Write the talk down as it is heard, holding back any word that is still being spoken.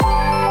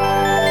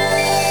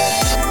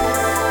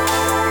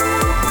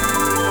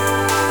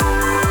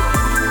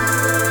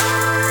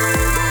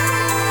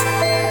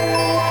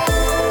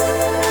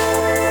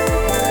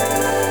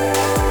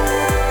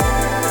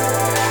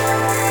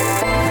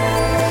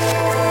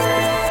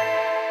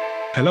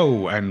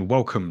Hello and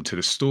welcome to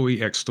the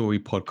Story X Story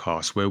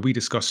podcast, where we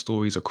discuss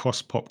stories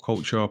across pop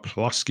culture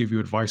plus give you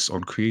advice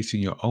on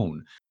creating your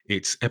own.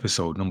 It's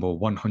episode number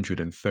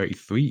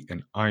 133,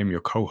 and I'm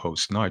your co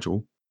host,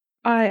 Nigel.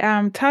 I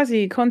am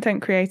Tazzy,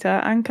 content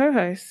creator and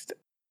co-host.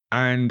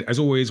 And as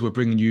always, we're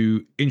bringing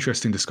you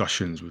interesting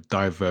discussions with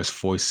diverse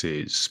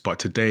voices. But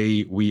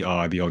today, we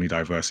are the only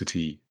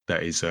diversity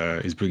that is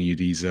bringing you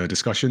these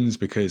discussions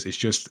because it's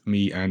just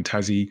me and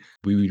Tazzy.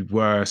 We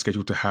were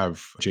scheduled to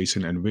have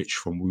Jason and Rich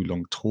from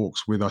Wulong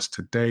Talks with us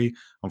today.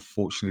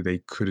 Unfortunately, they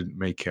couldn't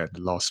make it at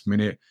the last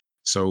minute.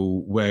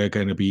 So we're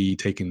going to be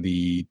taking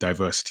the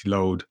diversity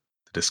load,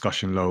 the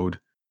discussion load.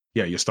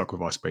 Yeah, you're stuck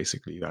with us,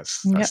 basically.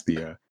 That's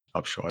the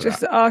upshot of Just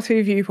that. our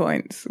two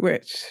viewpoints,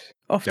 which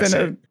often That's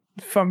are it.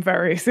 from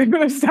very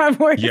similar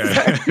standpoints. Yeah,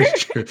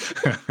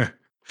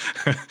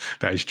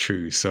 that is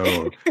true.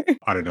 So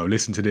I don't know,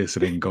 listen to this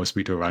and then go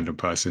speak to a random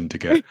person to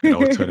get an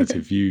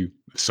alternative view.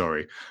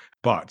 Sorry.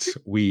 But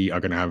we are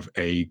going to have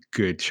a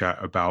good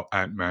chat about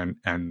Ant-Man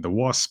and the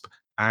Wasp.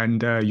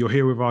 And you're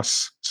here with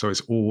us, so it's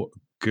all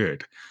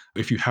good.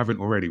 If you haven't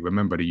already,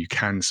 remember that you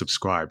can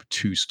subscribe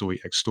to Story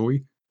X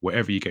Story,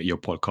 wherever you get your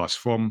podcast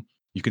from.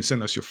 You can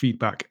send us your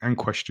feedback and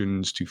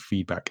questions to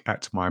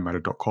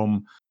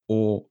feedback@mymatter.com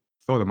or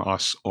throw them at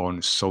us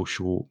on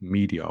social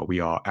media. We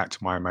are at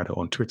MyMatter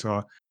on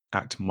Twitter,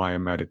 at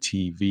MyMatter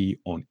TV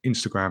on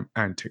Instagram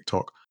and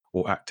TikTok,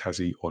 or at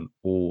Tazzy on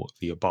all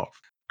the above.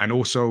 And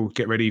also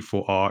get ready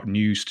for our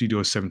new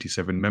Studio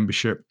 77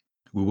 membership.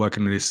 We're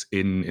working on this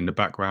in the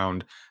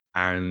background,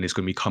 and it's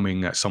going to be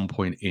coming at some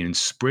point in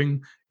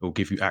spring. It will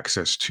give you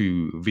access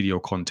to video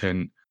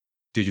content,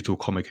 digital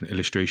comic and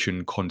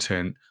illustration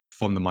content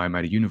from the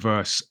MyMatter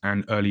universe,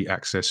 and early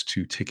access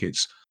to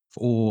tickets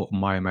for all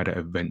MyMatter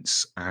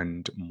events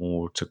and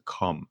more to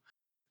come.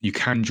 You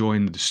can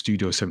join the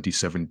Studio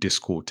 77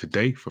 Discord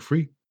today for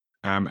free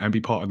and be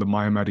part of the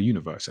MyMatter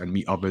universe and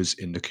meet others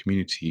in the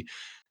community.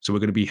 So we're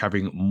going to be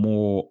having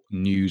more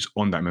news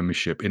on that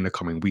membership in the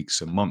coming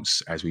weeks and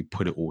months as we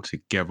put it all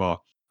together.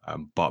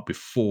 But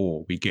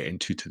before we get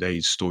into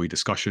today's story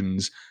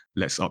discussions,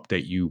 let's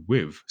update you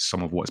with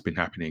some of what's been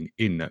happening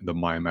in the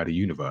MyMatter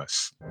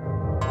universe.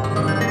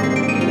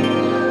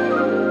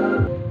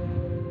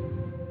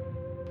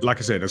 Like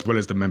I said, as well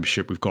as the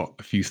membership, we've got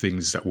a few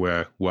things that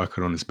we're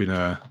working on. It's been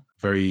a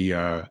very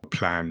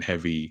plan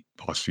heavy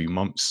past few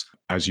months.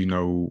 As you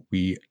know,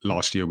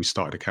 last year we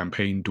started a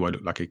campaign, Do I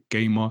Look Like a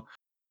Gamer?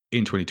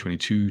 In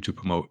 2022 to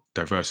promote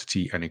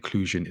diversity and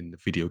inclusion in the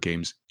video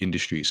games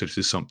industry. So this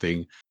is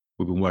something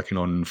we've been working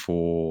on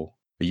for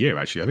a year,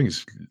 actually. I think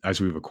it's, as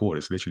we record,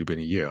 it's literally been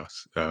a year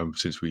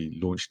since we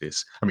launched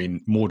this. I mean,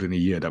 more than a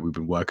year that we've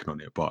been working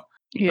on it, but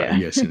a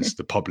year since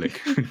the public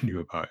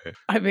knew about it.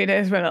 I mean,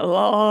 it's been a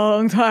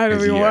long time to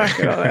be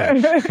working on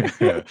it.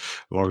 Yeah,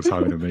 long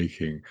time in the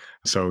making.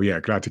 So yeah,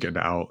 glad to get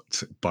that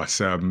out. But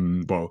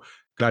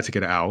glad to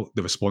get it out.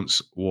 The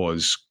response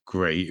was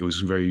great. It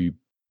was very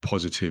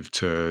positive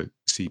to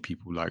see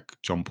people like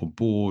jump on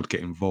board,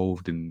 get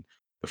involved in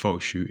the photo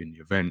shoot, in the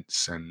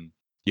events, and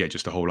yeah,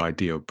 just the whole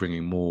idea of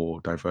bringing more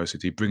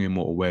diversity, bringing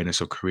more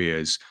awareness of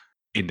careers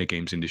in the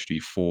games industry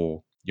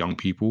for young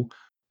people.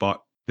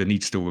 But the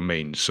need still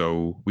remains.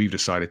 So we've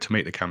decided to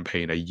make the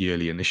campaign a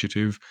yearly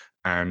initiative,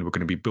 and we're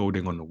going to be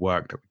building on the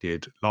work that we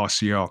did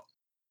last year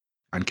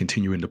and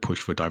continuing the push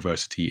for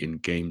diversity in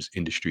games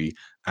industry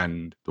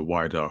and the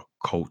wider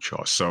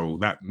culture. So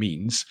that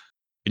means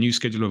a new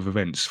schedule of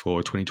events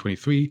for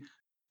 2023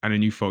 and a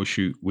new photo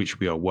shoot, which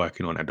we are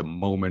working on at the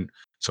moment.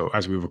 So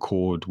as we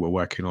record, we're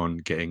working on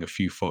getting a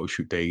few photo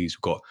shoot days.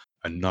 We've got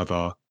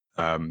another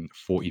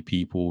 40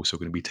 people. So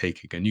we're going to be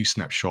taking a new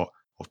snapshot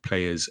of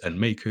players and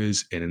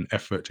makers in an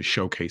effort to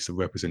showcase the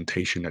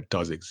representation that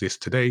does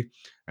exist today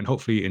and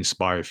hopefully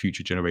inspire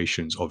future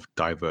generations of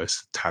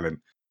diverse talent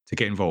to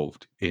get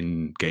involved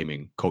in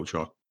gaming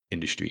culture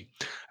industry.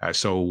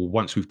 So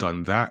once we've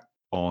done that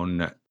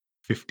on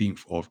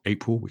 15th of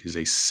April, which is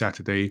a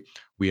Saturday,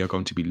 we are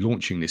going to be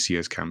launching this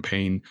year's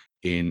campaign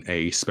in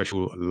a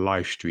special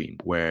live stream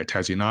where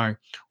Tazzy and I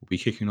will be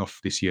kicking off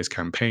this year's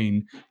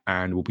campaign,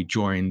 and we'll be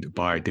joined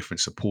by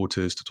different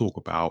supporters to talk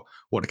about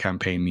what the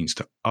campaign means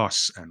to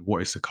us and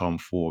what is to come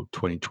for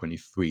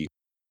 2023.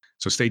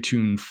 So stay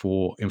tuned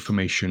for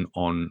information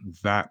on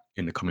that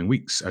in the coming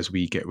weeks as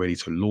we get ready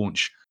to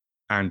launch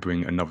and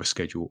bring another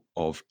schedule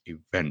of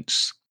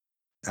events.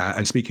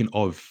 And speaking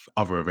of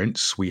other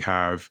events, we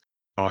have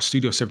our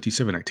Studio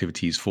 77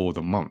 activities for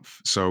the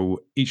month.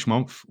 So each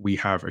month we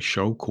have a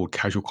show called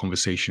Casual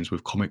Conversations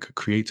with Comic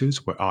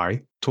Creators, where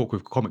I talk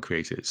with comic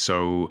creators.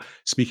 So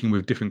speaking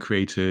with different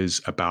creators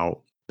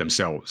about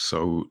themselves.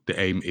 So the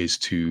aim is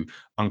to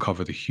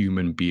uncover the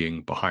human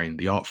being behind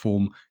the art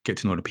form, get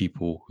to know the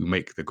people who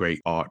make the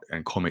great art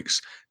and comics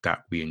that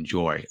we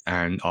enjoy.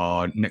 And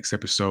our next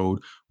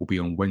episode will be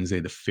on Wednesday,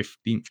 the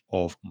 15th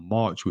of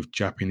March with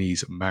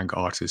Japanese manga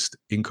artist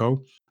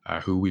Inko,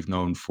 who we've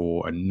known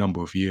for a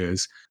number of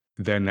years.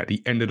 Then at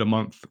the end of the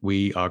month,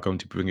 we are going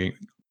to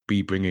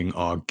be bringing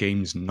our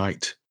games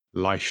night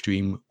live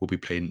stream. We'll be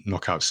playing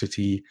Knockout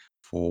City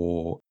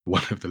for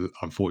one of the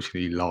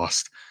unfortunately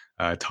last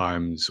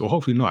times, or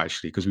hopefully not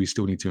actually, because we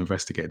still need to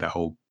investigate that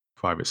whole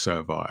private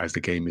server as the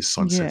game is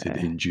sunsetted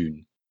Yeah, in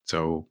June.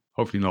 So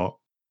hopefully not,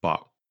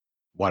 but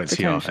while it's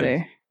here, and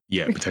potentially.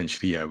 yeah,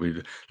 potentially, yeah,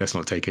 let's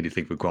not take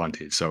anything for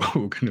granted. So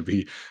we're going to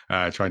be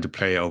trying to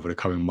play it over the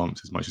coming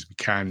months as much as we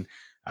can.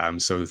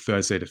 So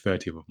Thursday, the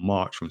 30th of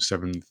March from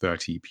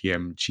 7:30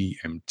 p.m.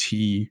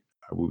 GMT,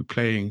 we'll be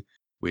playing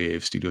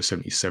with Studio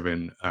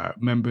 77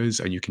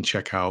 members, and you can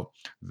check out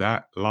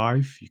that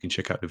live. You can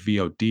check out the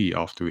VOD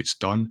after it's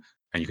done,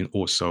 and you can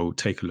also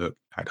take a look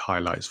at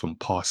highlights from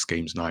past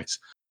games nights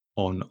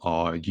on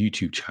our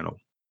YouTube channel.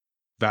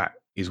 That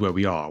is where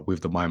we are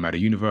with the My Matter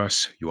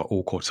universe. You are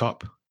all caught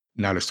up.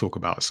 Now let's talk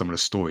about some of the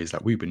stories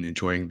that we've been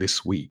enjoying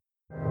this week.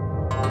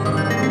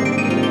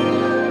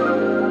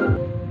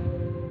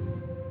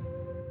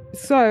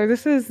 So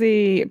this is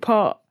the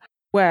part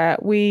where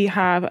we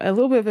have a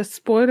little bit of a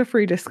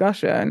spoiler-free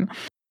discussion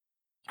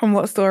on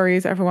what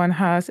stories everyone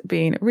has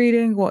been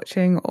reading,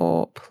 watching,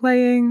 or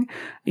playing.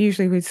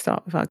 Usually we'd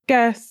start with our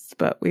guests,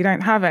 but we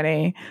don't have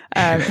any.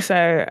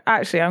 So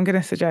actually, I'm going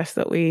to suggest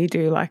that we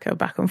do like a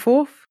back and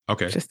forth.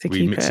 Okay, just to we're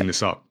keep mixing it,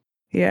 this up.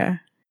 Yeah,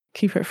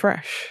 keep it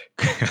fresh.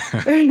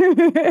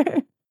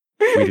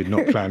 We did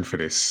not plan for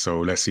this,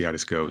 so let's see how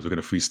this goes. We're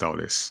going to freestyle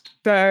this.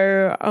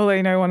 So I'll let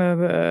you know one of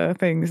the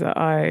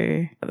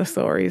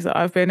stories that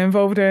I've been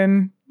involved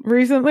in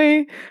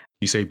recently.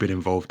 You say been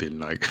involved in,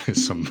 like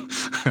some...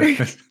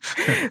 It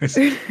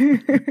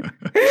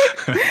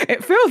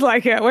feels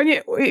like it when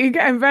you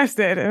get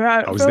invested, and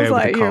that feels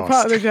like you're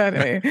part of the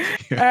journey.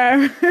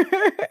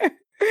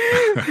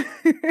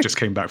 Just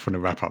came back from the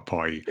wrap-up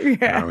party.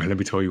 Yeah. Let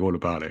me tell you all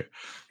about it.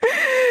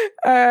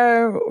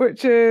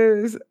 Which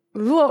is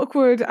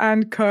Lockwood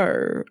and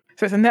Co.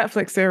 So it's a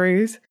Netflix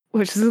series,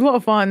 which is a lot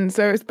of fun.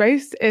 So it's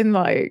based in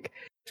the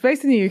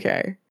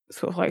UK,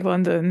 sort of like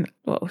London.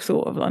 Well,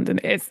 sort of London.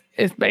 It's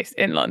based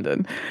in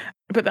London,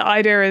 but the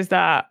idea is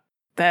that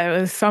there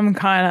was some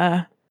kind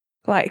of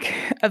like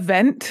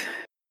event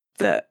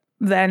that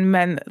then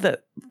meant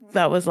that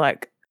there was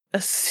like a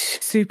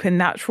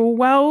supernatural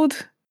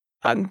world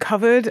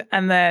uncovered,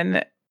 and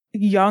then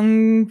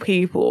young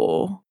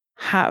people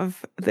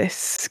have this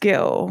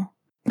skill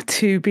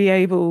to be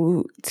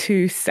able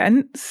to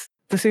sense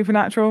the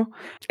supernatural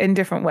in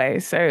different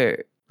ways. So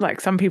like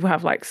some people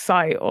have like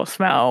sight or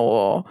smell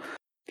or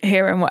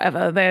hearing,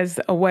 whatever. There's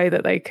a way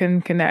that they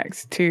can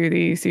connect to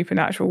the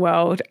supernatural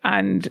world,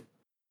 and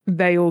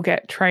they all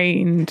get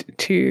trained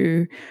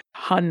to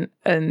hunt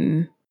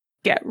and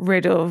get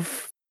rid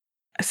of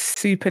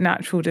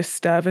supernatural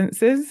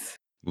disturbances.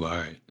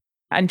 Right.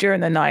 And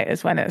during the night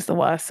is when it's the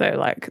worst. So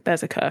like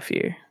there's a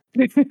curfew.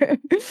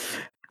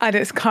 And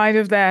it's kind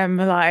of them,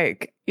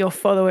 like you're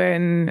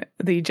following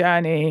the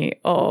journey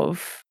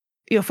of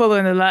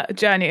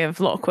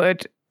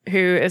Lockwood, who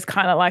is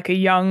kind of like a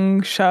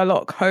young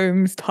Sherlock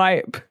Holmes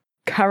type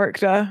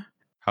character.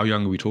 How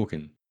young are we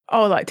talking?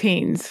 Oh, like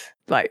teens.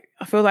 Like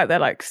I feel like they're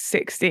like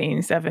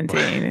 16,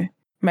 17,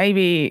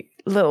 maybe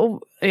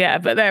little, yeah,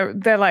 but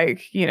they're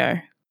like, you know,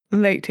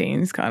 late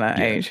teens kind of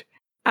age.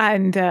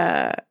 And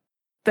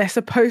they're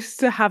supposed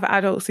to have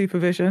adult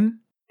supervision,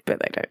 but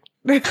they don't.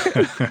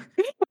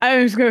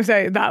 I'm just going to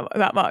say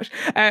that much.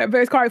 But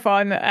it's quite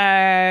fun.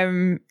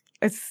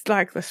 It's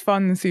like this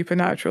fun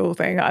supernatural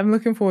thing. I'm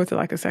looking forward to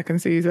like a second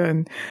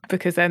season,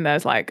 because then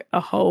there's like a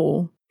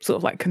whole sort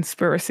of like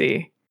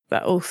conspiracy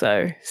that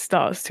also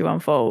starts to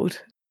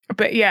unfold.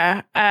 But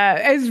yeah,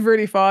 it's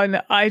really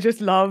fun. I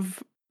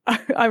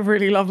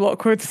really love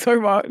Lockwood so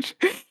much.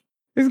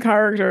 His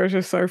character is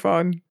just so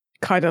fun.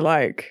 Kind of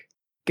like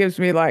gives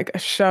me like a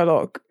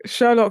Sherlock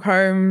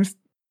Holmes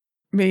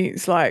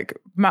meets like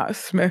Matt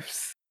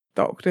Smith's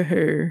Doctor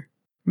Who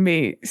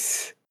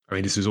meets... I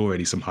mean, this is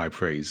already some high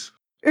praise.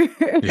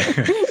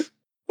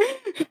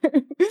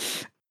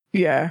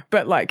 Yeah,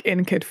 but like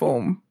in kid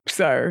form.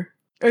 So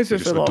it's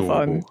just a lot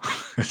adorable.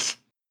 of fun.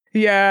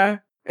 Yeah,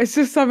 it's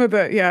just some of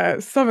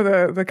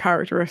the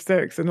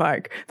characteristics and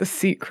like the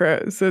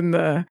secrets and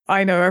the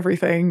I know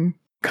everything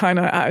kind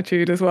of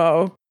attitude as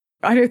well.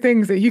 I know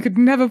things that you could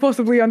never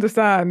possibly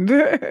understand.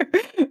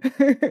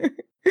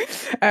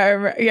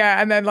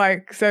 Yeah, and then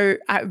like so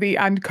at the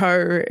and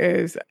Co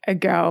is a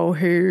girl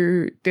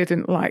who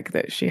didn't like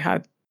that she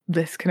had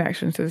this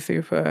connection to the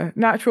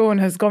supernatural and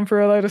has gone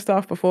through a load of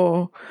stuff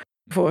before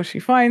she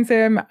finds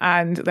him,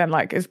 and then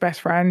like his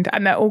best friend,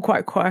 and they're all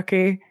quite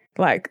quirky.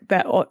 Like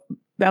they're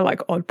like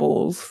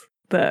oddballs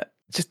that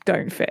just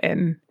don't fit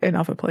in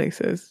other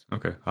places.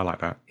 Okay, I like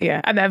that.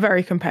 Yeah, and they're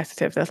very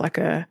competitive. There's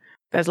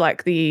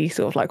like the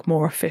sort of like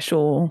more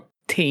official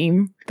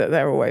team that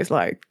they're always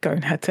like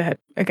going head to head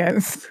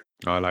against.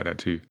 Oh, I like that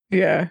too.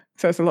 Yeah,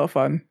 so it's a lot of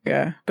fun.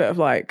 Yeah, bit of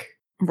like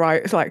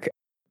it's like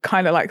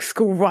kind of like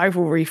school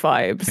rivalry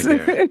vibes.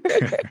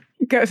 Yeah.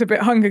 Gets a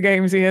bit Hunger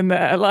Gamesy in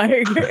there,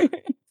 like.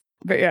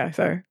 But yeah,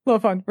 so a lot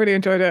of fun. Really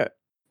enjoyed it.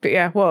 But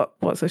yeah,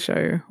 what's a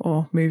show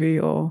or movie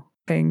or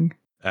thing?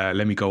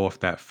 Let me go off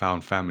that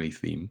found family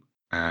theme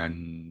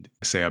and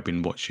say I've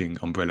been watching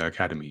Umbrella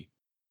Academy.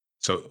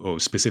 So, or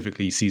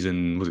specifically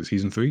was it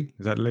season 3?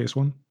 Is that the latest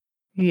one?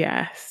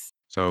 Yes.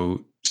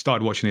 So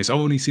started watching this. I've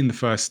only seen the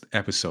first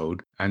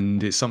episode,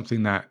 and it's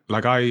something that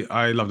like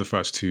I love the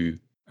first two,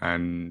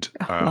 and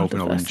Oh, love the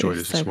hoping I'll first two. enjoy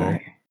It's this so as well.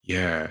 great.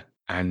 Yeah,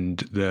 and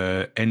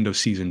the end of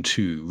season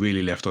 2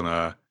 really left on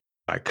a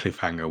like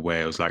cliffhanger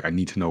where it was like I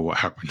need to know what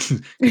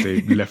happens because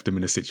they left them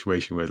in a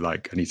situation where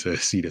like I need to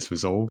see this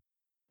resolved.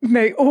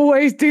 They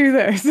always do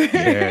this.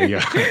 Yeah,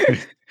 yeah.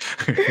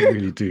 I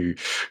really do.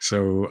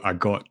 So I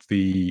got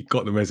the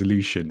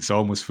resolution. So I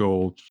almost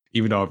feel,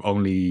 even though I've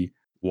only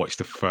watched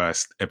the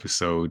first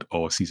episode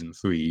of season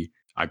 3,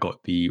 I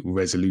got the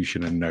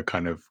resolution and the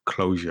kind of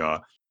closure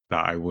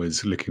that I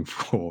was looking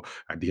for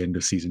at the end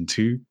of season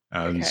 2.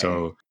 Okay.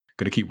 So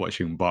gonna keep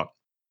watching, but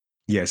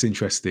yeah, it's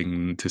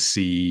interesting to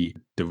see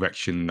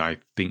direction I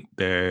think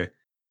they're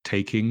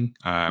taking.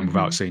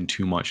 Without Hmm. saying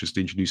too much, just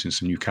introducing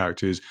some new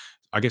characters.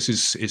 I guess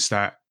it's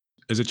that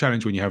there's a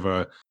challenge when you have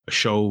a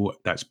show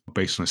that's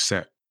based on a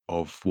set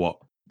of what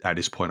at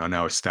this point are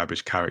now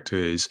established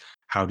characters.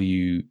 How do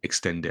you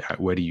extend it?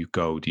 Where do you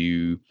go? Do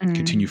you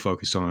continue Mm.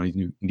 focused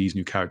on these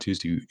new characters?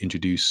 Do you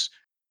introduce?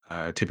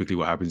 Typically,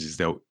 what happens is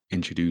they'll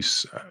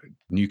introduce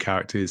new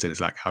characters, and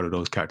it's like, how do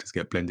those characters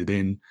get blended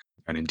in?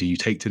 And then do you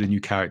take to the new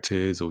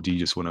characters, or do you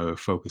just want to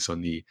focus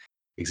on the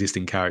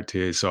existing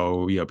characters?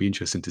 So yeah, it'll be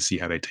interesting to see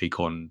how they take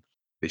on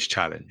this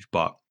challenge.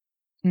 But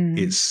Mm.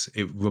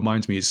 it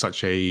reminds me it's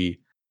such a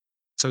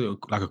so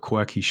like a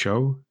quirky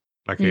show.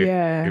 Like it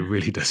Yeah.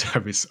 really does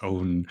have its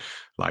own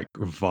like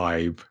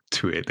vibe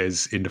to it.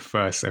 There's in the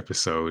first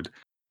episode,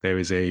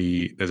 there's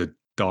a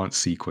dance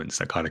sequence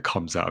that kind of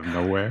comes out of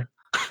nowhere.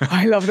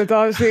 I love the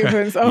dance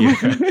sequence. Oh my Yeah.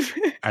 goodness.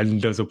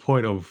 And there's a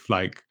point of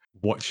like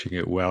watching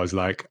it where I was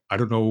like, I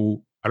don't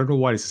know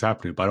why this is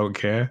happening, but I don't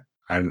care.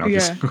 And I'm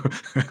just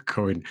Yeah.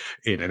 going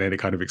in, and then it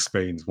kind of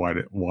explains why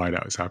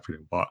that was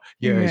happening. But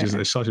yeah, Yeah.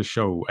 it's such a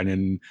show, and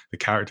then the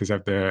characters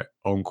have their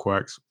own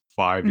quirks.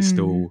 5 is Mm.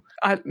 still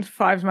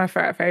Five's my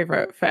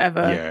favorite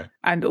forever yeah.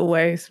 and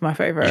always my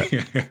favorite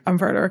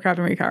Umbrella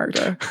Academy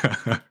character.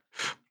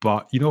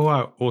 But you know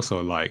what?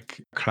 Also,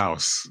 like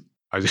Klaus,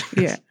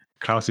 Yeah.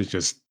 Klaus is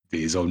just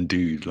his own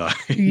dude. Like,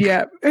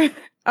 Yep.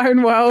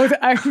 Own world,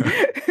 like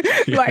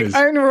yes,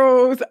 own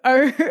rules,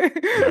 like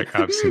own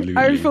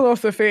absolutely,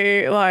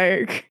 philosophy.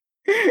 Like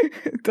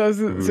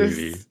doesn't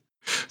really. just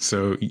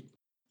So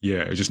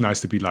yeah, it's just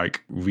nice to be like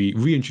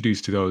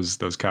reintroduced to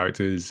those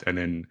characters, and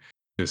then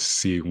just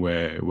seeing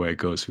where it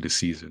goes for the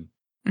season.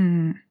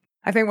 Mm.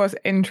 I think what's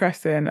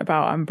interesting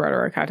about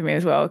Umbrella Academy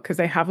as well, because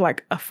they have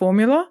like a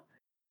formula,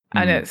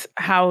 and Mm, it's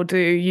how do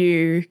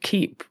you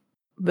keep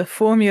the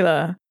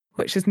formula,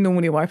 which is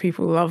normally why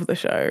people love the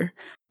show,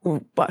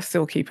 but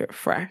still keep it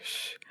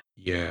fresh.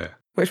 yeah.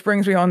 Which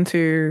brings me on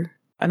to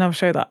another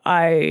show that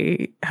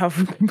I have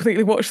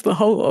completely watched the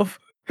whole of,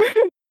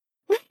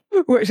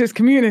 which is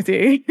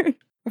Community,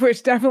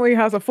 which definitely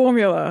has a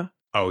formula.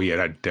 Oh yeah,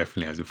 that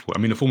definitely has a. I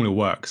mean, the formula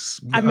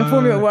works. And the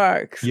formula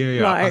works. Yeah,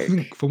 yeah. I think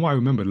Like, from what I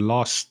remember,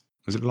 was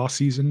it last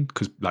season?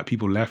 Because like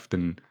people left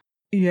and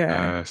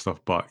yeah. stuff.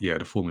 But yeah,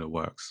 the formula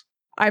works.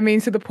 I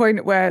mean, to the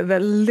point where the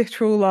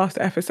literal last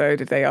episode,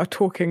 they are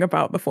talking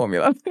about the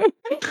formula.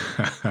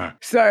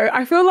 So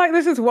I feel like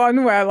this is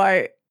one where,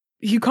 like,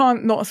 you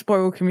can't not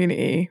spoil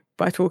Community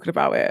by talking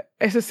about it.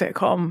 It's a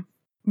sitcom.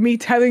 Me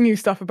telling you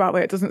stuff about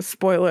it doesn't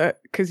spoil it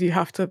because you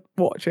have to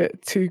watch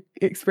it to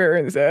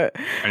experience it.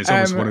 And it's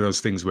almost one of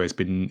those things where it's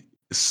been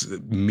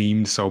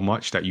memed so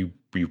much that you've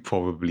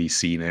probably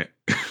seen it.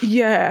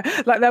 Yeah,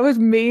 like there was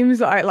memes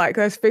that I like.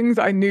 There's things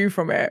that I knew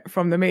from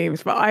the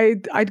memes, but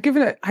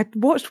I'd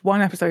watched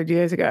one episode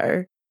years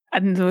ago,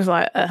 and it was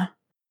like,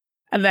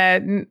 and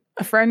then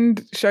a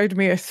friend showed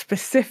me a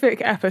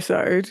specific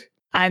episode,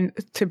 and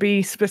to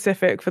be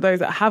specific for those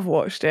that have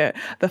watched it,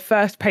 the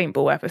first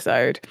paintball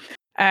episode,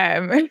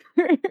 and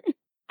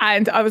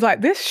I was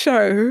like, this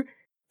show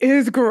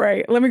is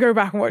great. Let me go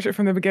back and watch it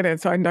from the beginning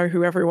so I know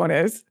who everyone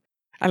is,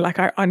 and like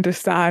I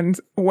understand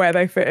where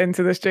they fit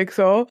into this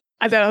jigsaw.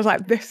 And then I was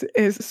like, this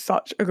is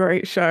such a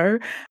great show.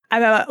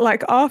 And then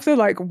like after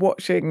like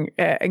watching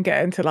it and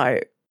getting to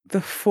like the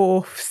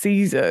 4th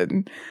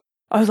season,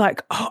 I was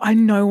like, oh, I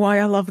know why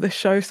I love this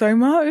show so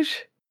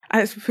much.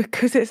 And it's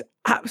because it's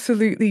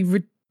absolutely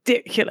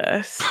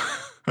ridiculous,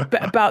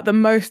 but about the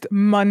most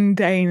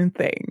mundane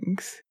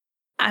things.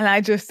 And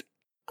I just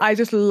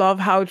love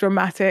how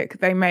dramatic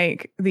they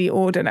make the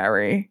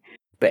ordinary.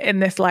 But in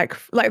this like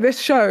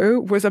this show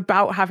was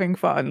about having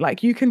fun.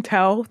 Like you can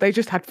tell they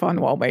just had fun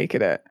while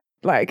making it.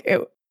 Like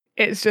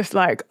it's just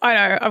like, I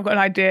know, I've got an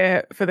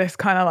idea for this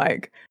kind of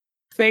like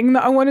thing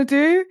that I want to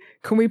do.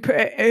 Can we put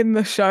it in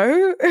the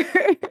show?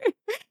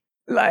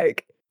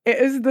 Like it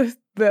is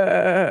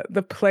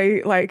the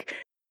play, like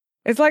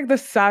it's like the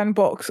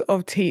sandbox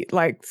of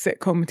like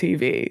sitcom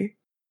TV.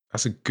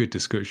 That's a good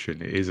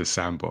description. It is a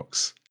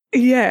sandbox.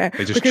 Yeah,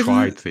 They just because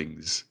tried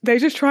things. they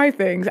just try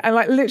things, and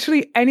like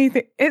literally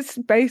anything. It's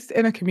based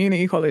in a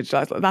community college.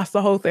 That's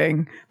the whole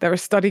thing. They're a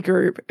study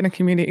group in a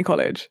community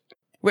college,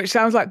 which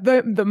sounds like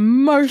the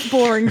most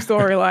boring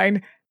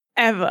storyline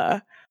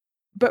ever.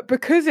 But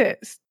because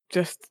it's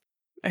just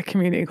a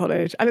community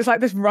college, and it's like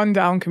this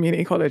rundown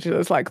community college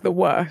that's like the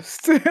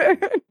worst.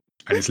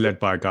 And it's led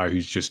by a guy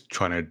who's just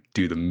trying to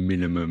do the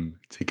minimum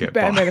to get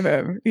Bare by.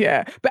 minimum,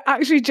 yeah, but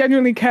actually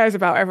genuinely cares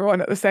about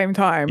everyone at the same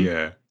time.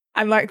 Yeah.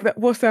 And like,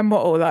 what's their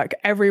motto? Like,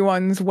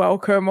 everyone's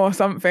welcome or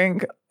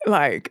something.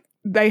 Like,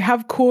 they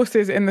have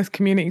courses in this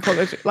community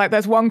college. Like,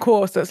 there's one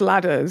course that's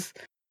ladders,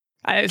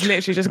 and it's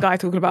literally just a guy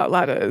talking about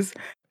ladders.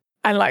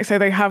 And like, so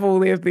they have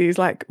all of these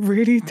like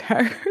really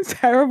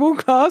terrible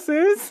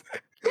classes.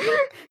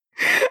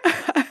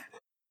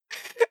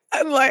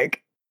 And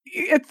like,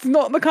 it's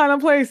not the kind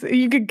of place that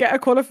you could get a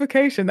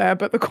qualification there,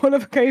 but the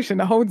qualification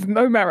holds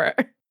no merit.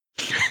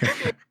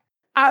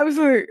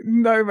 Absolute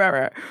no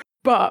merit.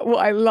 But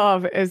what I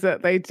love is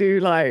that they do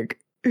like,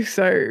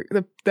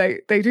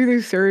 they do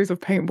these series of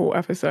paintball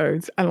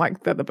episodes, and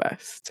like they're the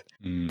best.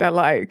 They're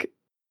like,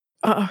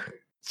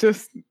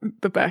 just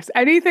the best.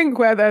 Anything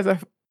where there's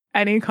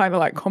any kind of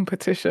like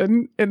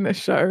competition in the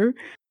show,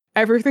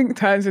 everything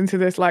turns into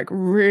this like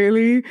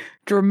really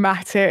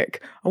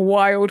dramatic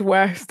Wild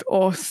West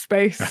or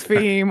space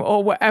theme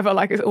or whatever.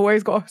 Like, it's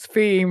always got a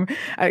theme,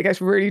 and it gets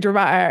really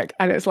dramatic,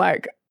 and it's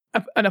like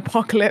an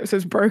apocalypse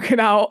has broken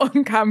out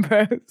on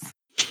campus.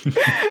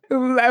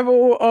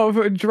 Level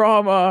of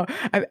drama,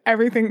 and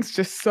everything's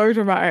just so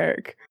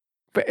dramatic,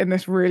 but in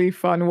this really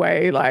fun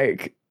way.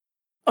 Like,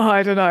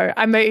 I don't know.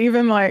 And they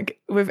even like,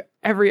 with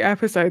every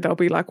episode, they'll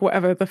be like,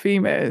 whatever the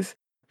theme is,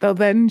 they'll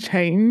then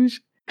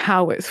change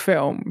how it's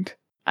filmed.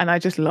 And I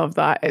just love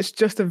that. It's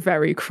just a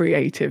very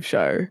creative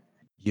show.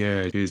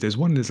 Yeah, it is. There's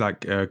one that's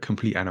like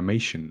complete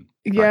animation.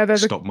 Yeah, like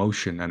there's stop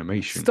motion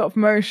animation. Stop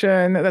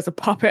motion. There's a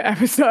puppet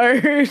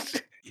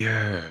episode.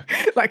 Yeah.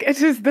 Like, it's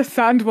just the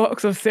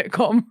sandbox of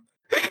sitcom.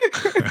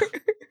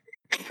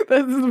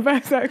 That's the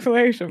best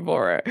explanation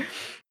for it.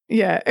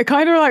 Yeah, it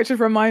kind of like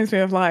just reminds me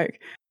of like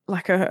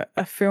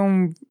a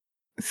film,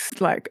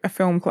 like a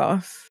film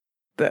class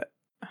that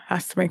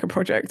has to make a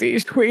project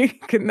each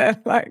week, and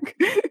they're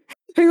like,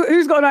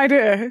 who's got an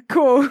idea?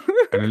 Cool.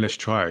 And then let's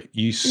try it.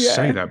 You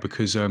say that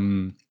because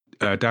Dan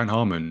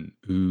Harmon,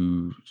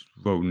 who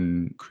wrote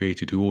and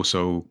created, who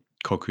also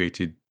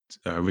co-created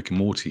Rick and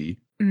Morty,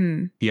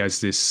 he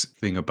has this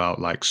thing about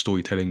like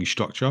storytelling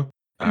structure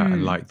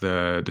and like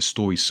the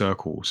story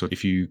circle. So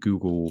if you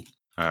Google,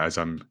 as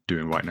I'm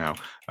doing right now,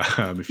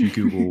 if you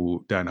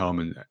Google Dan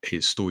Harmon,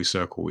 his story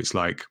circle, it's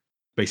like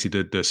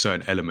basically the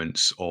certain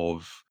elements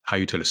of how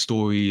you tell a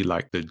story,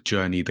 like the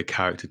journey the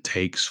character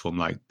takes from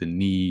like the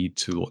need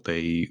to what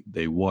they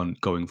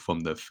want, going from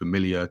the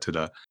familiar to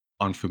the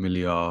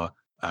unfamiliar,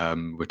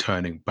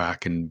 returning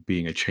back and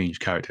being a changed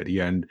character at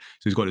the end.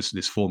 So he's got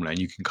this formula, and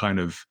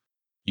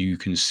you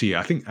can see it.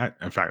 I think,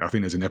 in fact, I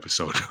think there's an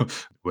episode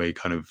where he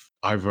kind of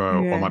either,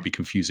 or I might be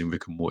confusing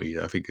Rick and Morty.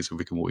 I think it's a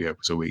Rick and Morty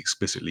episode where he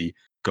explicitly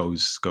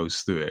goes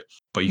through it.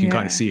 But you can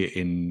kind of see it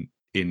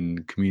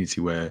in Community,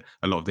 where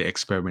a lot of the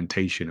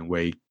experimentation and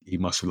where he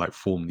must have like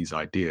formed these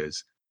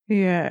ideas.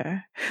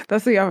 Yeah,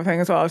 that's the other thing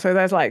as well. So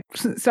there's like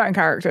certain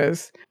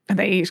characters, and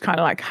they each kind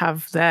of like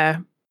have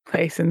their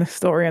place in the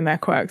story and their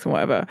quirks and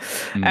whatever.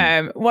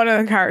 One of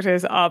the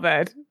characters,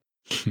 Abed.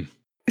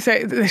 So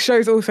the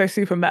show's also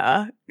super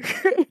meta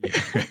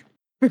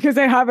because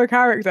they have a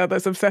character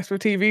that's obsessed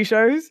with TV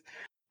shows,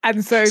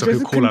 and so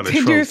just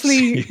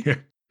continuously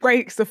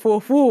breaks the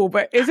fourth wall.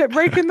 But is it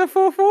breaking the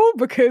fourth wall?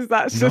 Because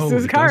that's just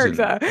his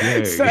character.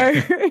 Yeah.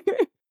 So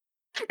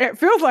it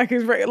feels like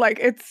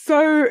it's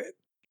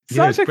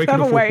such a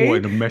clever way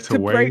to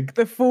break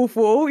the fourth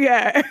wall.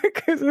 Yeah,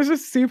 because it's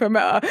just super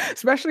meta,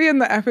 especially in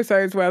the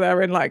episodes where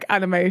they're in like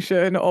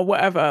animation or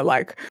whatever,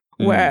 like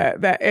where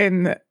they're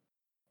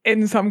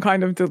in some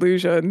kind of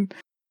delusion,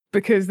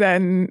 because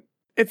then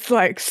it's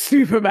like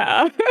super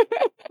meta.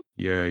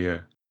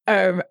 Yeah.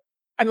 And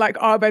like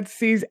Abed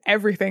sees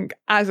everything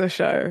as a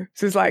show.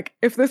 So it's like,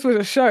 if this was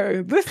a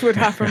show, this would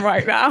happen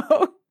right now.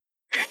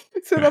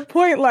 To the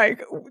point,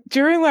 like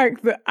during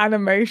like the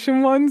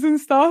animation ones and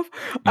stuff,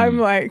 I'm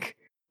like,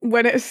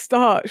 when it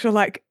starts, you're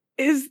like,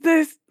 is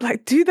this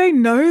like, do they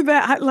know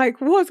that?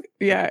 Like, what?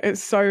 Yeah,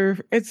 it's so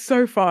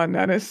fun,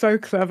 and it's so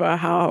clever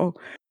how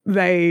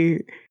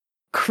they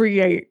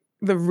create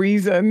the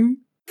reason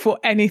for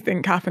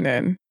anything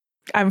happening,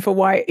 and for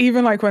why,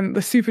 even like when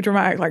the super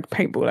dramatic like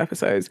paintball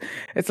episodes,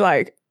 it's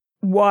like,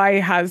 why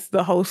has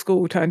the whole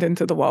school turned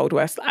into the Wild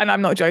West? And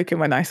I'm not joking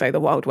when I say the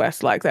Wild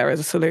West, like there is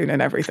a saloon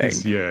and everything.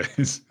 Yeah.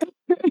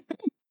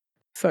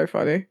 So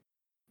funny.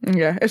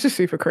 Yeah, it's just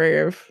super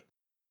creative.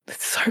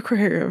 It's so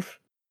creative.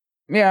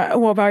 Yeah,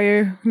 what about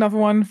you? Another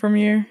one from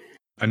you?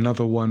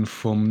 Another one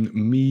from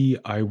me,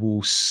 I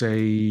will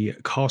say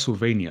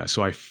Castlevania.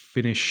 So I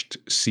finished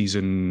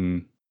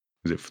season,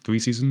 was it 3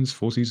 seasons,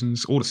 4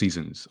 seasons? All the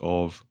seasons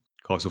of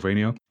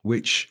Castlevania,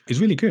 which is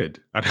really good.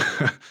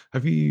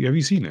 Have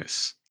you seen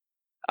this?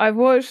 I've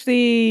watched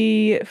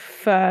the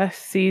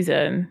first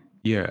season.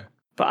 Yeah.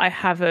 But I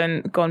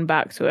haven't gone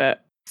back to it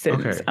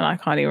since, and I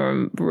can't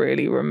even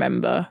really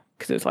remember,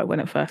 because it was like when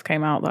it first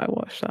came out that I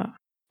watched that.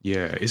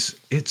 Yeah,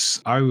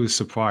 it's I was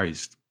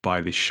surprised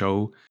by this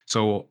show.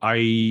 So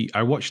I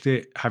watched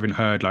it having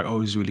heard like,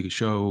 oh, it's a really good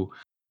show.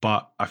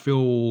 but I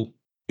feel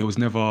it was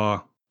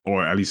never,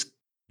 or at least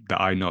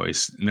that I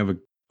noticed, never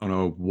on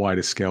a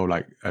wider scale,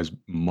 like as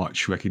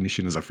much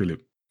recognition as I feel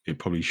it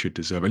probably should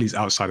deserve, at least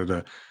outside of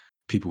the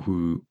people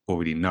who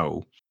already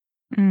know.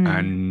 Mm.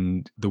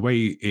 And the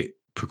way it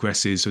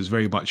progresses is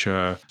very much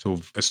a sort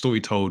of a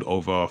story told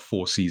over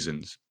 4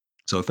 seasons.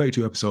 So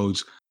 32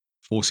 episodes,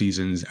 4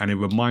 seasons, and it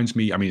reminds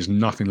me. I mean, it's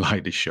nothing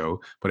like this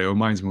show, but it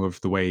reminds me of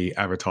the way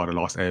Avatar: The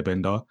Last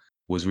Airbender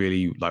was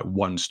really like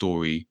one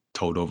story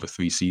told over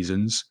 3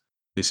 seasons.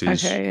 This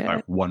is Okay, yeah.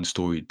 like one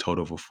story told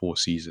over 4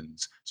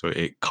 seasons, so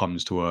it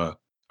comes to a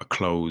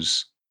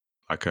close,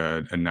 like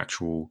a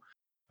natural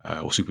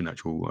or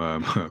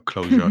supernatural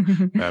closure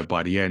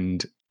by the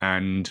end.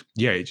 And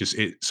yeah,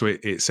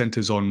 it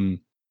centers on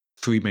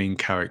three main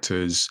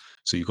characters.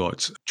 So you've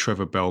got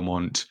Trevor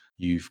Belmont,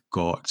 you've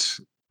got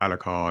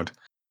Alucard,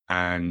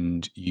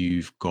 and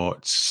you've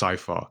got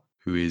Cypher,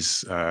 who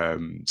is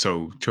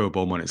so Trevor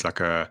Belmont is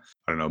like a,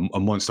 I don't know, a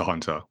monster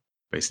hunter.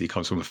 Basically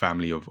comes from a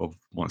family of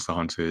monster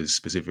hunters,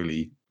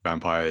 specifically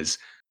vampires.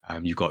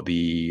 You've got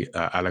the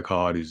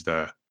Alucard, who's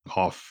the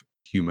half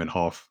human,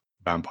 half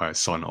vampire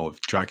son of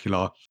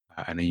Dracula.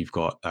 And then you've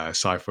got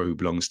Cypher, who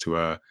belongs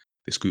to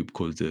this group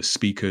called the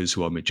Speakers,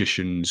 who are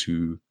magicians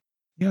who,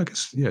 yeah, I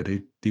guess, yeah,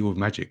 they deal with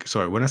magic.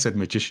 Sorry, when I said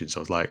magicians, I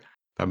was like,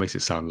 that makes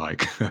it sound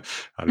like, I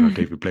don't know,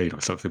 David Blaine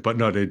or something. But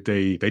no, they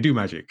do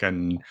magic.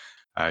 And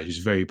he's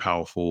very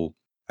powerful.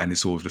 And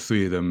it's sort of the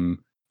three of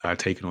them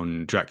taking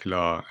on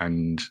Dracula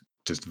and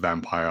just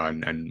vampire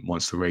and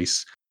monster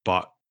race.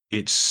 But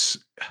it's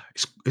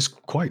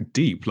quite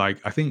deep. Like,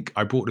 I think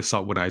I brought this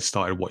up when I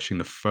started watching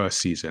the first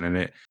season, and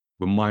it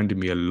reminded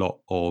me a lot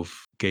of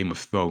Game of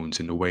Thrones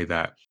in the way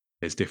that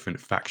there's different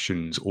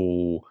factions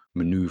all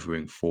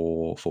maneuvering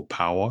for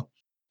power,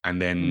 and Mm.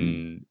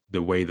 then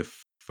the way the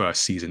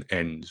first season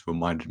ends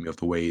reminded me of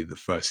the way the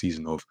first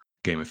season of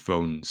Game of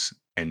Thrones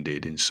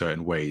ended in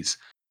certain ways.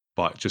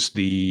 But just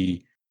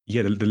the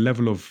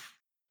level of,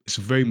 it's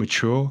very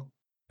mature,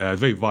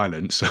 very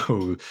violent,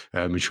 so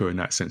mature in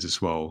that sense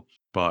as well.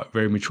 But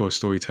very mature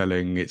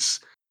storytelling. It's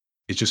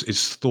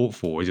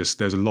thoughtful. It's just,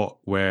 there's a lot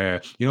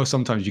where,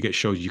 sometimes you get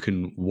shows you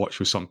can watch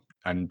with some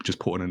and just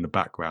put on in the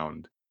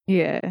background.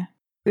 Yeah.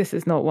 This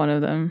is not one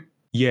of them.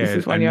 This Yeah,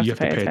 is one you and have you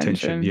to have to pay pay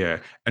attention. attention. Yeah,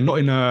 and not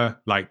in a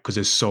like, because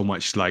there's so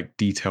much like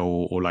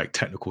detail or like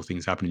technical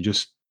things happening.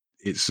 Just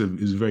it's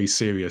very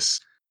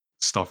serious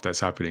stuff that's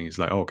happening. It's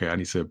like, okay, I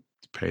need to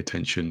pay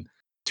attention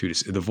to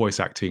this. The voice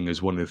acting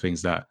is one of the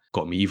things that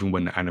got me, even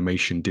when the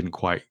animation didn't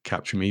quite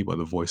capture me, but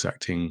the voice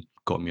acting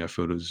got me. I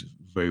feel it was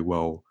very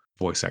well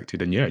voice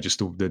acted, and yeah, just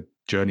the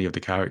journey of the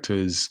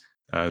characters,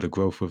 the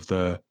growth of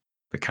the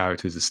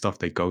characters, the stuff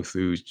they go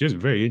through. It's just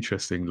very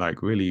interesting.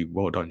 Like, really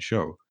well done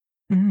show.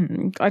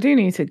 I do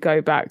need to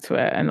go back to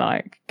it and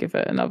like give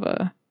it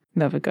another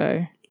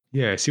go.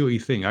 Yeah, see what you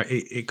think.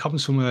 It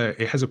comes from it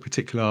has a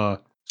particular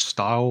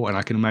style, and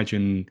I can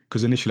imagine,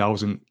 because initially I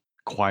wasn't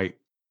quite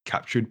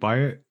captured by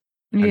it,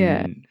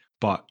 Yeah. and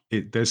but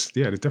there's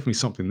definitely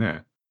something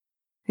there.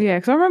 Yeah,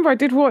 because I remember I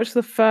did watch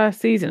the first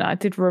season. I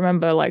did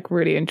remember like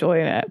really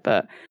enjoying it,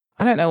 but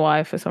I don't know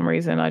why for some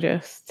reason I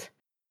just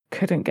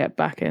couldn't get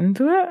back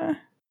into it.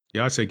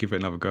 Yeah, I'd say give it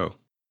another go.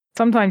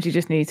 Sometimes you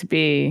just need to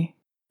be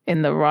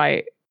in the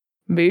right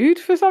mood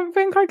for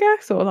something, I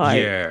guess, or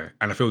like Yeah,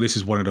 and I feel this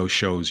is one of those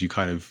shows you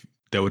kind of.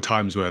 There were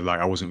times where like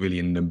I wasn't really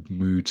in the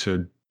mood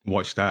to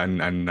watch that,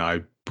 and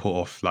I put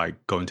off like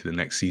going to the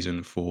next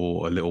season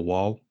for a little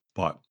while.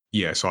 But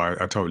yeah, so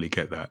I totally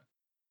get that.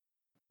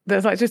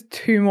 there's like just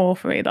two more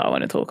for me that I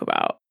want to talk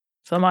about.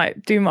 So I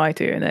might do my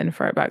two and then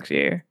throw it back to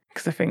you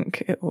because I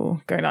think it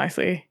will go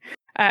nicely.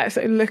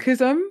 So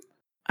Lookism,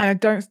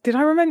 did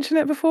I mention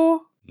it before?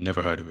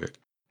 Never heard of it.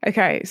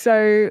 Okay,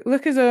 so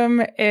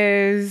Lookism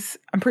is,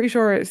 I'm pretty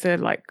sure it's a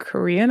like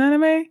Korean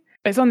anime.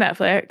 It's on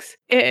Netflix.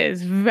 It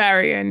is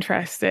very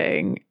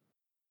interesting.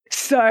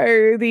 So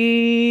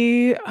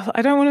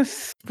I don't want to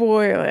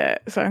spoil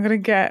it, so I'm going to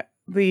get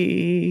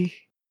the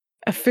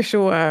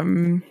official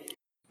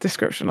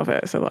description of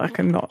it so that I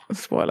can not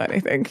spoil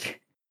anything.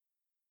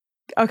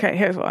 Okay,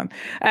 here's one.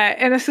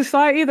 In a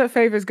society that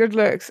favors good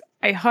looks,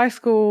 a high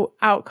school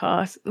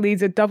outcast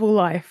leads a double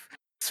life,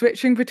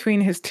 switching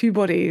between his two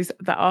bodies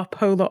that are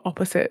polar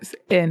opposites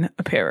in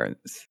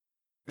appearance.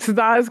 So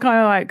that is kind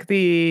of like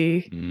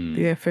the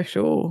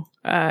official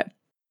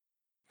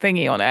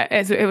thingy on it.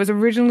 It was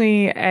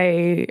originally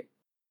a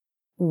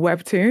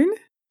webtoon.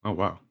 Oh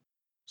wow!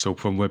 So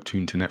from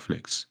webtoon to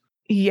Netflix.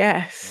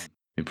 Yes.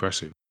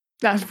 Impressive.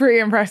 That's pretty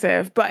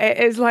impressive, but it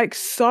is like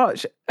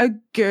such a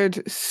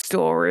good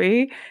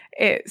story.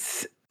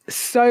 It's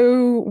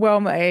so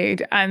well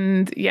made,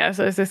 and yeah,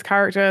 so there's this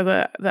character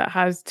that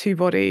has two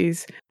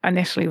bodies.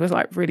 Initially was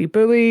like really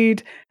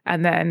bullied,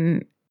 and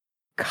then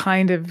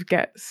kind of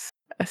gets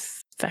a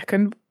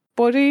second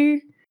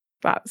body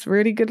that's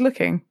really good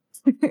looking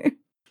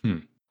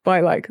by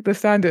like the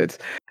standards.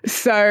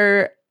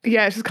 So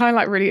yeah, it's just kind of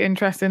like really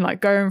interesting,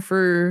 like going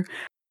through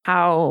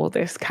how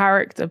this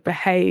character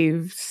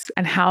behaves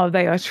and how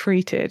they are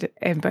treated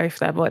in both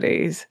their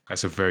bodies.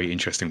 That's a very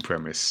interesting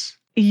premise.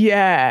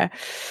 Yeah.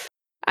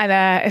 And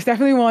it's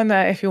definitely one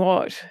that if you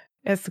watch,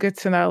 it's good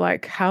to know,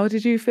 like, how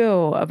did you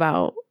feel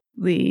about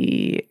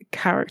the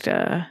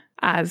character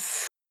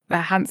as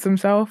their handsome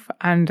self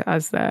and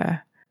as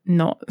their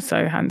not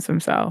so handsome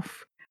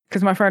self?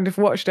 Because my friend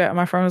watched it and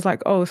my friend was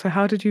like, oh, so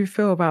how did you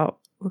feel about,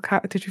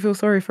 did you feel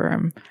sorry for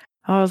him?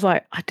 I was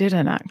like, I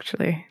didn't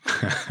actually.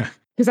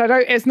 Because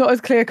it's not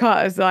as clear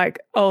cut as like,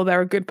 oh,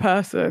 they're a good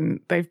person.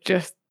 They've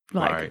just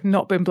like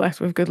not been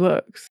blessed with good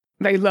looks.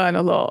 They learn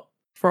a lot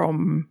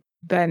from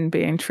then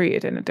being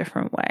treated in a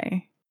different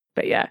way.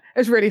 But yeah,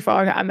 it's really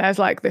fun. And there's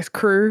like this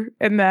crew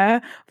in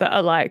there that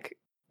are like,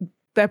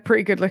 they're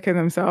pretty good looking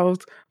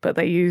themselves, but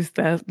they use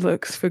their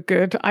looks for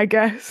good, I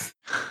guess.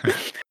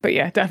 But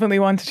yeah, definitely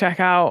one to check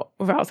out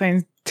without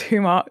saying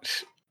too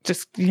much.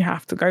 Just, you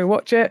have to go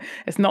watch it.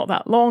 It's not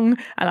that long.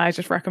 And I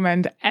just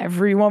recommend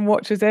everyone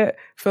watches it.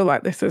 Feel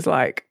like this is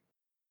like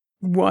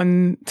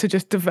one to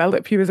just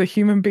develop you as a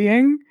human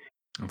being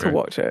to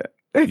watch it.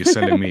 You're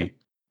selling me.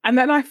 And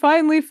then I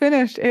finally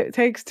finished It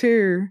Takes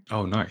Two.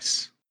 Oh,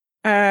 nice.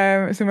 So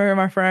me and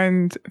my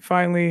friend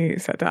finally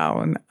sat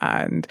down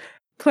and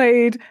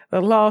played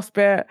the last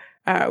bit.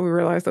 We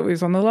realized that we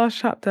was on the last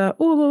chapter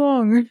all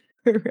along.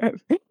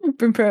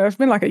 It's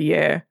been like a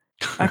year,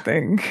 I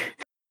think,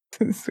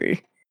 since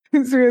we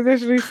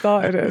initially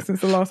started it,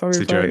 since the last time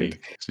we played.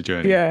 It's a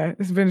journey. Yeah,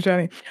 it's been a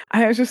journey.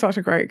 And it's just such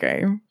a great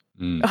game.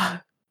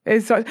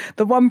 It's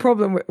the one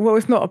problem,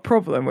 it's not a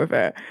problem with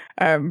it,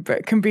 but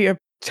it can be a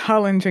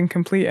challenge in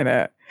completing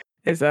it,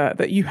 is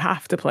that you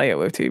have to play it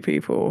with two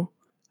people.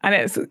 And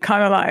it's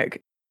kind of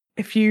like,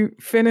 if you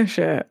finish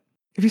it,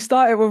 if you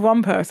start it with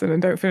one person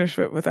and don't finish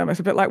it with them, it's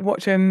a bit like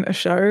watching a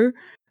show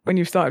when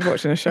you've started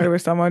watching a show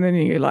with someone and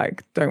you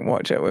like don't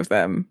watch it with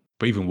them.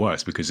 But even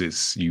worse, because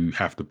you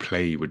have to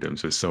play with them,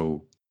 so it's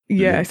so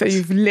so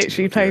you've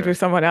literally played with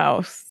someone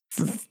else.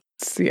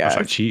 Yeah, that's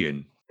like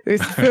cheating.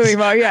 It's feeling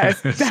like,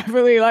 it's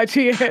definitely like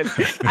cheating.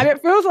 And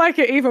it feels like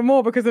it even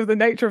more because of the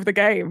nature of the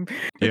game.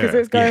 Because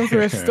it's going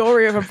through a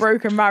story of a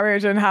broken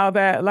marriage and how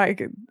they're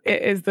like,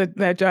 it is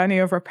their journey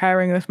of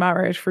repairing this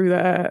marriage through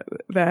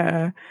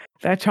their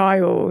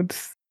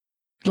child's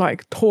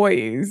like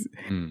toys.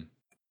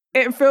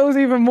 It feels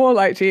even more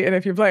like cheating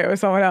if you play it with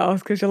someone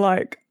else, because you're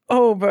like,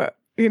 oh, but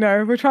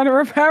we're trying to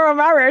repair our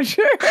marriage.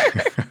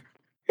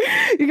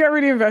 You get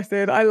really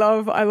invested. I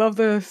love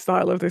the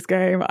style of this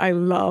game. I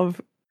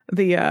love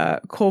the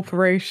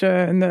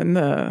corporation and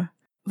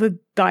the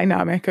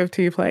dynamic of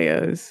two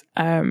players.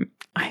 I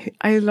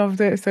loved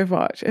it so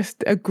much. It's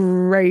a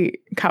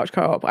great couch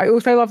co-op. I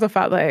also love the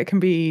fact that it can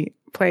be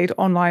played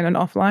online and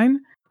offline,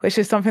 which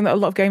is something that a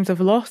lot of games have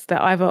lost.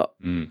 They're either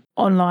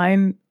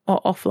online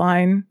or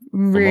offline.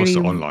 Really,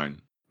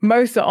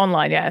 most are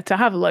online. Yeah, to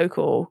have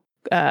local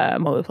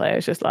multiplayer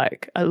is just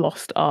like a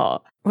lost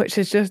art, which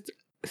is just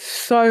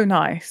so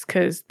nice,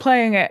 because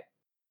playing it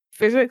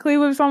physically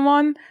with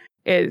someone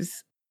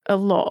is a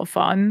lot of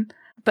fun.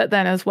 But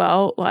then as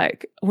well,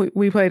 like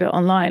we played it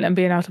online, and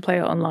being able to play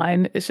it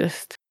online is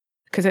just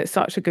because it's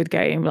such a good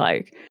game.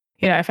 Like,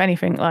 if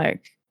anything,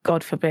 like,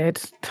 God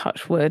forbid,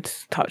 touch wood,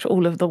 touch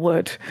all of the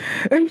wood.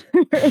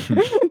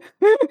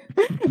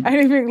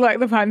 Anything like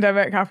the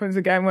pandemic happens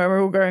again where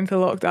we're all going to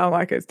lockdown,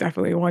 like, it's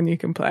definitely one you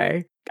can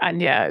play.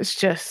 And yeah, it's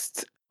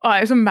just,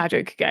 it's a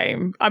magic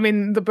game. I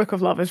mean, the Book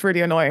of Love is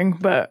really annoying,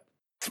 but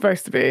it's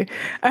supposed to be.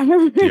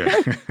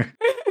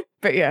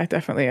 But yeah,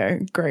 definitely a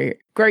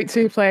great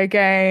two-player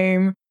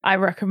game. I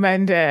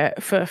recommend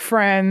it for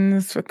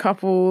friends, for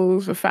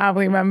couples, for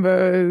family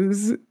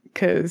members,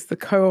 because the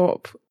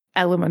co-op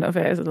element of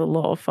it is a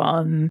lot of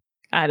fun.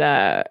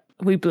 And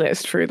we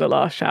blitzed through the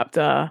last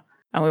chapter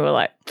and we were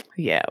like,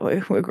 yeah,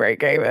 we're great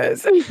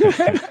gamers.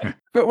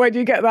 But when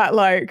you get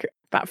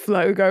that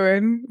flow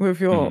going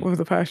with with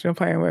the person you're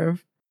playing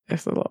with,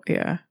 it's a lot,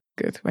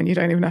 good, when you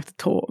don't even have to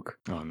talk.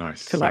 Oh,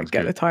 nice. To like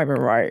get the timing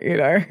right, you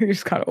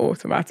just kind of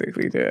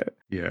automatically do it.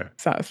 Yeah.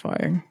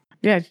 Satisfying.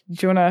 Yeah, do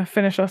you want to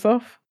finish us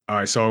off? All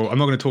right, so I'm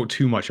not going to talk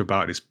too much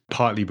about this,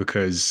 partly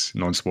because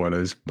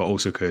non-spoilers, but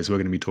also because we're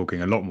going to be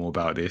talking a lot more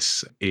about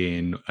this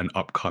in an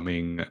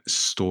upcoming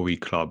Story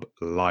Club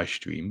live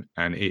stream,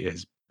 and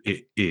it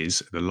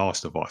is The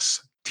Last of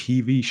Us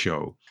TV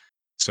show.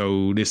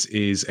 So this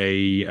is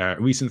a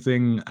recent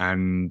thing,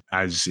 and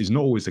as is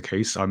not always the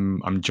case,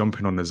 I'm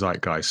jumping on the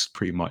zeitgeist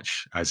pretty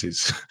much as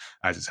it's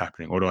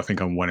happening. Although I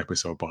think I'm one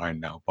episode behind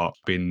now, but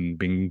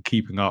been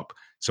keeping up.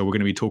 So we're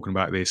going to be talking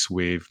about this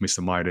with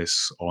Mr.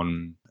 Midas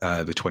on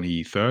the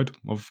 23rd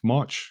of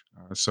March.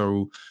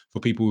 So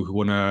for people who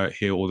want to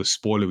hear all the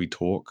spoilery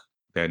talk,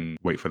 then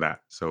wait for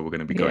that. So we're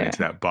going to be going into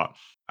that. But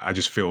I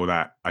just feel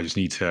that I just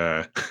need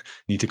to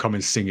come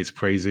and sing its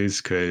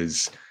praises,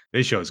 because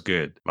this show's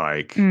good.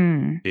 Like,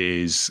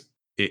 it's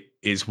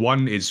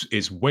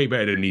way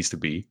better than it needs to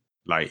be.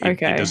 Like,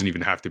 it doesn't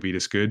even have to be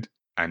this good,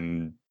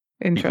 and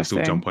people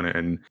still jump on it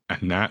and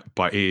that.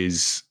 But it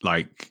is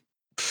like,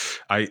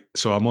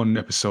 I'm on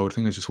episode, I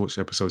think I just watched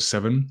episode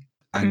 7,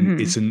 and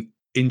it's an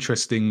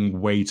interesting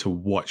way to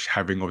watch,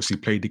 having obviously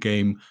played the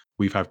game.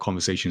 We've had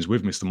conversations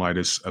with Mr.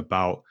 Midas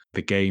about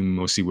the game.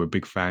 Obviously, we're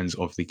big fans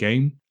of the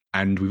game.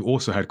 And we've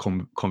also had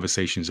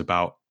conversations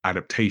about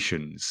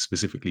adaptations,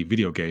 specifically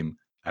video game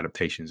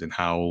adaptations, and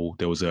how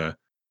there was a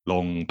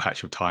long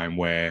patch of time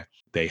where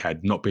they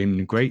had not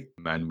been great.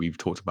 And we've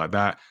talked about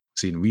that.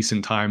 See, in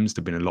recent times,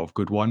 there've been a lot of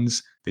good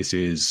ones. This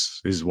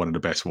is one of the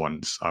best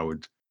ones, I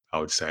would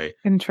say.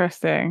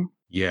 Interesting.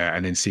 Yeah,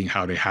 and then seeing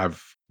how they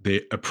have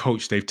the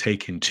approach they've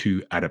taken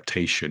to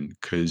adaptation,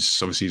 because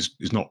obviously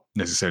it's not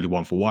necessarily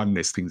one for one.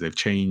 There's things they've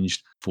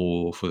changed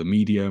for the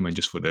medium and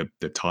just for the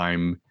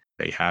time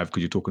they have.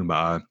 Because you're talking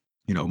about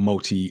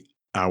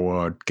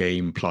multi-hour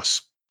game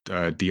plus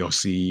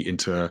DLC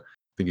into, I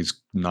think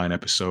it's 9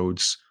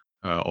 episodes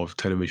of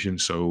television.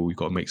 So you've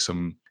got to make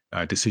some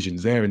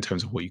decisions there in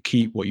terms of what you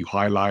keep, what you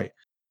highlight,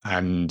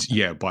 and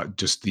yeah, but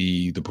just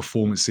the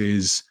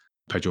performances.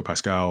 Pedro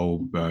Pascal,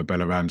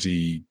 Bella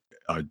Ramsey,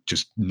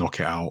 just knock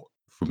it out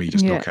for me.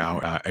 Just knock it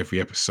Yeah. out every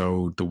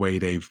episode. The way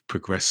they've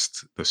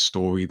progressed the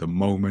story, the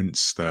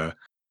moments,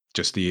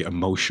 just the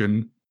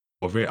emotion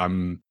of it.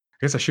 I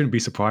guess I shouldn't be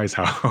surprised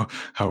how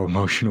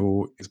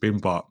emotional it's been,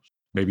 but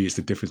maybe it's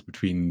the difference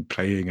between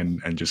playing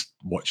and just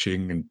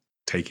watching and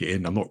take it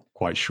in. I'm not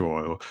quite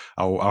sure.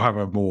 I'll have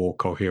a more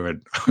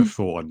coherent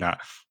thought on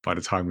that by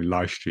the time we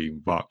live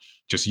stream. But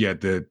just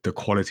the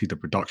quality, the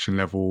production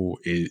level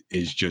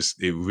is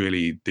just, it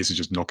really, this is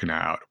just knocking it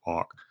out of the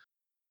park.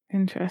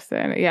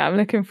 Interesting. Yeah, I'm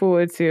looking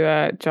forward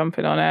to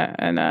jumping on it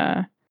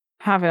and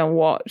having a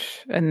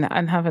watch and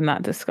having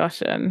that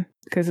discussion,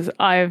 because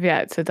I have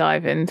yet to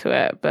dive into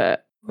it,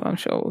 but I'm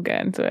sure we'll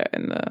get into it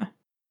in The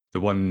the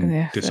one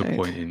episode.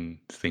 disappointing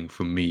thing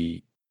for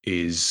me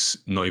is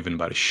not even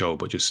about the show,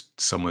 but just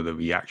some of the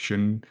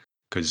reaction.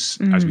 Because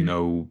as we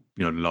know,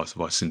 The Last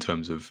of Us, in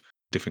terms of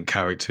different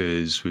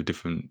characters with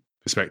different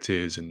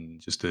perspectives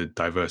and just the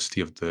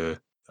diversity of the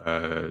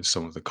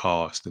some of the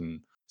cast and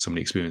some of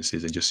the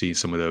experiences, and just seeing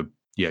some of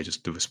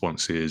just the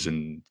responses,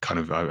 and kind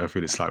of, I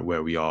feel it's like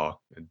where we are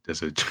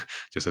as a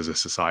just as a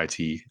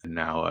society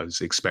now. I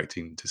was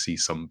expecting to see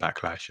some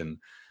backlash, and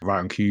right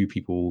on cue,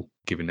 people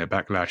giving their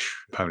backlash.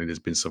 Apparently, there's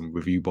been some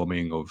review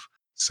bombing of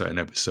certain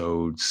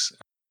episodes,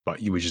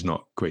 but which is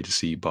not great to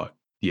see. But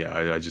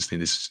yeah, I just think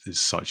this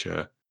is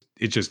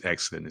it's just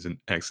excellent. It's an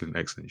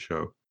excellent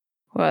show.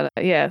 Well,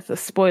 yeah, it's a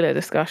spoiler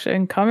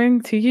discussion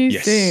coming to you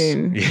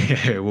soon.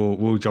 Yeah,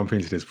 we'll jump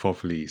into this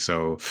properly.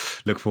 So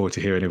look forward to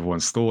hearing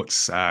everyone's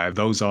thoughts.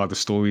 Those are the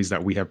stories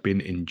that we have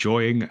been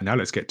enjoying. Now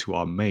let's get to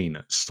our main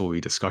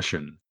story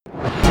discussion.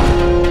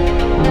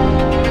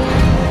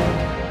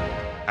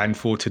 And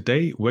for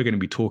today, we're going to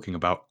be talking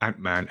about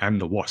Ant-Man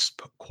and the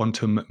Wasp: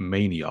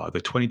 Quantumania,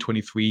 the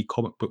 2023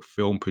 comic book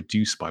film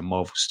produced by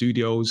Marvel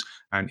Studios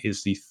and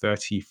is the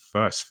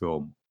 31st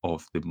film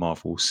of the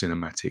Marvel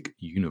Cinematic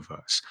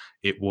Universe.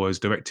 It was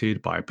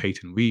directed by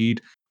Peyton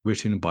Reed,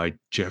 written by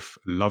Jeff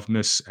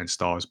Loveness, and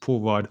stars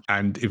Paul Rudd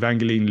and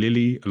Evangeline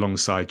Lilly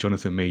alongside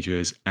Jonathan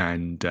Majors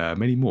and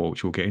many more,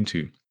 which we'll get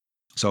into.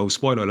 So,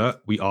 spoiler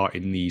alert, we are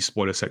in the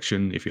spoiler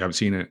section. If you haven't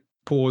seen it,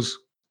 pause,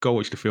 go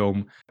watch the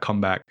film,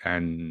 come back,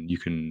 and you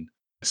can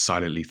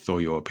silently throw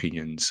your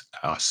opinions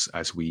at us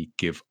as we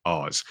give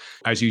ours.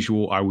 As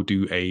usual, I will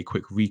do a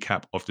quick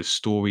recap of the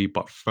story,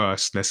 but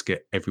first, let's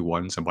get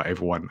everyone's, and by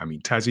everyone, I mean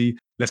Tazzy,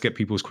 let's get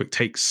people's quick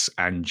takes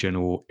and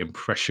general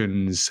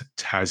impressions.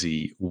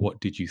 Tazzy,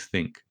 what did you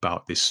think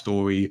about this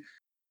story?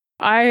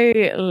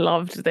 I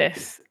loved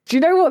this. Do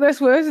you know what this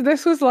was?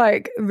 This was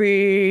like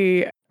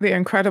the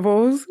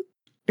Incredibles.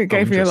 It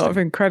gave me a lot of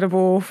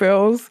incredible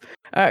feels,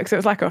 because it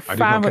was like a I did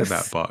not get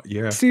that, but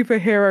yeah,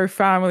 superhero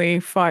family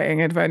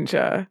fighting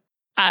adventure,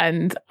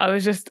 and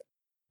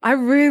I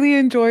really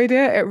enjoyed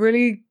it. I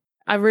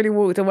really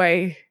walked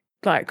away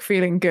like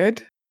feeling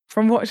good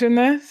from watching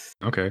this.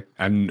 Okay,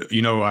 and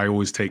I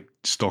always take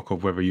stock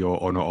of whether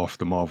you're on or off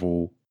the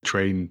Marvel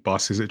train,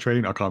 bus. Is it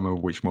train? I can't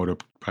remember which mode of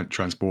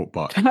transport,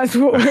 but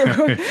transport.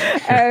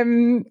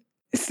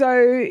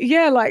 So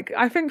yeah, like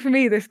I think for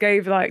me, this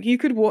gave like you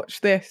could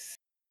watch this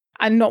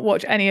and not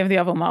watch any of the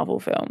other Marvel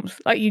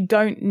films. Like you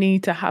don't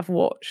even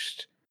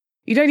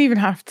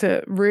have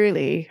to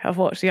really have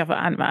watched the other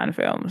Ant-Man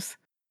films,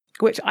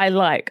 which I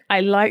like.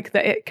 I like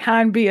that it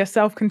can be a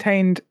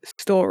self-contained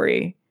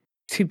story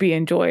to be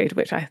enjoyed,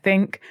 which I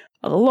think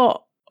a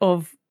lot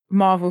of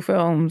Marvel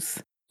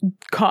films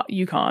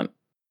you can't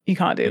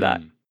do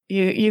that.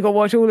 You got to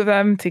watch all of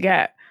them to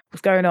get what's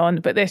going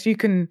on, but this you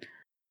can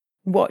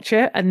watch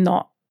it and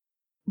not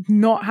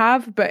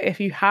have, but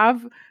if you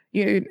have,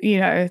 you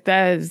know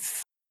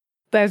there's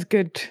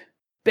good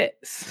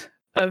bits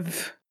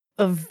of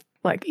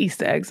like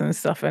Easter eggs and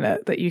stuff in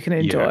it that you can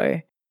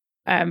enjoy,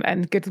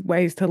 and good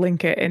ways to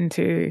link it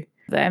into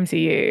the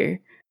MCU.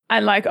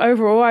 And like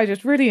overall, I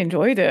just really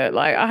enjoyed it.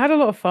 Like I had a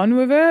lot of fun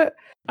with it.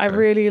 I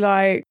really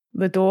like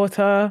the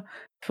daughter.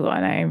 I forgot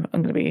her name.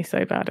 I'm gonna be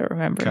so bad at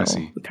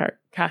remembering.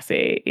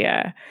 Cassie.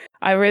 Yeah,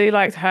 I really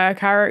liked her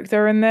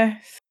character in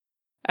this,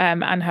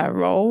 and her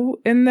role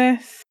in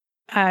this.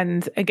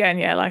 And again,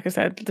 yeah, like I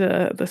said,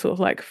 the sort of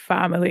like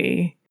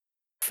family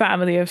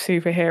of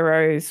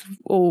superheroes,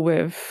 all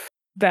with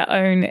their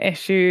own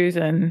issues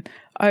and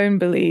own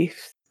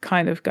beliefs,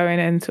 kind of going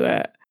into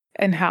it,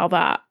 and how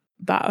that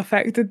that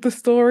affected the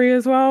story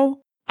as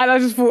well. And I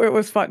just thought it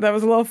was fun. There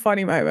was a lot of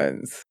funny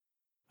moments,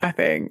 I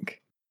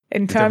think,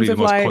 in It's terms definitely the of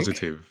most like,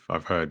 positive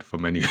I've heard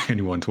from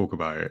anyone talk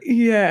about it.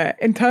 yeah,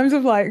 in terms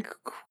of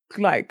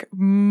like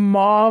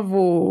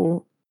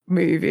Marvel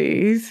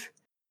movies,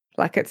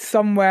 like it's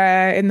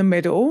somewhere in the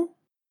middle.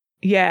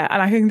 Yeah,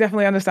 and I can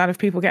definitely understand if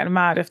people getting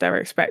mad if they're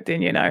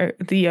expecting,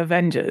 the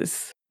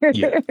Avengers.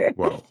 Yeah,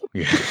 well,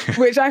 yeah.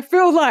 Which I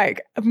feel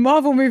like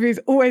Marvel movies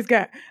always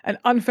get an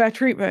unfair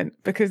treatment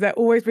because they're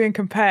always being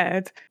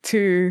compared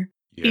to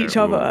Yeah, each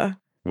other.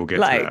 we'll get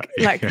to that.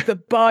 Like the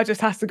bar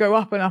just has to go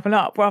up and up and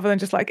up rather than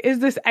just like, is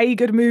this a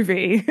good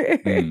movie?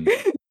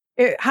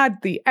 It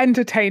had the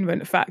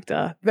entertainment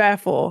factor,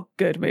 therefore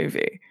good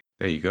movie.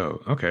 There you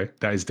go. Okay.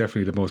 That is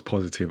definitely the most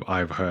positive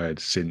I've heard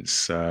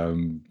since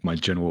my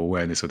general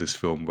awareness of this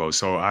film goes.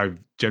 So I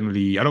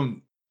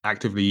don't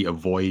actively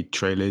avoid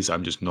trailers.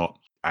 I'm just not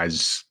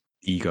as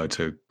eager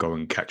to go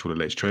and catch all the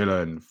latest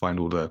trailer and find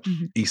all the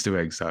Easter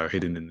eggs that are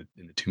hidden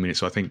in the 2 minutes.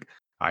 So I think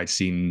I'd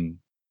seen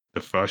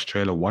the first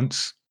trailer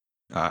once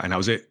and that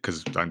was it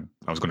because I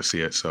was going to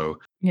see it. So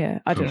yeah,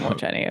 I didn't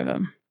watch any of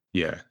them.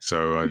 Yeah,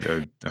 so I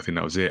think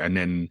that was it. And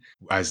then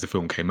as the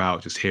film came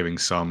out, just hearing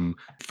some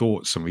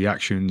thoughts, some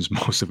reactions,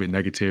 most of it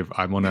negative.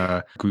 I'm on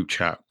a group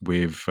chat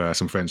with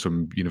some friends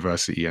from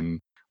university, and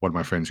one of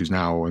my friends who's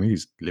now, I think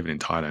he's living in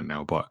Thailand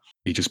now, but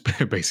he just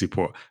basically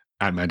put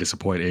Ant-Man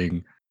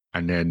disappointing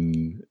and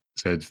then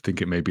said,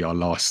 think it may be our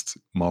last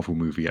Marvel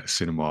movie at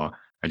cinema.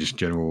 And just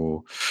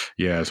general,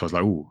 yeah. So I was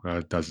like, oh,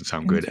 that doesn't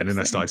sound good. And then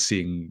I started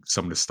seeing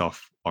some of the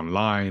stuff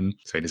online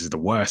saying this is the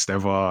worst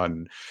ever.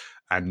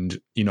 And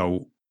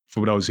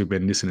for those who've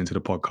been listening to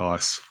the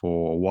podcast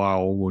for a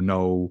while will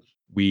know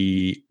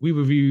we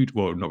reviewed,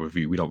 well, not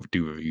reviewed, we don't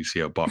do reviews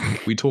here, but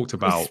we talked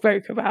about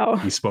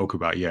we spoke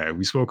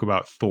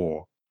about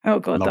Thor. Oh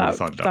god, Love and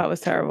Thunder. That was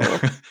terrible.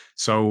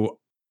 So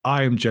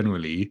I am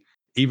generally,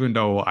 even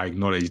though I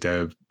acknowledge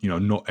that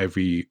not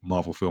every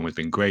Marvel film has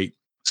been great,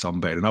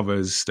 some better than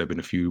others, there have been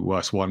a few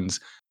worse ones.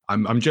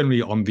 I'm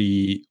generally on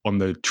the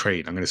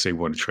train. I'm going to say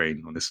we're on the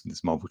train, on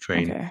this Marvel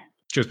train,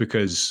 just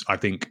because I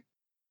think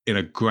in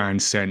a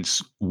grand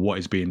sense, what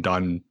is being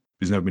done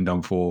has never been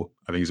done before.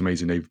 I think it's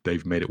amazing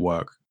they've made it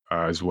work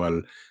as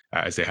well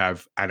as they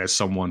have. And as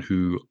someone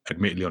who,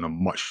 admittedly, on a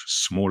much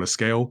smaller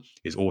scale,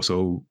 is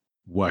also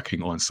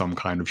working on some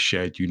kind of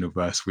shared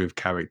universe with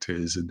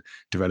characters and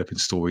developing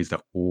stories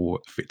that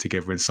all fit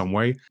together in some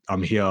way,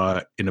 I'm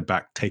here in the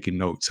back taking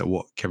notes at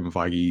what Kevin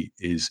Feige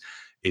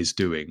is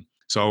doing.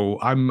 So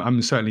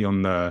I'm certainly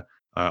on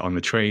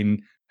the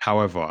train.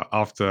 However,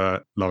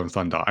 after Love and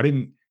Thunder, I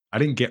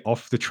didn't get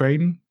off the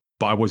train,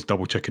 but I was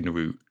double checking the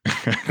route.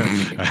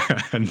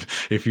 And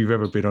if you've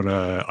ever been on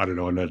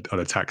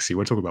a taxi,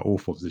 we're talking about all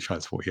forms of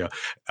transport here,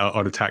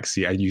 on a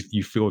taxi, and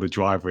you feel the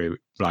driver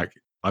like,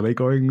 are they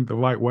going the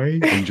right way?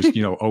 And you just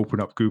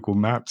open up Google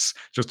Maps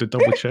just to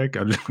double check,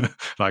 and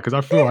like, because I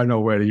feel I know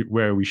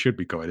where we should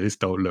be going. I just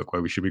don't look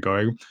where we should be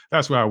going.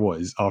 That's where I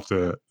was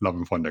after Love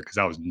and Thunder, because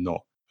that was not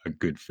a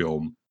good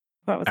film.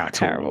 That was a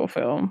terrible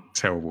film.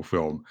 Terrible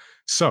film.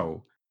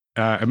 So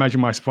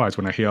imagine my surprise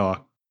when I hear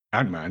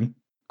Ant-Man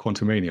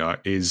Quantumania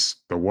is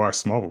the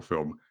worst Marvel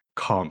film.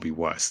 Can't be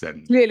worse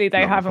than clearly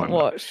they haven't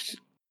watched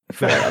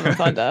Thor Love and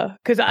Thunder,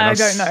 because I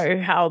don't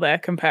know how they're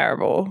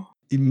comparable.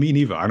 Me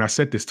neither. And I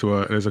said this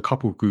to there's a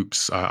couple of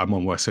groups I'm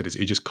on where I said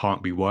it just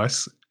can't be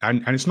worse,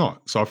 and it's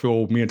not. So I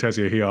feel me and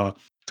Tezzy are here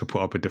to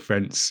put up a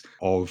defense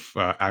of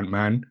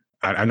Ant-Man.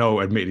 And I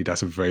know, admittedly,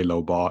 that's a very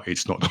low bar.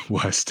 It's not the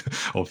worst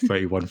of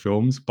 31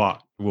 films,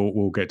 but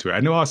we'll get to it.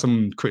 And there are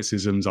some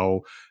criticisms.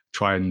 I'll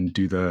try and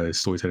do the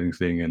storytelling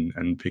thing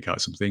and pick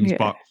out some things. Yeah.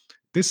 But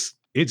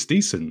it's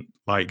decent.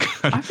 Like,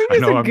 I think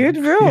it's a good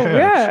film.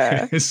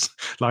 Yeah. It's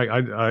like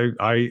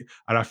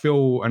I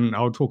feel, and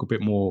I'll talk a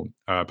bit more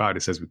about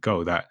this as we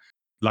go, that,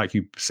 like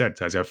you said,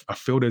 Tazzy, I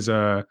feel there's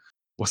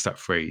what's that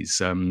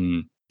phrase?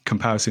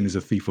 Comparison is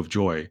a thief of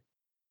joy.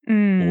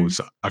 Or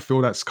so I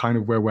feel that's kind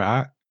of where we're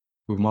at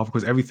with Marvel,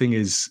 because everything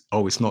is,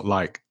 it's not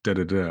like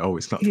da-da-da. Oh,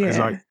 it's not. Yeah. It's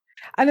like,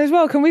 and as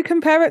well, can we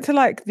compare it to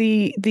like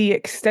the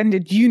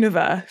extended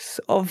universe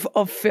of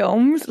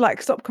films?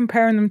 Like, stop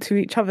comparing them to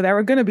each other. There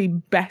are going to be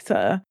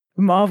better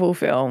Marvel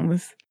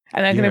films,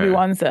 and there are going to be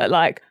ones that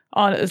like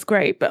aren't as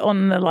great, but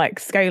on the like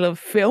scale of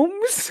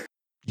films.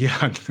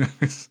 Yeah,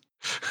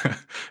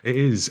 it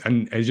is,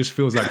 and it just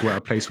feels like we're at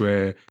a place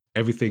where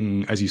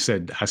everything, as you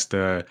said,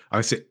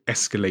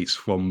 escalates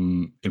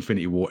from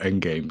Infinity War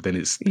Endgame. Then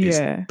it's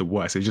the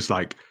worst. It's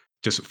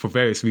just for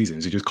various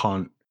reasons, you just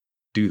can't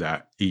do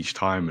that each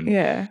time.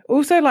 And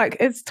also, like,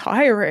 it's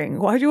tiring.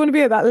 Why do you want to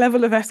be at that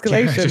level of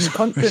escalation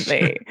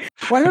constantly?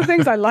 One of the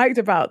things I liked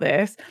about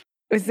this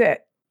is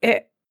that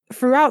it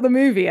throughout the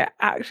movie, it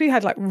actually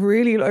had like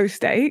really low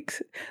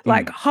stakes,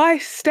 like high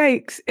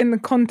stakes in the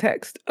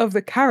context of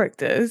the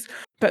characters,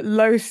 but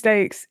low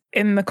stakes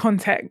in the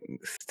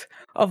context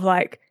of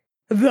like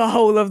the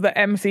whole of the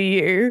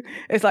MCU.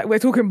 It's like we're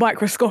talking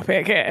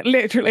microscopic here,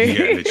 literally.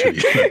 Yeah, literally,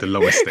 like the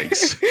lowest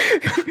stakes.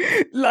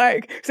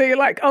 Like, so you're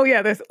like, oh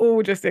yeah, this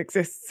all just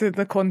exists in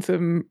the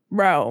quantum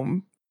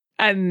realm.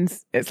 And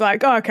it's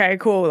like, oh, okay,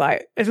 cool.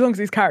 Like, as long as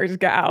these characters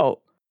get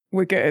out,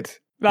 we're good.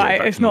 Yeah, Like,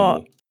 back it's to normal.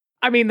 not.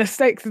 I mean, the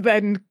stakes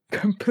then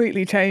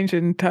completely change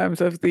in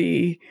terms of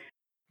the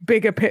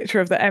bigger picture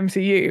of the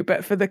MCU,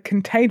 but for the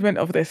containment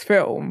of this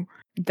film,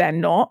 they're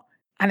not.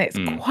 And it's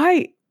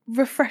quite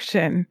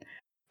refreshing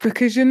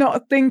because you're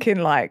not thinking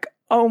like,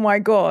 oh my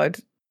God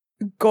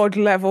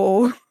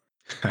level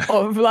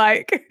of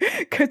like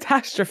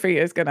catastrophe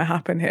is going to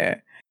happen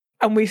here.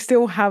 And we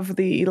still have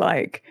the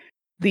like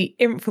the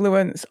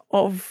influence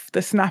of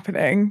the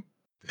snapping.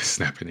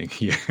 Snapping,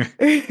 yeah.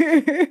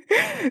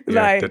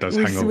 Like that does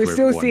we, hang over we're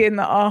still everyone. seeing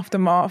the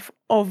aftermath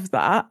of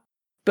that,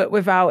 but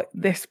without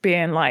this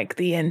being like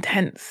the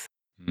intense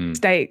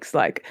stakes.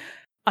 Like,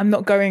 I'm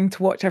not going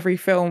to watch every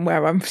film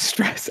where I'm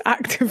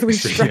actively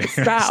stressed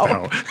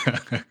out.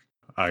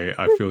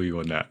 I feel you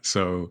on that.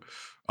 So,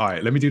 all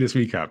right, let me do this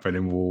recap and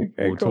then we'll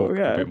Cool, talk a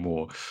yeah. bit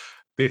more.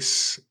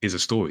 This is a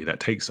story that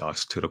takes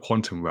us to the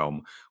quantum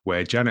realm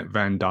where Janet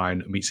Van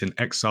Dyne meets an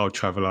exiled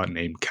traveler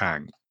named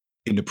Kang.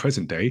 In the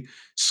present day,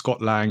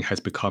 Scott Lang has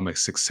become a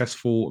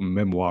successful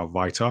memoir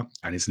writer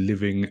and is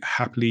living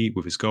happily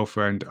with his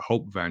girlfriend,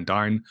 Hope Van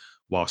Dyne,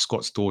 while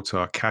Scott's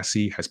daughter,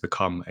 Cassie, has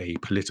become a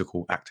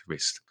political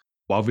activist.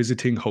 While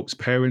visiting Hope's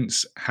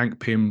parents, Hank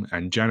Pym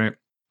and Janet,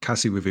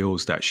 Cassie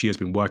reveals that she has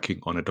been working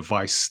on a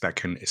device that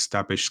can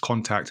establish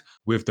contact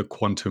with the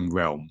quantum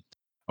realm.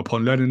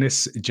 Upon learning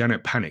this,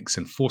 Janet panics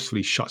and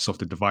forcefully shuts off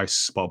the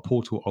device, but a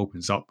portal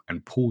opens up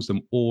and pulls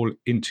them all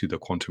into the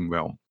quantum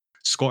realm.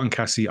 Scott and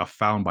Cassie are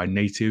found by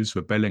natives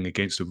rebelling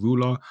against the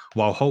ruler,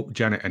 while Hope,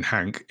 Janet, and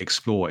Hank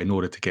explore in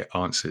order to get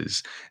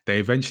answers. They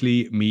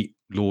eventually meet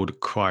Lord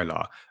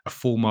Krylar, a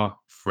former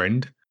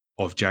friend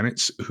of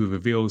Janet's, who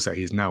reveals that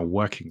he is now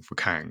working for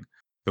Kang,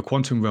 the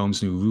quantum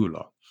realm's new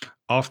ruler.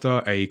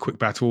 After a quick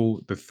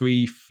battle, the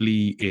three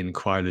flee in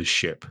Krylar's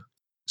ship.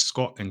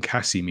 Scott and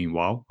Cassie,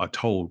 meanwhile, are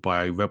told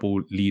by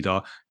rebel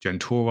leader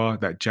Jentorra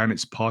that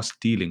Janet's past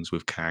dealings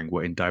with Kang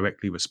were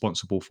indirectly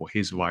responsible for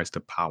his rise to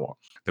power.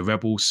 The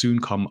rebels soon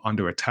come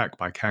under attack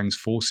by Kang's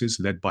forces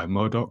led by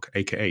Murdoch,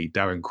 aka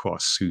Darren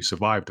Cross, who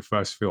survived the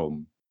first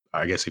film.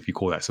 I guess if you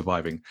call that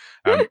surviving.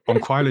 On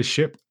Krylar's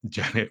ship,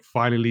 Janet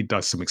finally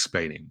does some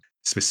explaining,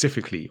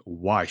 specifically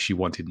why she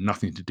wanted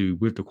nothing to do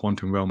with the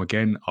quantum realm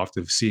again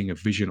after seeing a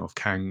vision of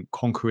Kang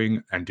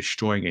conquering and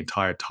destroying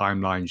entire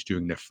timelines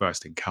during their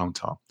first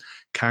encounter.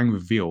 Kang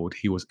revealed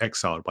he was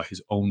exiled by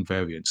his own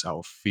variants out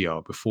of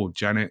fear before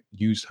Janet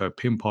used her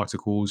Pym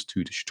particles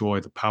to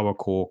destroy the power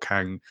core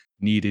Kang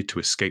needed to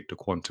escape the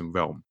quantum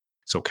realm.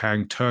 So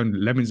Kang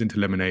turned lemons into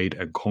lemonade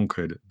and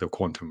conquered the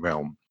quantum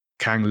realm.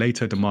 Kang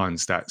later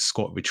demands that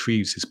Scott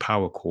retrieves his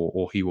power core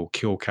or he will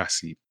kill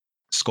Cassie.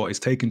 Scott is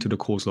taken to the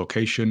core's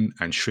location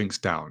and shrinks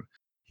down.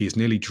 He is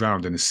nearly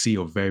drowned in a sea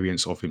of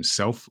variants of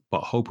himself,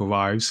 but Hope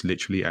arrives,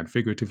 literally and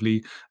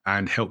figuratively,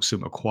 and helps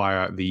him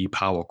acquire the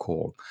power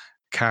core.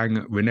 Kang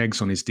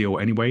reneges on his deal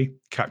anyway,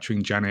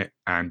 capturing Janet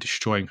and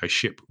destroying her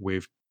ship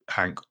with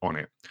Hank on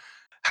it.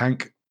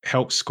 Hank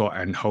helps Scott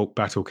and Hope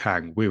battle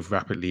Kang with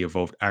rapidly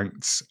evolved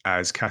ants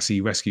as Cassie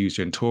rescues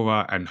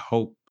Jentorra and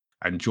Hope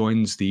and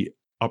joins the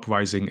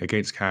uprising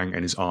against Kang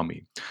and his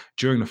army.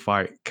 During the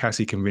fight,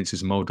 Cassie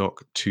convinces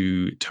Murdoch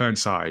to turn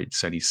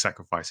sides and he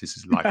sacrifices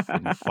his life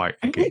in the fight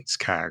against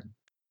Kang.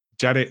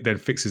 Janet then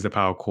fixes the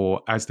power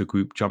core as the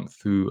group jump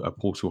through a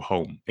portal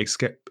home,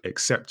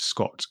 except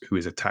Scott, who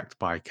is attacked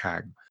by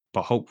Kang.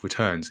 But Hope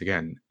returns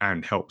again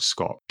and helps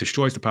Scott,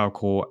 destroys the power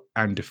core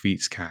and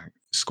defeats Kang.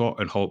 Scott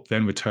and Hope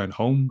then return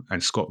home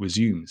and Scott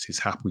resumes his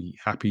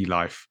happy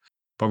life,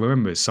 but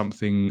remembers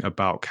something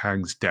about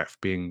Kang's death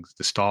being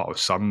the start of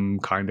some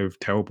kind of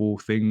terrible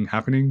thing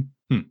happening.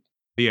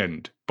 The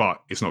end, but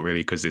it's not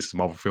really because it's a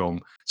Marvel film.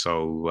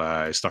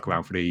 So stuck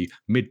around for the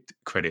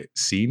mid-credit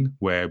scene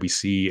where we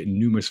see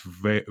numerous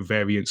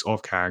variants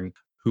of Kang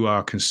who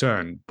are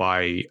concerned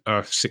by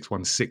Earth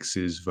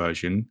 616's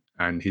version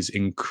and his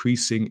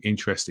increasing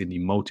interest in the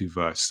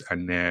multiverse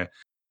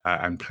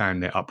and plan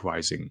their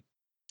uprising.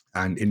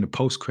 And in the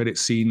post-credit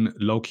scene,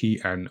 Loki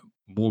and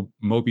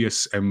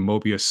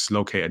Mobius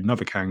locate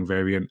another Kang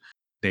variant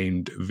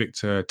named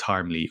Victor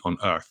Timely on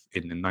Earth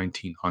in the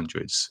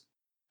 1900s.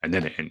 And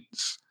then it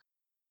ends.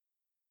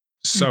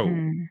 So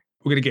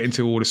we're going to get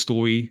into all the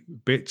story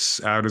bits.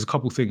 There's a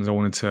couple things I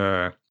wanted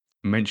to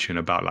mention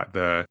about like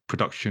the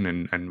production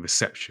and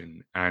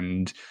reception.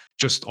 And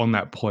just on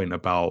that point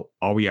about,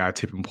 are we at a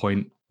tipping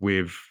point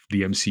with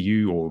the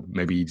MCU, or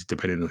maybe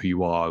depending on who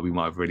you are, we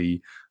might have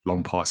already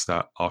long past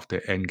that after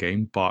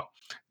Endgame. But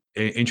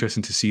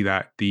interesting to see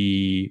that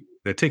the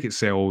ticket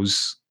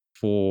sales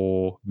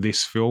for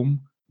this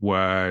film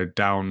were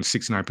down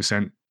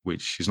 69%,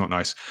 which is not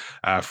nice,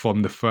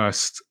 from the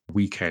first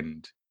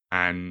weekend,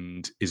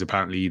 and is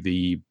apparently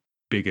the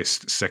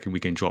biggest second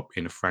weekend drop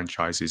in the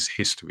franchise's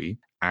history.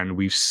 And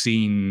we've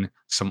seen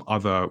some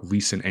other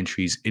recent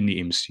entries in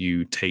the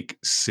MCU take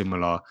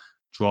similar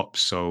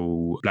drops.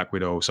 So Black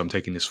Widow, so I'm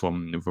taking this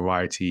from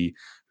Variety,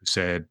 who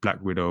said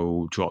Black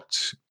Widow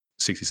dropped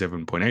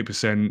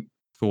 67.8%,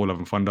 Thor: Love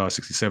and Thunder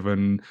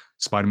 67,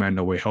 Spider-Man: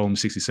 No Way Home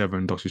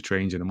 67, Doctor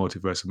Strange and the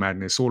Multiverse of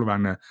Madness all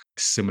around a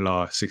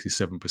similar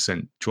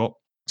 67% drop.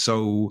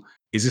 So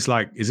is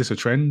this a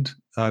trend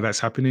that's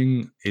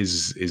happening?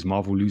 Is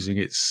Marvel losing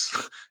its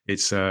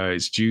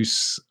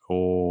juice,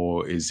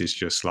 or is this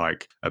just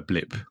like a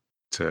blip,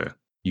 to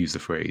use the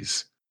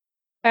phrase?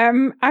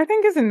 I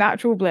think it's a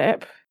natural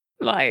blip.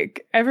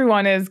 Like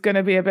everyone is going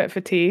to be a bit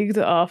fatigued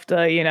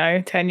after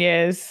 10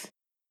 years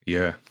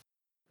Yeah.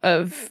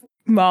 of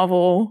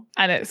Marvel,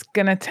 and it's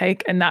going to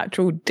take a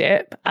natural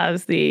dip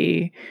as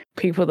the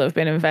people that have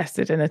been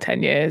invested in the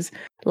 10 years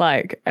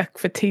like are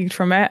fatigued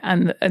from it,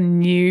 and a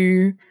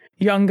new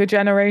younger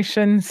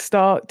generation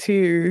start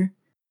to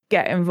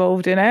get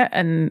involved in it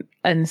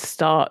and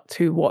start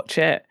to watch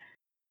it,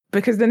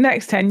 because the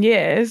next 10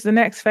 years, the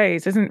next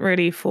phase isn't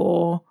really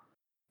for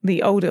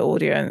the older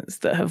audience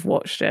that have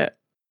watched it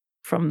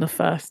from the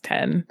first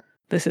 10.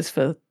 This is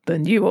for the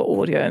newer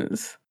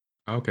audience,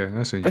 Okay,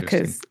 that's interesting.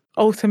 because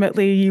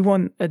ultimately you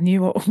want a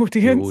newer New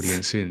audience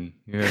audience in,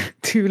 yeah.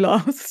 to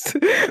last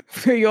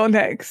for your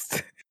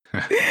next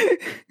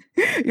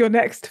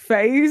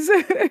phase.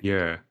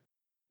 Yeah.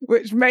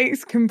 Which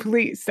makes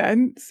complete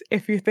sense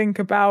if you think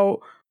about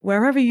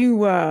wherever you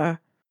were,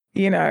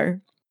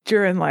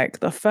 during like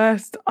the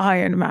first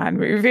Iron Man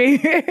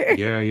movie.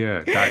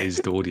 Yeah. That is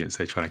the audience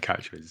they're trying to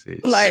capture. It's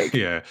Like,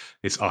 yeah,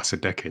 it's us a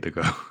decade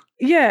ago.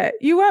 yeah,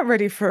 you weren't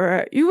ready for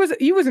it. You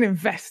wasn't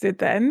invested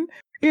then.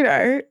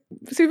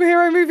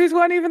 Superhero movies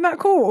weren't even that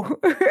cool.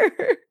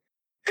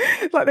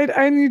 Like they'd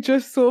only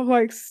just sort of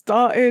like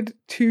started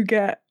to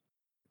get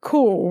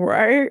cool,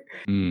 right?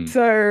 Mm.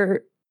 So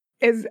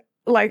it's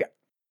like,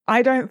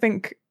 I don't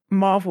think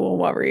Marvel are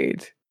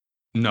worried.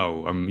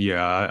 No,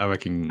 yeah, I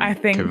reckon I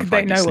Kevin think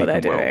they Feige's know what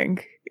they're sleeping well. doing.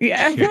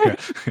 Yeah. Yeah,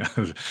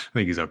 I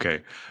think he's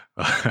okay.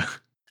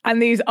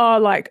 And these are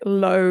like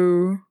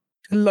low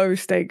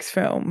stakes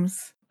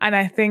films. And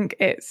I think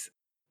it's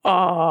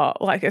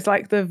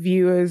like the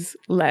viewer's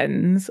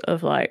lens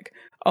of like,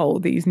 oh,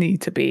 these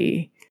need to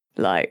be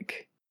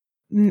like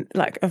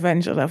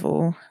Avenger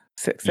level Yeah.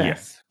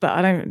 success.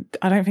 But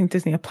I don't think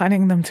Disney are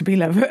planning them to be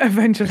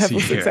Avenger level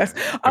Yeah, success.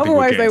 I think we'll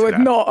Otherwise get they into would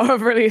that. not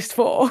have released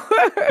 4.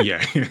 Yeah,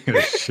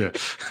 sure.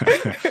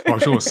 Well, I'm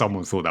sure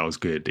someone thought that was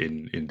good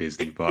in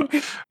Disney, but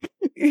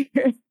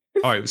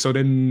all right. So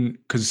then,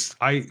 because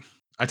I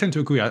tend to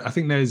agree. I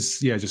think there's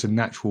just a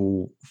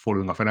natural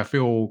falling off, and I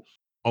feel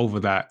over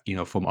that,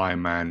 from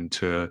Iron Man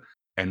to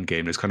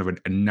Endgame, there's kind of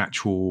a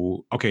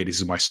natural, okay, this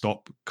is my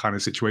stop kind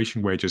of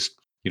situation where just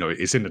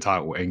it's in the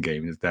title,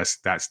 Endgame.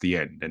 That's the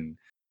end, and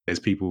there's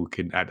people who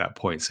can at that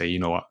point say, you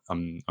know what,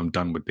 I'm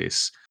done with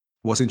this.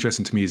 What's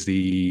interesting to me is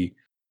it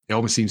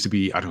almost seems to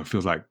be, I don't know, it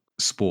feels like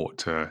sport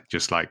to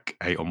just like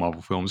hate on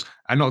Marvel films,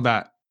 and not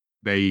that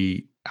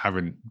they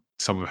haven't,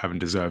 some of them haven't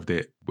deserved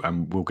it,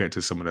 and we'll get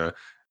to some of the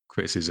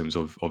criticisms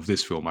of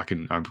this film. I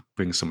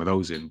bring some of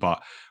those in,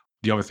 but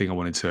the other thing I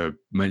wanted to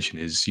mention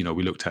is,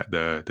 we looked at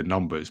the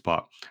numbers,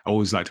 but I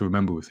always like to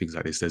remember with things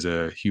like this, there's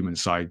a human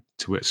side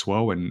to it as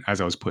well. And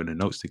as I was putting the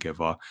notes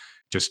together,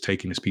 just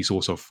taking this piece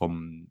also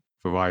from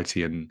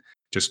Variety, and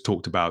just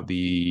talked about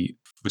the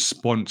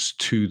response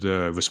to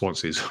the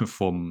responses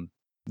from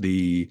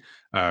the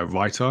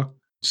writer.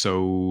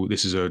 So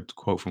this is a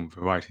quote from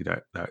Variety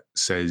that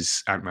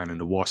says, Ant-Man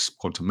and the Wasp: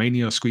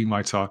 Quantumania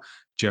screenwriter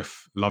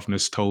Jeff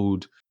Loveness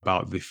told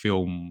about the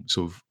film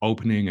sort of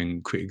opening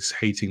and critics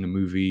hating the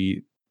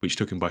movie, which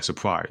took him by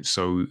surprise.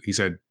 So he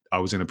said, I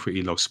was in a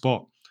pretty low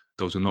spot.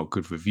 Those were not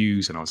good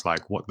reviews. And I was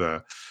like, what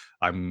the?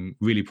 I'm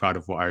really proud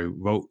of what I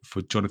wrote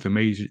for Jonathan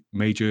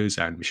Majors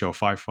and Michelle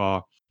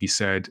Pfeiffer. He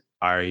said,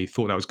 I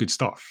thought that was good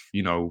stuff,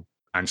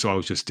 and so I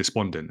was just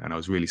despondent and I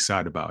was really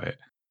sad about it.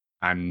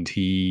 And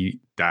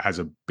that has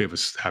a bit of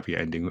a happier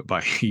ending,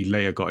 but he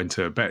later got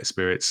into better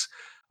spirits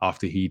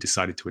after he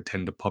decided to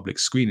attend a public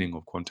screening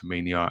of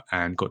Quantumania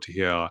and got to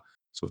hear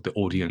sort of the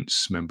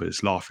audience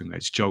members laughing at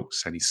his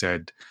jokes. And he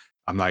said,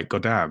 I'm like,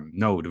 goddamn,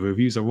 no, the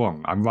reviews are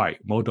wrong. I'm right.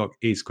 MODOK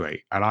is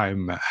great. And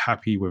I'm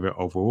happy with it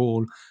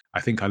overall.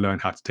 I think I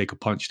learned how to take a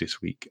punch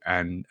this week.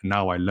 And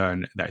now I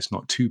learn that it's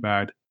not too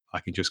bad. I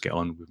can just get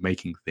on with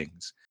making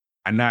things.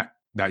 And that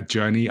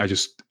journey, I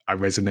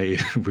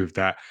resonated with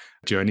that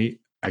journey,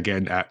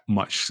 again, at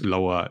much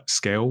lower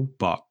scale,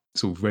 but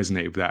sort of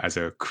resonated with that as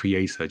a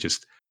creator,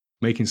 just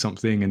making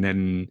something and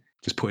then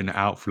just putting it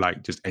out for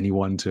like just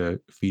anyone to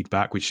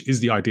feedback, which is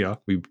the idea.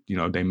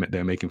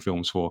 They're making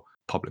films for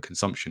public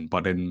consumption,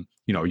 but then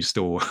you're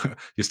still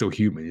you're still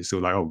human. You're still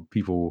like, oh,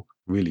 people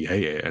really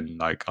hate it, and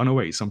like, oh no,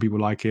 wait, some people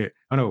like it.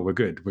 Oh no, we're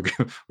good.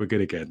 We're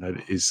good again.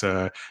 And it's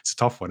a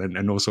tough one,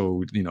 and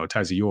also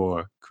Tazzy,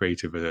 you're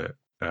creative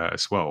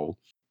as well.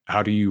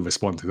 How do you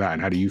respond to that,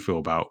 and how do you feel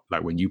about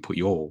like when you put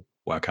your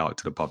work out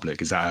to the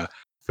public? Is that a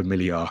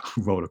familiar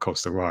roller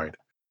coaster ride?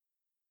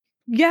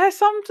 Yeah,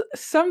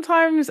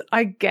 sometimes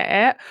I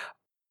get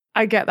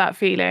that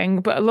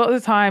feeling, but a lot of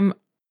the time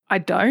I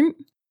don't,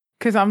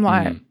 because I'm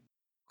like,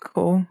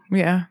 cool,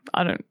 yeah,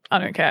 I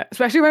don't care.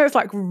 Especially when it's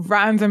like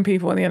random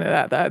people on the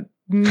internet that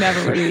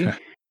never really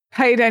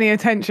paid any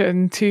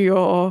attention to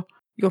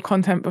your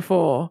content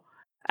before,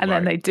 and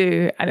then Right. they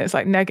do, and it's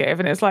like negative,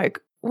 and it's like,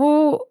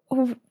 well,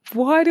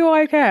 why do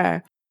I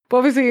care? But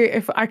obviously,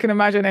 if I can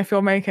imagine if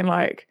you're making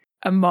like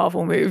a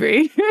Marvel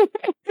movie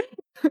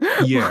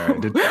Yeah,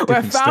 the where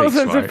different stakes,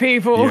 thousands of right?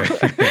 people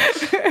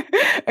Yeah.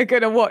 are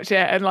gonna watch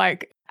it,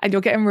 and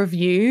you're getting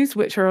reviews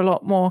which are a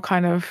lot more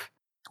kind of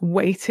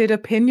weighted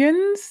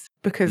opinions,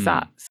 because Mm.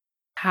 that's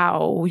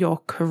how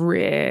your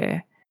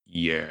career,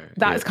 Yeah.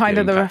 that's It kind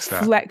of the impacts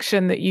that.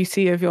 reflection that you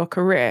see of your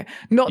career.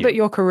 Not Yeah. that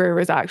your career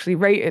is actually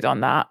rated on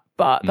that,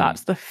 but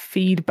that's the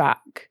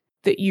feedback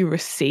that you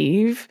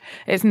receive.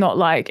 It's not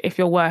like if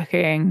you're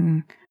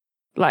working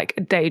like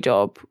a day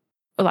job,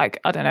 like,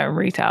 I don't know,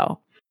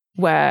 retail,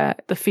 where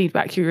the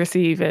feedback you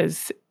receive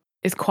is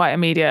quite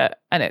immediate,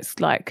 and it's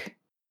like,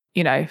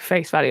 you know,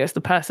 face value. It's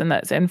the person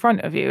that's in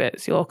front of you,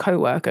 it's your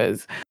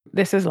co-workers.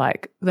 This is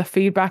like the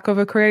feedback of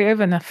a creative,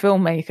 and a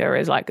filmmaker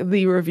is like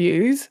the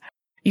reviews.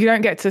 You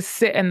don't get to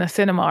sit in the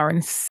cinema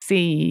and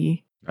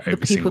see the Every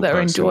people single that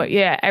are person. enjoying.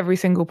 Yeah, every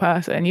single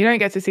person. You don't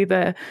get to see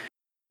the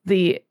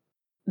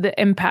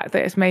impact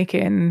that it's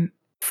making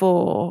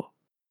for,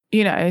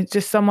 you know,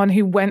 just someone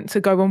who went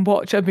to go and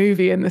watch a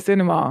movie in the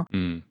cinema.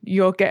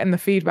 You're getting the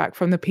feedback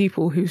from the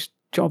people whose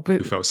job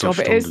Who felt so it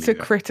is strongly to that-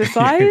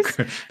 criticize.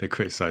 They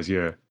criticize,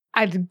 yeah.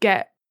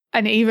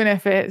 And even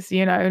if it's,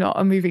 you know, not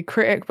a movie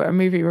critic, but a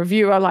movie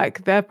reviewer,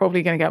 like, they're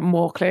probably going to get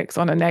more clicks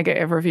on a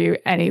negative review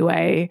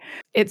anyway.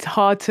 It's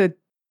hard to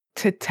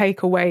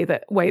take away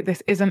that, wait,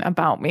 this isn't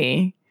about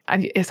me.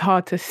 And it's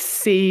hard to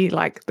see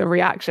like the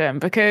reaction,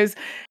 because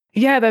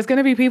yeah, there's going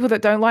to be people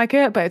that don't like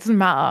it, but it doesn't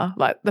matter.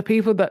 Like, the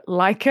people that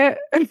like it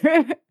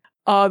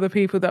are the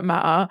people that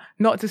matter.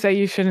 Not to say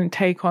you shouldn't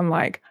take on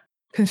like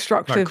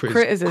constructive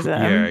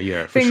criticism.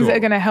 Yeah, for things sure. that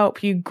are going to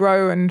help you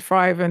grow and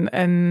thrive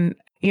and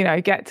you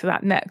know, get to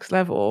that next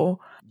level.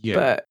 Yeah.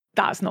 But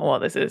that's not what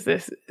this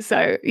is.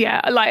 So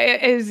yeah, like,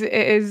 it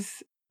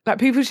is like,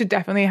 people should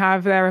definitely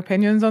have their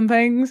opinions on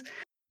things,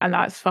 and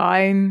that's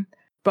fine.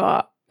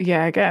 But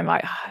yeah, again,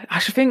 like, I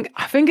think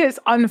it's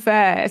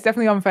unfair. It's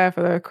definitely unfair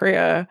for the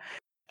creator.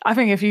 I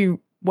think if you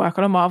work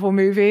on a Marvel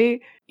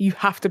movie, you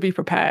have to be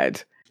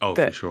prepared. Oh,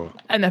 for sure.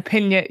 An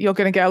opinion, you're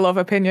going to get a lot of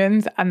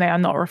opinions, and they are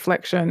not a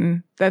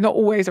reflection. They're not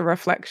always a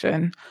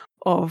reflection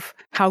of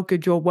how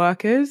good your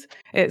work is.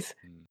 It's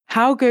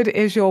how good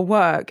is your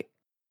work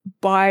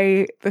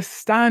by the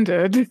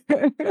standard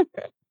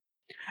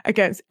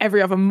against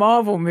every other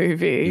Marvel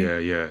movie.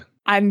 Yeah.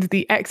 And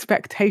the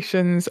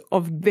expectations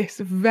of this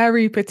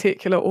very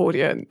particular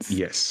audience.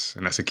 Yes,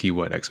 and that's a key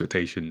word,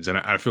 expectations. And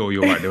I feel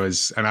you're right. There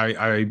was, and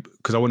I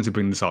because I wanted to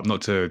bring this up,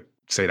 not to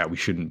say that we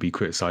shouldn't be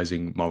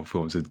criticizing Marvel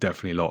films. There's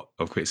definitely a lot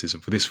of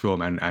criticism for this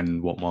film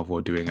and what Marvel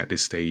are doing at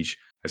this stage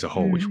as a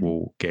whole, which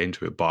we'll get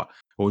into it. But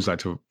I always like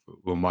to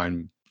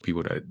remind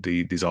people that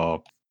these are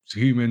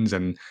humans.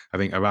 And I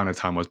think around the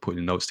time I was putting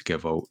the notes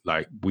together,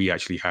 like, we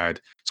actually had,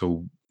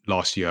 so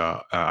last year,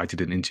 I did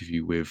an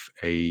interview with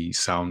a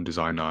sound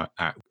designer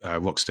at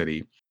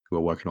Rocksteady who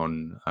are working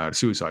on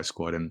Suicide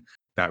Squad, and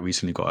that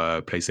recently got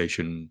a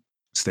PlayStation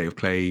State of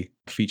Play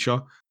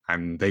feature,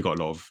 and they got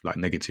a lot of like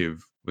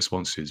negative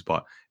responses.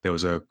 But there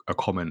was a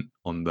comment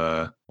on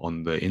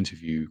the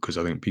interview, because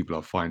I think people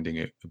are finding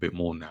it a bit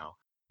more now,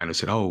 and they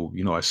said, "Oh,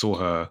 you know, I saw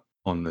her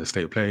on the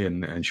State of Play,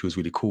 and she was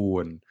really cool,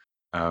 and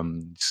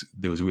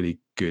there was a really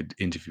good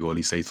interview, or at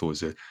least they thought it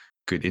was a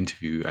good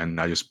interview." And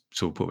I just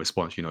sort of put a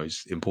response, you know,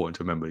 it's important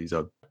to remember these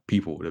are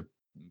people, the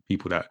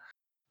people that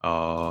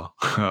are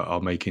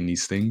are making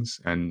these things,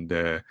 and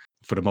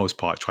for the most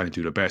part trying to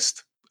do the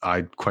best.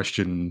 I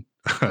question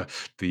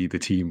the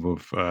team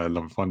of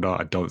Love and Thunder.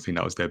 I don't think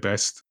that was their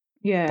best,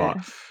 Yeah.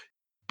 but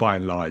by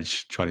and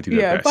large trying to do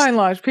their best. By and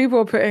large, people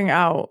are putting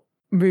out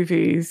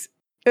movies,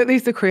 at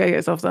least the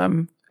creators of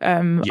them,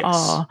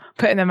 are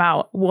putting them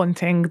out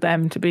wanting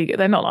them to be good.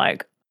 They're not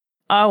like,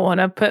 I want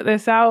to put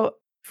this out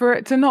for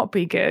it to not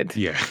be good.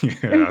 Yeah,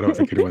 I don't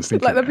think anyone's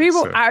thinking like, the that,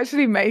 people so.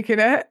 actually making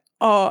it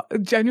are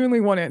genuinely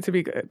wanting it to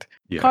be good.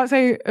 Yeah. Can't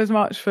say as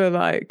much for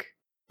like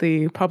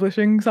the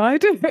publishing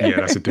side. Yeah,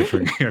 that's a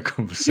different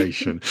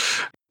conversation.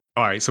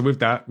 All right, so with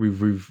that,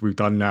 we've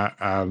done that.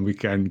 We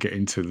can get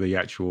into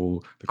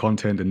the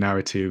content, the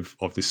narrative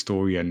of this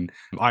story, and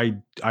I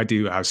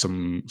do have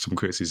some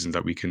criticisms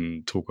that we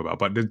can talk about,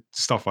 but the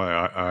stuff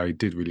I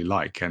did really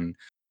like. And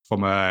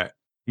from a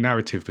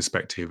narrative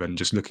perspective, and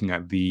just looking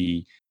at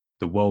the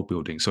world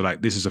building, so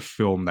like, this is a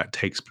film that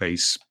takes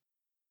place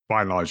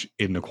by and large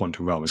in the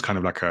quantum realm. It's kind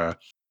of like a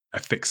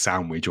thick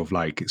sandwich of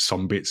like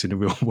some bits in the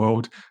real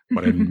world,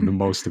 but then the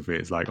most of it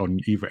is like on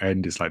either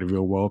end is like the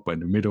real world, but in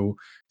the middle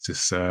it's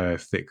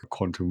this thick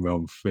quantum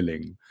realm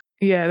filling.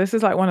 Yeah, this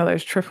is like one of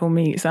those triple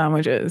meat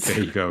sandwiches. There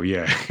you go.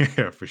 Yeah,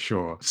 for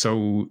sure.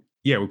 So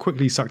yeah, we're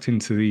quickly sucked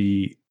into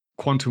the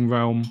quantum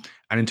realm.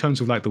 And in terms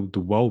of like the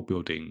world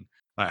building,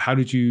 like, how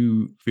did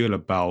you feel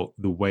about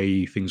the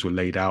way things were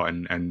laid out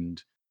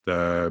and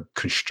the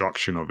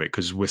construction of it?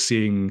 Because we're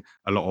seeing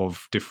a lot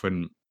of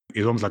different,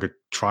 it's almost like a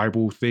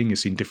tribal thing. You're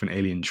seeing different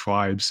alien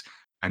tribes,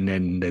 and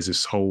then there's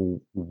this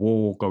whole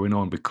war going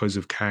on because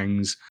of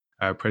Kang's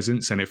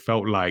presence. And it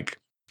felt like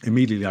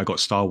immediately I got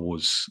Star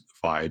Wars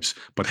vibes,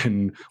 but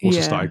then also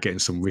Yeah. started getting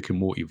some Rick and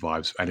Morty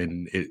vibes. And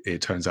then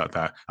it turns out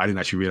that I didn't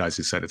actually realize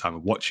this at the time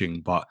of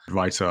watching, but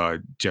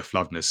writer Jeff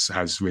Loveness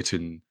has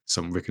written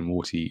some Rick and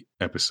Morty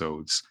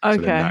episodes. So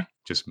then that Okay.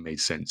 just made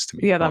sense to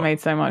me. Yeah, that But made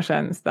so much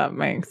sense. That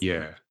makes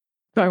yeah,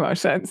 so much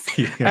sense.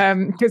 yeah,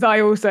 Because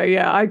I also,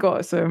 I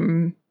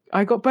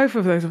got both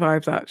of those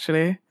vibes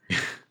actually.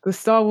 The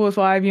Star Wars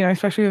vibe,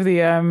 especially with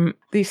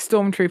the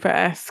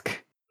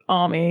stormtrooper-esque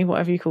army,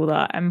 whatever you call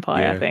that,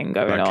 empire yeah, thing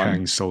going like on.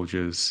 Kang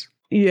soldiers.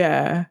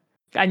 Yeah.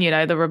 And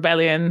the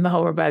rebellion, the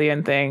whole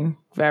rebellion thing,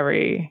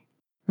 very,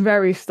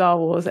 very Star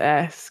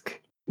Wars-esque.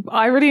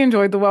 I really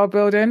enjoyed the world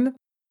building.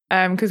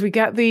 Because we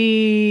get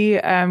the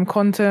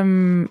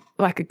quantum,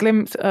 like a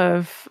glimpse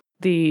of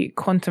the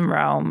quantum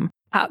realm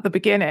at the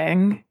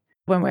beginning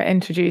when we're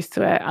introduced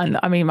to it. And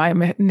I mean, my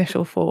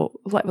initial thought,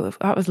 like,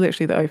 that was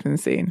literally the opening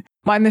scene.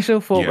 My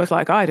initial thought was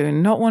like, I do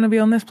not want to be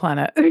on this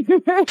planet.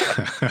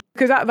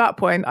 Because at that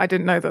point, I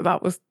didn't know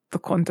that was the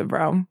quantum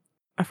realm.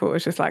 I thought it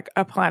was just like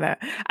a planet.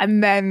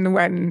 And then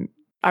when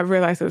I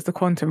realized it was the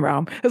quantum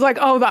realm, it was like,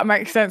 oh, that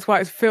makes sense why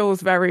it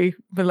feels very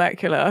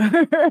molecular.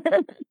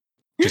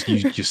 Just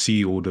you just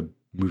see all the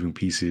moving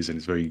pieces,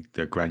 and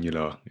they're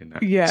granular in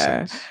that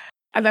sense.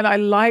 And then I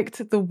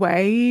liked the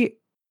way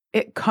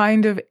it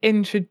kind of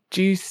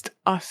introduced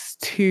us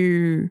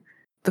to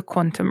the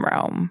quantum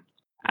realm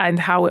and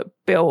how it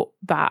built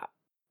that,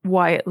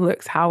 why it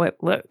looks how it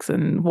looks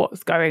and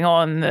what's going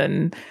on.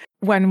 And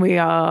when we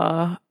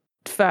are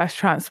first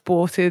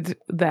transported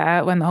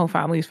there, when the whole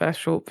family's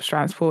first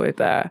transported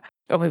there,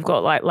 and we've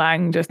got like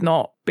Lang just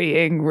not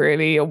being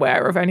really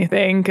aware of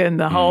anything,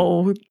 and the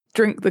whole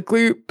drink the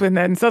gloop, and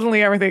then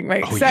suddenly everything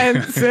makes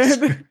sense. Yes.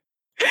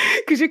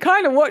 Because you're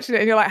kind of watching it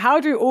and you're like, how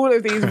do all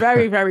of these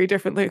very, very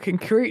different looking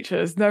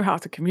creatures know how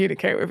to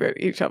communicate with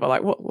each other?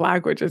 Like, what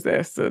language is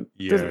this? And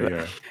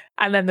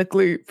then the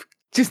gloop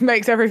just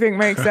makes everything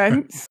make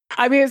sense.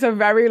 I mean, it's a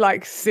very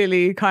like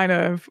silly kind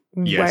of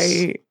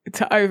way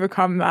to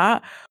overcome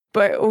that,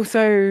 but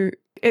also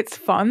it's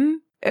fun.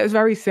 It was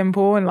very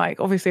simple, and like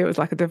obviously it was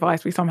like a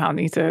device we somehow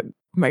need to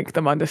make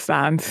them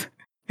understand.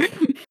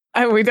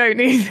 And we don't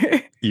need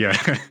it. Yeah,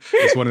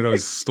 it's one of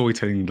those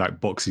storytelling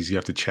like boxes you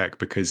have to check,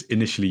 because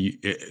initially,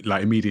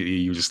 immediately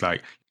you're just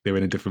like, they're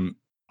in a different,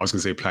 I was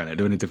going to say planet,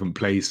 they're in a different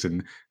place,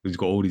 and we've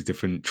got all these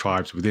different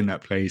tribes within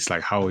that place.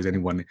 Like, how is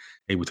anyone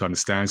able to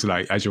understand? So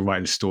like, as you're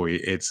writing the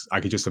story, I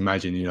could just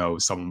imagine,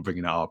 someone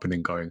bringing that up and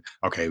then going,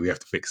 okay, we have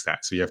to fix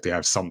that. So you have to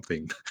have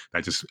something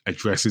that just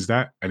addresses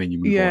that, and then you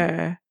move on.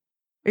 Yeah,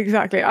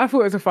 exactly. I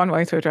thought it was a fun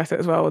way to address it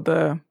as well, with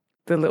the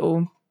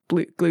little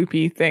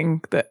gloopy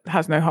thing that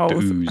has no holes.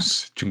 The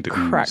ooze. Drink the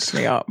ooze. Cracked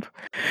me up.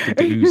 Drink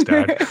the ooze,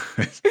 Dad.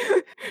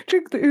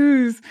 Drink the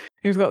ooze.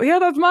 He's got,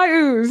 that's my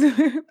ooze.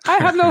 I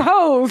have no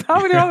holes. How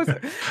many holes?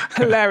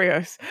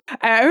 Hilarious.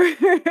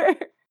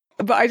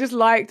 But I just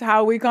liked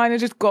how we kind of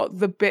just got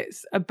the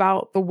bits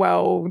about the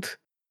world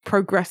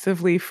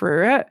progressively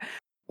through it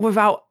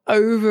without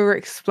over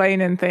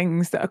explaining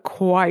things that are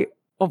quite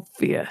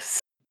obvious,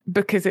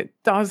 because it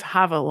does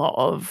have a lot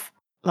of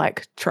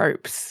like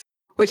tropes,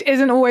 which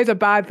isn't always a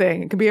bad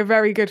thing. It can be a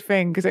very good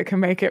thing because it can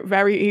make it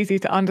very easy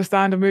to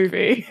understand a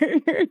movie.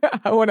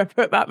 I want to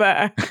put that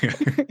there.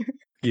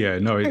 Yeah,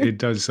 no, it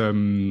does.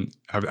 And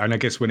I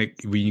guess when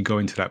you go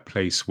into that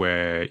place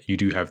where you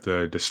do have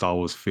the Star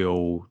Wars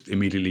feel,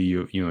 immediately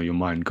your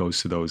mind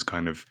goes to those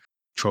kind of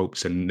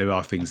tropes, and there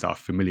are things that are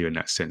familiar in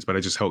that sense. But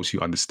it just helps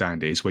you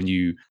understand it. It's when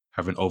you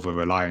have an over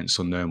reliance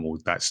on them, or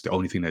that's the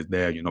only thing that's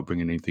there. You're not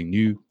bringing anything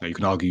new. Now, you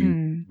can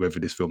argue whether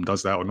this film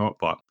does that or not,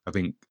 but I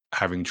think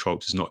having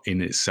tropes is not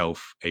in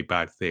itself a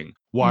bad thing.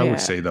 What I would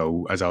say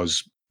though, as I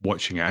was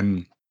watching it,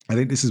 and I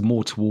think this is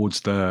more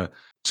towards the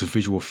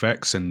visual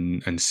effects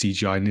and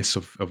CGI-ness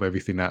of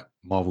everything that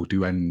Marvel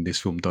do, and this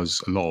film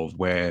does a lot of,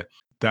 where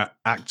the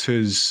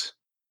actors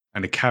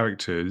and the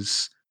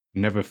characters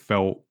never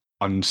felt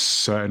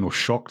uncertain or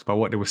shocked by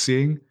what they were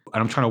seeing.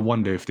 And I'm trying to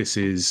wonder if this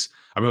is,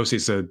 I mean,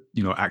 obviously it's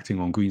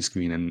acting on green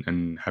screen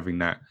and having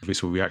that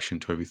visceral reaction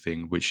to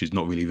everything, which is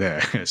not really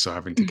there. So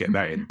having to get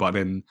that in. But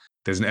then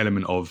there's an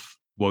element of,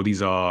 well,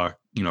 these are,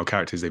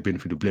 characters, they've been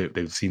through the blip,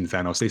 they've seen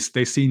Thanos,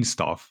 they've seen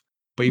stuff.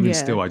 But even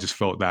still, I just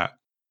felt that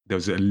there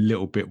was a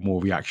little bit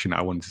more reaction that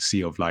I wanted to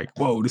see, of like,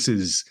 whoa, this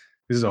is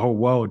a whole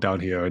world down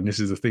here, and this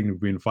is the thing we've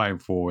been fighting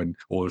for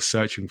or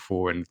searching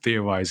for and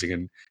theorizing,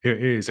 and here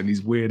it is, and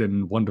these weird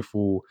and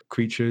wonderful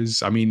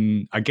creatures. I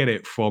mean, I get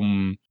it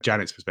from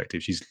Janet's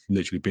perspective. She's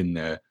literally been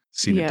there,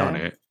 seen it, done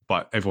it.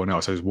 But everyone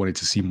else, I just wanted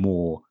to see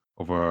more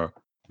of a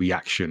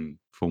reaction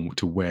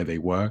to where they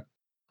were.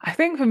 I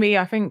think for me,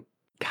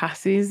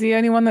 Cassie's the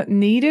only one that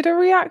needed a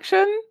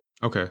reaction.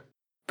 Okay.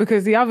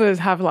 Because the others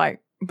have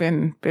like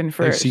been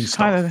through it. Seen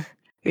stuff.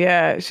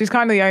 She's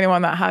kind of the only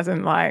one that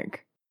hasn't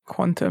like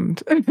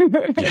quantumed.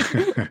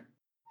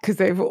 Because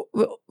the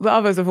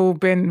others have all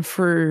been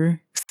through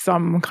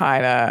some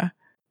kind of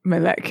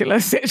molecular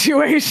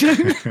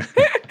situation.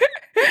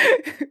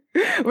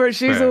 Where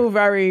she's all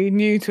very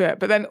new to it,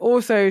 but then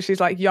also she's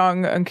like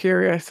young and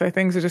curious, so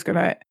things are just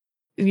gonna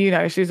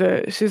she's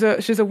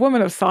a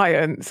woman of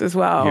science as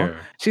well. Yeah.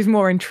 She's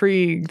more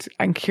intrigued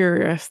and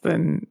curious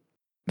than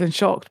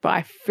shocked. But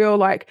I feel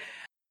like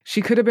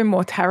she could have been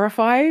more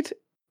terrified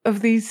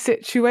of these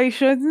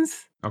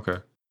situations. Okay.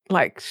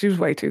 Like, she was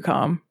way too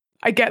calm.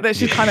 I get that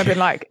she's kind of been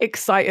like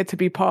excited to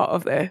be part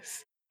of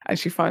this, and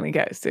she finally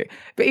gets to.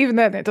 But even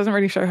then, it doesn't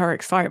really show her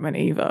excitement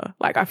either.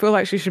 Like, I feel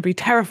like she should be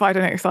terrified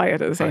and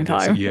excited at the same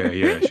time.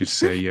 Yeah. She'd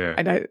say,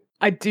 yeah.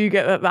 I do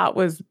get that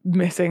was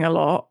missing a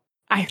lot.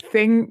 I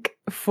think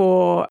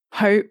for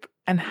Hope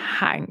and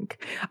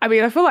Hank, I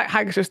mean, I feel like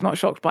Hank's just not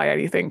shocked by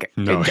anything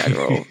in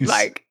general.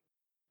 Like,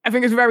 I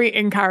think it's very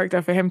in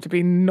character for him to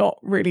be not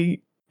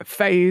really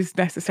fazed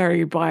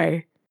necessarily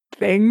by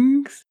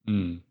things.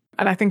 Mm.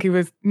 And I think he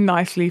was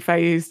nicely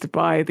fazed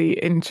by the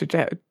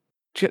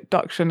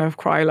introduction of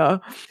Kryler.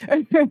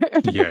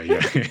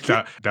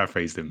 Yeah. That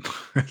phased him.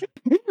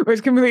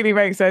 Which completely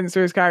makes sense to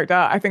his character.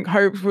 I think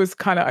Hope was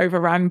kind of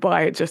overran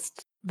by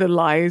just the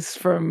lies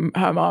from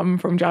her mum,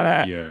 from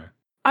Janet. Yeah.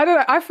 I don't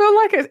know. I feel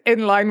like it's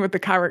in line with the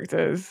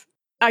characters.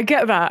 I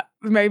get that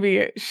maybe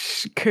it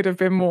could have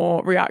been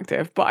more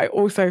reactive, but I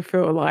also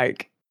feel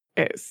like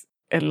it's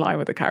in line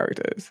with the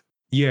characters.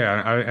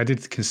 Yeah, I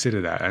did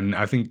consider that, and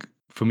I think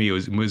for me it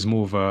was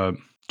more of a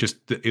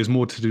it was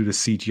more to do with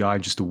the CGI,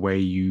 just the way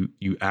you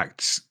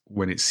act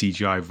when it's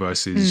CGI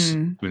versus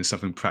when it's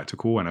something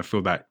practical, and I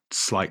feel that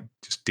slight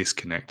just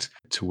disconnect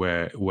to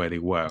where they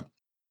were.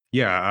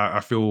 Yeah, I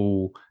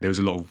feel there was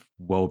a lot of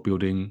world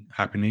building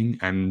happening,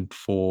 and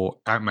for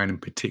Ant-Man in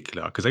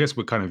particular, because I guess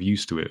we're kind of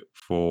used to it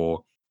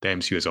for the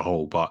MCU as a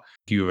whole, but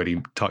you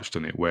already touched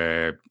on it,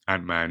 where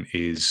Ant-Man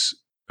is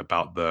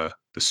about the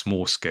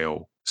small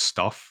scale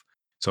stuff.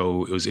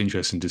 So it was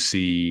interesting to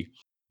see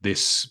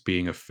this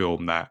being a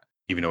film that,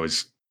 even though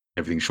it's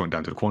everything's shot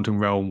down to the quantum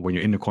realm, when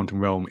you're in the quantum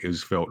realm, it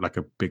was felt like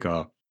a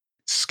bigger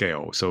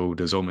scale. So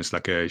there's almost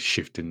like a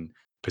shift in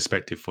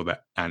perspective for the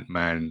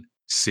Ant-Man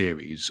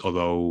series.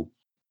 Although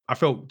I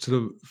felt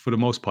for the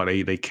most part,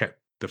 they kept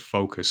the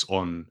focus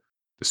on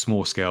the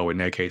small scale, in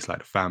their case, like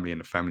the family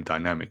and the family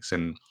dynamics.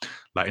 And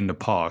like in the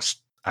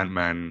past,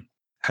 Ant-Man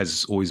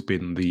has always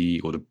been the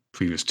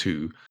previous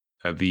two,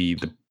 the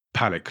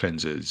palate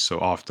cleansers. So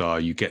after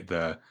you get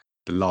the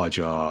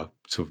larger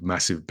sort of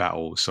massive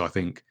battles. So I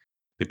think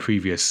the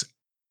previous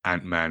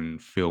Ant-Man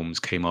films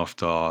came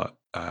after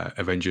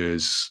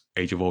Avengers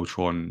Age of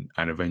Ultron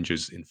and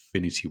Avengers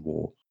Infinity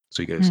War.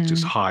 So you get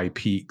just high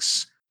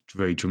peaks,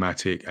 very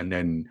dramatic, and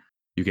then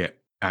you get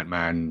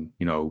Ant-Man,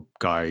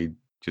 guy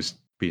just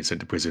being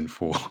sent to prison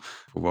for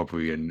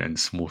robbery and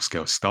small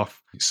scale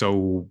stuff.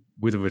 So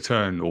with a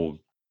return, or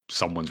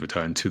someone's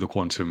return to the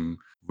quantum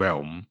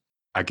realm,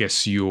 I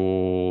guess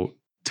you're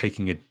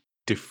taking a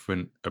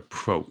different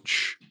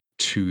approach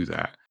to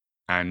that.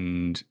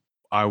 And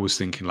I was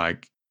thinking,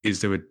 like,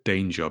 is there a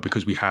danger?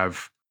 Because we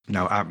have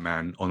now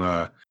Ant-Man on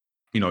a,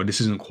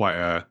 this isn't quite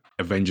a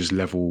Avengers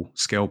level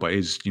scale, but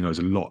there's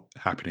a lot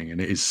happening,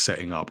 and it is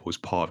setting up, or is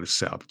part of the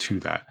setup to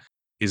that.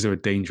 Is there a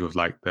danger of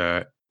like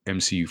the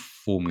MCU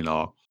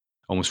formula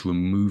almost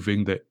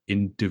removing the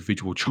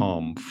individual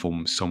charm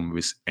from some of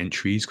its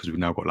entries? Because we've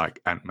now got like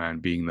Ant-Man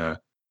being the,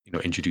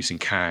 introducing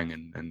Kang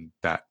and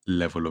that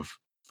level of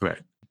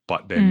threat.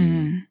 But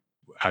then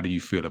how do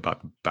you feel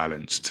about the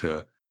balance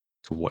to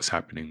what's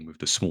happening with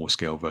the small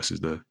scale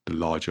versus the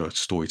larger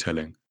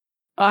storytelling?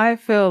 I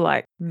feel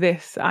like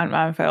this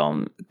Ant-Man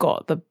film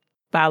got the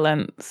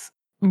balance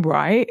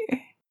right,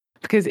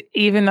 because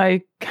even though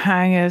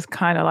Kang is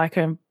kind of like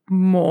a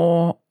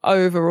more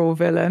overall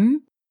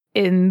villain,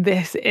 in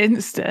this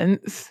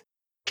instance,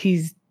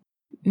 he's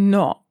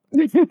not.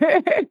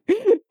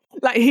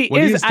 Like, he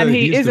is, and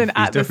he isn't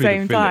at the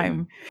same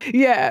time.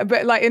 Yeah,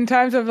 but like in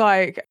terms of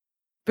like,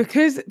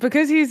 because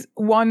he's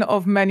one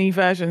of many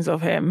versions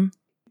of him,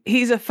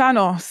 he's a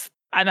Thanos,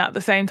 and at the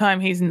same time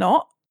he's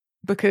not,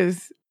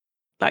 because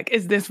like,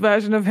 is this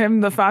version of him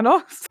the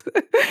Thanos?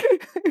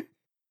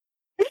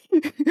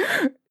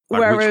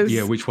 Whereas,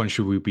 which one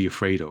should we be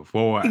afraid of?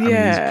 Well, I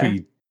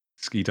mean,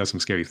 he does some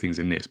scary things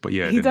in this, but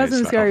he does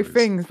some scary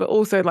things, but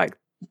also like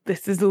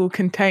this is all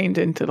contained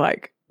into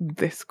like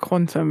this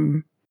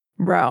quantum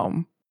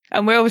realm,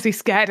 and we're obviously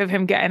scared of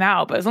him getting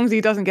out. But as long as he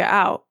doesn't get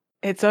out,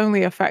 it's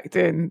only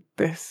affecting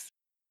this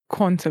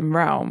quantum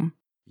realm.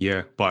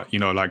 Yeah, but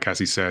like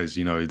Cassie says,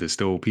 there's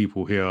still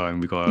people here, and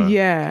we gotta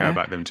care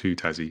about them too,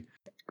 Tassie.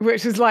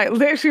 Which is like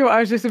literally what I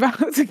was just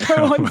about to go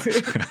on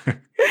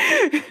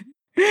to.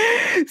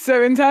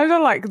 So in terms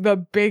of like the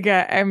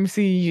bigger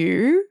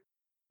MCU,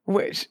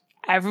 which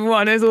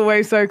everyone is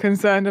always so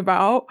concerned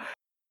about,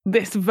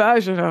 this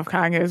version of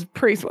Kang is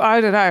pretty,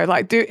 I don't know,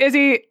 like is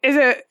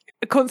it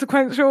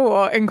consequential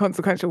or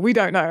inconsequential? We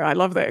don't know. I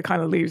love that it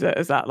kind of leaves it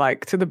as that,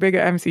 like, to the bigger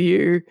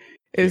MCU,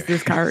 is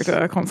this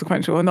character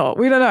consequential or not?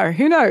 We don't know.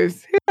 Who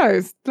knows?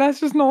 Let's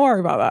just not worry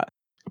about that.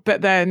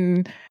 But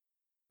then,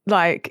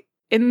 like,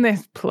 in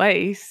this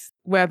place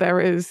where there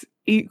is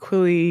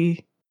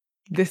equally,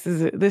 this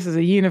is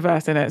a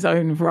universe in its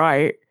own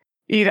right.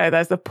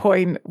 There's the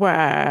point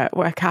where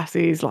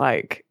Cassie's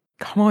like,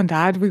 "Come on,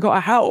 Dad, we gotta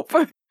help."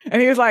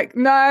 And he was like,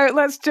 no,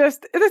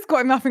 this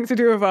got nothing to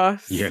do with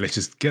us. Yeah, let's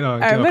just get our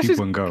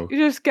people and go.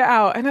 Just get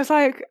out. And it's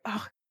like,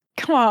 oh,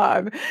 come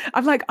on.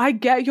 I'm like, I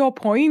get your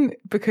point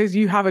because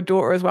you have a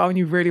daughter as well and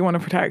you really want to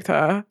protect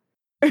her.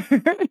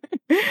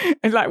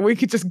 And like, we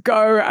could just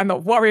go and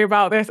not worry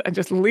about this and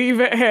just leave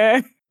it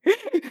here.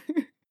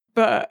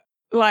 But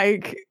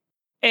like,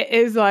 it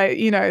is like,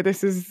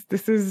 this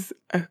is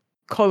a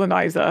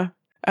colonizer.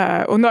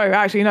 Or no,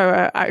 actually,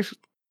 no,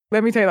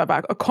 let me take that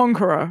back. A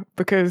conqueror,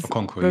 because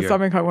there's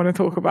something I want to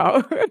talk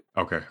about.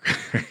 Okay.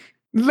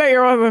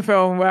 Later on in the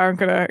film, where I'm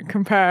going to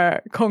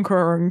compare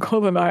conqueror and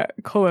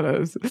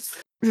coloners.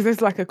 So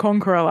there's like a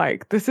conqueror,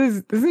 like, this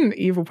is an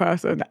evil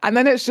person. And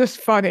then it's just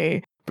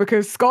funny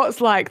because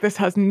Scott's like, this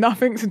has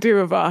nothing to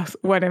do with us,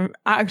 when in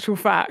actual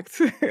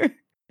fact, it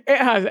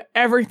has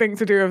everything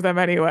to do with them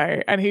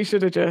anyway. And he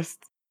should have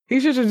just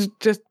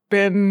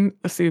been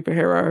a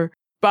superhero.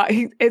 But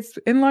it's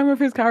in line with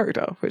his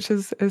character, which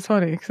is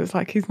funny because it's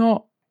like he's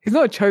not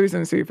a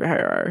chosen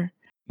superhero.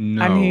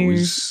 No, and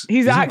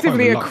he's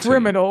actively a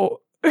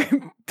criminal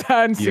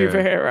turned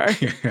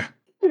superhero. Yeah.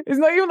 It's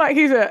not even like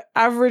he's an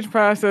average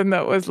person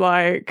that was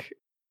like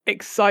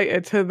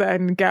excited to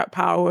then get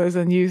powers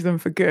and use them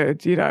for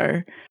good,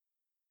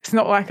 It's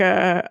not like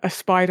a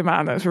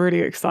Spider-Man that's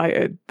really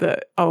excited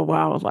that, oh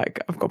wow, like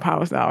I've got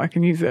powers now, I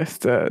can use this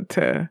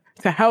to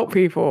help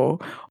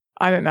people.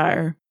 I don't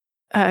know.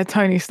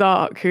 Tony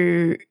Stark,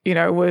 who,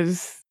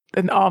 was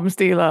an arms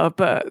dealer,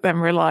 but then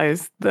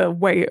realized the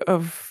weight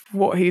of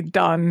what he'd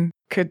done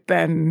could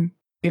then,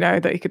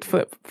 that he could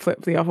flip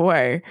the other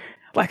way.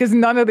 Like, it's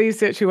none of these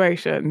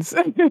situations.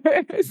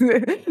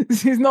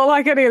 He's not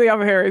like any of the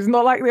other heroes. He's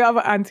not like the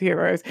other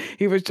anti-heroes.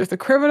 He was just a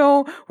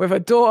criminal with a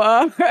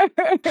daughter.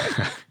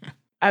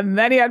 And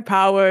then he had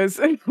powers.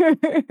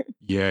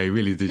 Yeah, he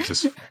really did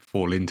just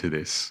fall into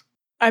this.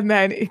 And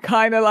then he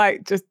kind of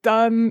like just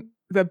done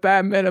the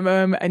bare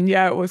minimum, and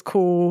it was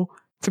cool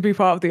to be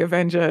part of the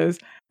Avengers,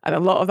 and a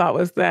lot of that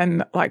was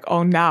then like,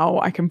 oh, now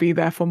I can be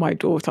there for my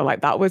daughter.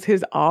 Like, that was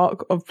his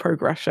arc of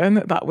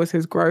progression, that was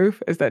his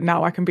growth, is that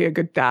now I can be a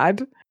good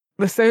dad.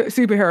 The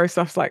superhero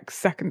stuff's like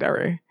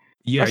secondary.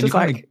 Yeah, that's just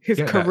like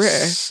his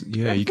career.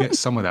 Yeah, you get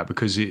some of that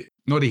because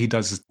not that he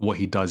does what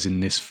he does in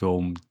this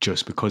film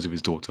just because of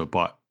his daughter,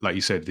 but like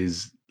you said,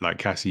 there's like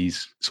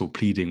Cassie's sort of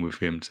pleading with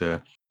him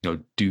to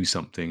do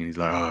something, and he's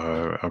like,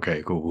 oh,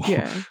 okay, cool.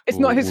 Yeah, it's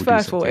not his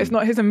first fault. It's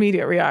not his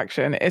immediate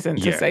reaction. It isn't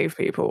to save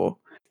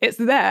people. It's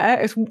there.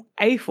 It's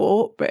a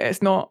fault, but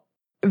it's not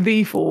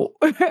the fault.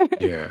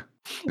 Yeah,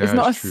 it's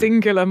not a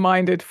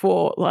singular-minded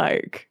thought.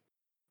 Like,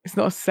 it's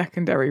not a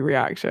secondary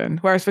reaction.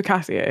 Whereas for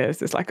Cassie, it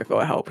is. It's like, I've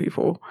got to help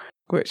people,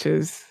 which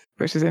is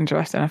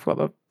interesting. I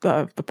forgot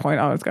the point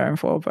I was going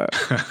for, but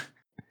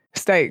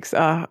stakes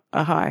are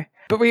high.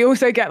 But we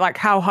also get like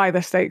how high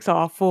the stakes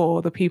are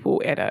for the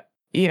people in it.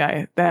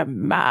 They're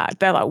mad.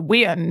 They're like,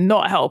 we are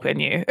not helping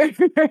you.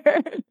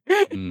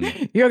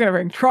 You're going to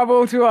bring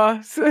trouble to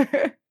us.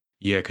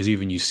 Yeah, because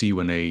even you see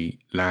when they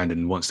land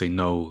and once they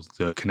know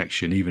the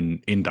connection,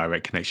 even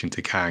indirect connection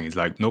to Kang, it's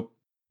like, nope,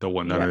 don't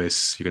want none of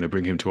this. You're going to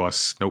bring him to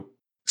us. Nope.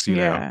 See you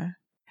later.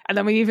 And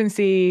then we even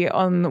see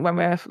when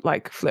we're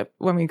like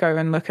when we go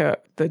and look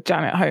at the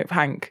Janet Hope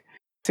Hank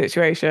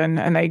situation,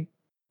 and they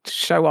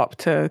show up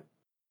to,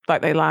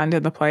 like, they land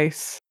in the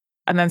place,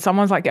 and then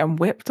someone's like getting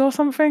whipped or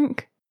something.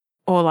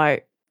 Or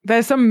like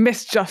there's some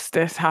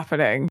misjustice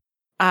happening,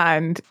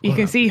 and you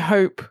can see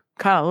Hope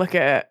kind of look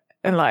at it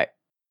and like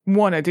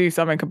want to do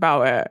something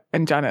about it,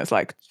 and Janet's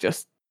like,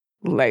 just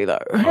lay low.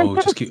 Oh,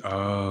 just keep.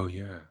 Oh,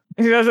 yeah.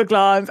 She does a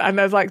glance, and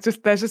there's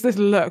just this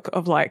look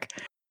of like,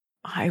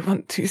 I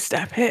want to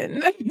step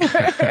in.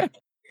 Yeah.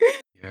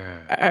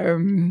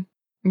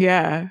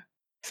 Yeah.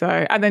 So,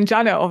 and then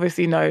Janet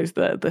obviously knows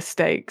the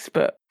stakes,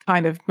 but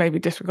kind of maybe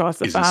disregards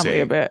the family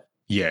a bit.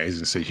 Yeah,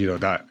 isn't so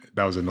that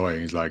was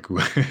annoying. It's like,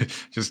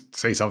 just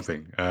say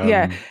something.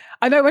 Yeah,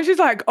 I know when she's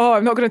like, "Oh,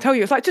 I'm not going to tell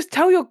you." It's like, just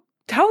tell your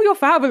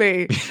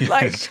family. Yes.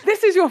 Like,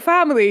 this is your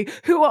family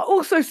who are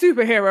also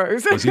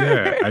superheroes.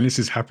 Yeah, and this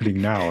is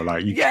happening now.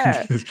 Like,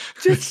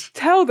 just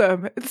tell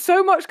them.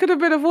 So much could have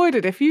been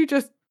avoided if you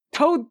just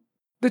told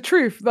the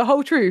truth, the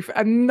whole truth,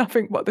 and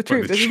nothing but the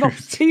truth. There's not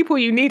people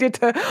you needed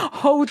to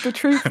hold the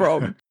truth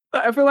from.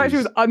 I feel like she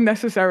was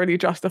unnecessarily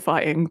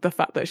justifying the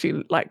fact that she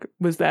like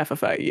was there for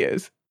 30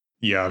 years.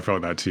 Yeah, I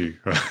felt that too.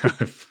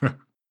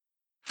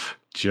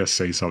 Just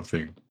say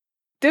something.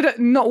 Did at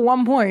not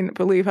one point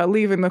believe her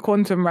leaving the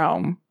quantum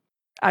realm,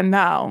 and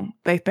now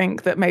they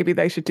think that maybe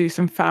they should do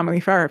some family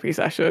therapy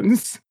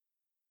sessions.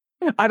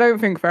 I don't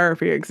think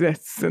therapy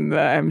exists in the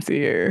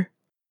MCU.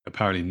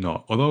 Apparently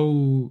not.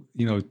 Although,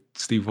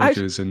 Steve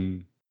Rogers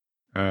and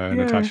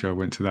Natasha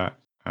went to that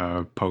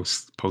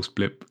post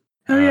blip.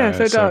 Oh yeah,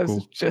 so it circle.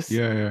 Does. Just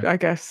I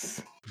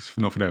guess.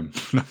 Not for them.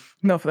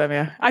 Not for them,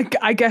 yeah.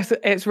 I guess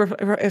it's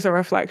a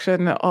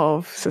reflection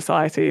of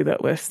society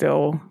that we're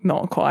still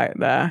not quite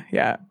there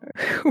yet.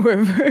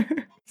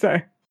 So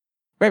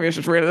maybe it's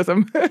just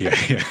realism.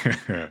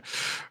 Yeah.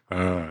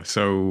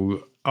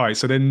 So all right.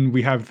 So then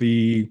we have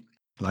the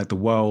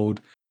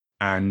world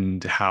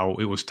and how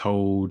it was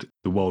told,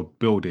 the world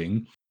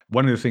building.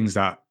 One of the things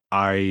that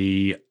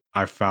I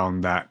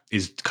found that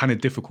is kind of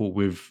difficult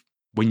with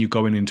when you're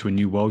going into a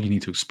new world, you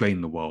need to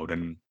explain the world.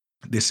 And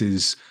this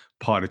is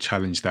part of the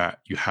challenge that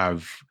you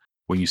have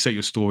when you set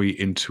your story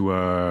into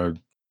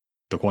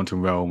the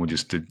quantum realm or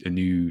just a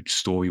new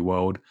story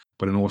world.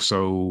 But then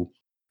also,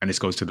 and this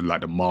goes to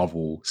the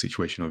Marvel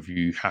situation of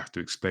you have to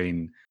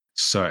explain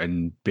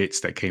certain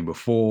bits that came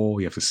before.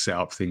 You have to set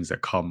up things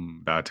that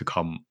are to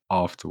come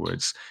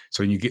afterwards.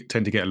 So you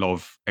tend to get a lot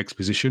of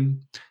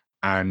exposition,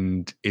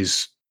 and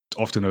is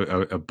often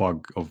a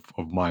bug of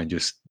mine,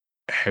 just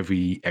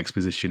heavy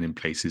exposition in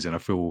places. And I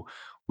feel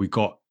we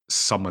got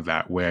some of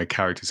that where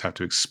characters have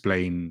to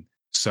explain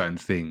certain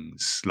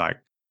things, like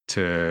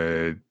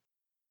to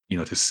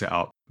to set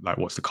up like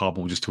what's the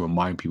carbon, just to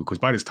remind people. Because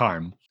by this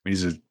time, I mean,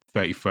 this is a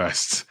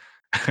 31st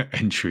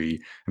entry,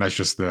 and that's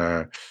just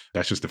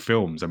the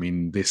films. I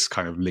mean, this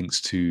kind of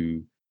links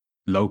to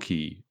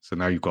Loki, so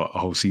now you've got a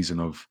whole season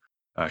of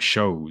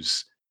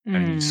shows,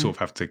 and you sort of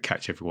have to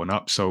catch everyone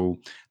up. So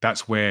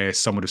that's where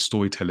some of the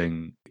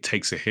storytelling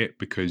takes a hit,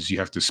 because you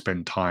have to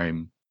spend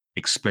time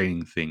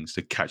explaining things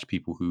to catch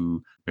people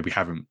who maybe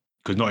haven't,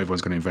 because not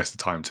everyone's going to invest the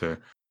time to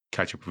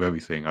catch up with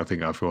everything. I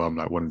feel I'm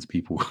like one of the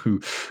people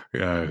who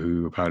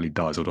apparently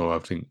does, although I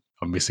think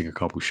I'm missing a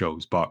couple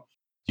shows. But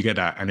you get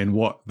that, and then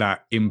what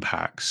that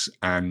impacts.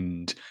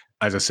 And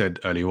as I said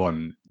earlier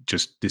on,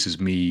 just this is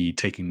me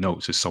taking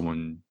notes as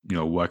someone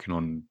working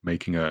on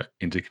making a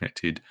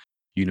interconnected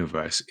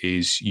universe,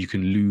 is you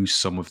can lose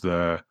some of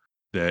the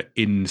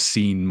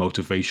in-scene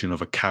motivation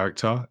of a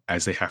character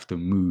as they have to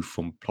move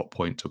from plot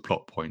point to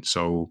plot point.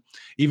 So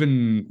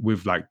even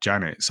with like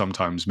Janet,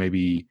 sometimes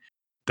maybe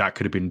that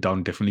could have been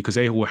done differently, because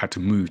they all had to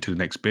move to the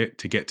next bit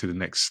to get to the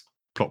next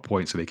plot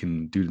point so they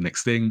can do the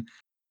next thing.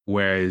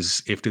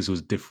 Whereas if this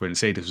was different,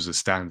 say this was a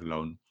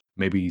standalone,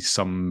 maybe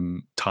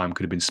some time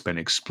could have been spent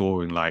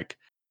exploring like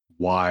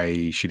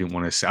why she didn't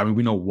want to say. I mean,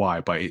 we know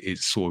why, but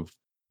it's sort of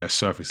a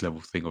surface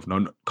level thing of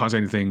no, can't say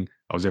anything.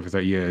 I was there for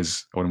 30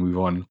 years. I want to move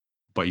on.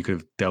 But you could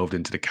have delved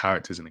into the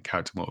characters and the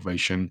character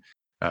motivation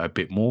a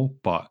bit more.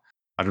 But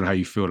I don't know how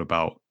you feel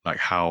about like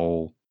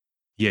how,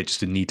 yeah, just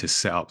the need to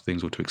set up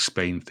things or to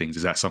explain things.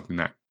 Is that something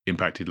that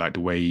impacted like the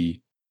way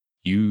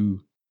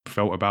you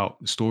felt about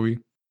the story?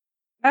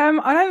 I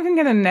don't think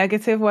in a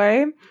negative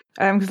way,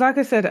 because like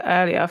I said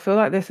earlier, I feel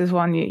like this is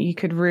one you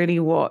could really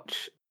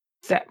watch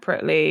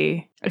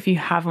separately if you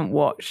haven't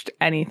watched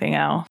anything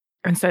else,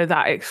 and so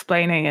that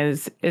explaining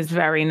is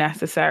very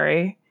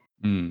necessary.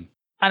 Mm.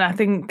 And I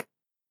think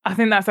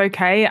that's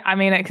okay. I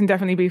mean, it can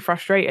definitely be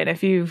frustrating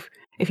if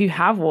you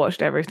have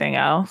watched everything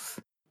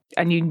else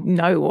and you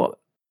know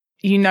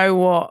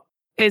what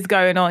is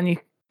going on.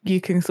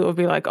 You can sort of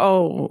be like,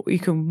 oh, you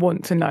can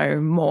want to know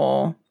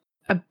more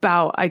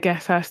about, I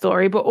guess, her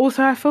story. But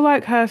also I feel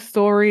like her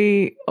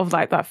story of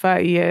like that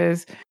 30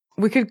 years,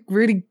 we could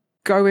really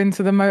go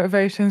into the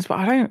motivations, but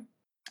I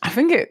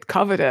think it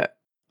covered it.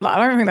 Like,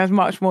 I don't think there's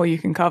much more you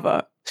can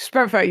cover. She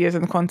spent 30 years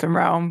in the quantum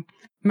realm,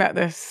 met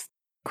this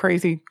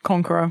crazy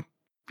conqueror,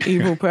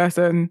 evil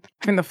person.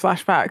 I think the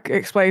flashback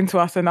explained to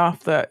us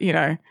enough that,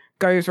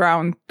 goes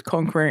around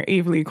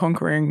evilly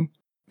conquering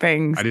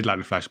things. I did like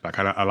the flashback.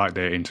 I like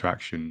their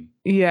interaction.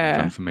 Yeah.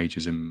 Jonathan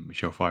Majors and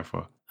Michelle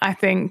Pfeiffer. I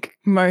think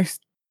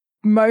most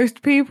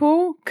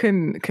people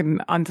can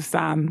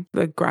understand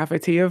the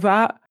gravity of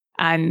that.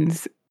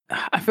 And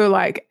I feel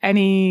like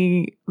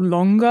any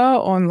longer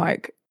on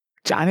like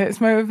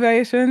Janet's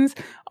motivations,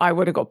 I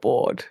would have got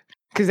bored,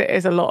 because it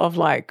is a lot of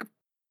like,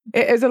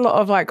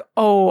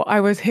 oh,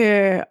 I was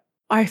here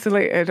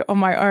isolated on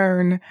my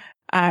own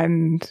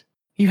and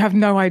you have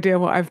no idea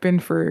what I've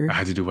been through. I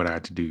had to do what I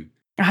had to do.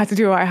 I had to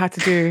do what I had to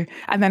do.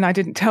 And then I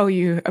didn't tell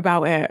you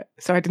about it.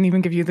 So I didn't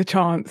even give you the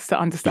chance to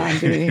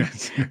understand me.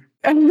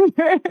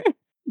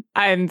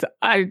 And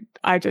I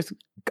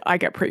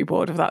get pretty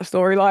bored of that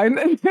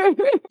storyline.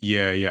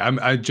 Yeah.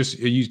 I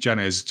use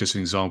Janet as just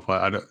an example.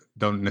 I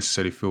don't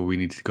necessarily feel we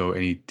need to go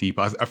any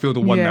deeper. I feel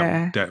the one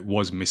that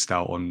was missed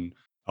out on,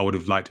 I would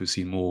have liked to have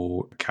seen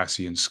more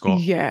Cassie and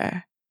Scott.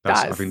 Yeah.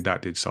 I think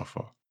that did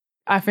suffer.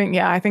 I think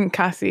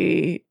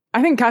Cassie's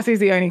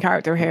the only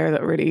character here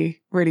that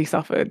really, really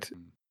suffered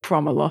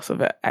from a loss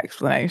of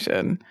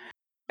explanation.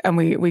 And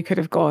we could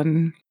have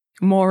gone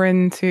more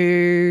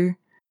into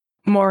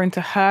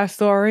her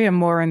story and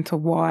more into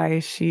why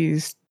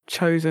she's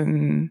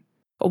chosen,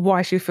 or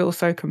why she feels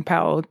so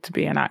compelled to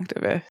be an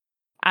activist,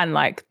 and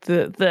like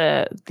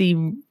the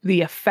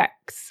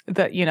effects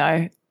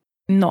that,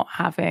 not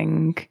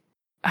having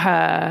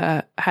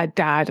her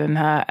dad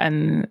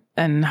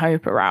and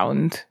Hope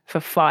around for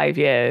 5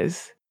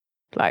 years,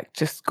 like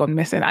just gone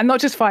missing. And not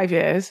just 5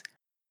 years,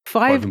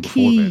 5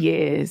 key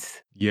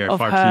years. Yeah,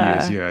 5 key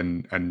years, yeah,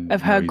 and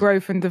of her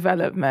growth and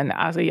development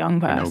as a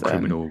young person. No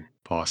criminal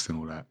past and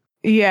all that.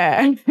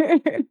 Yeah.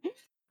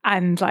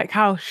 And like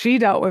how she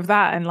dealt with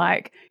that, and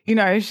like,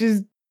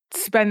 she's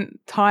spent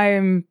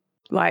time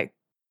like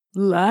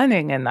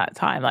learning in that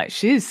time. Like,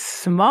 she's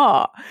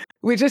smart.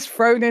 We're just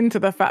thrown into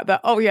the fact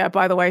that, oh yeah,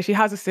 by the way, she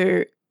has a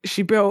suit.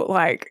 She built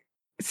like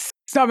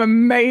some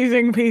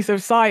amazing piece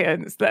of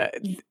science that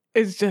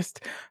is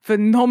just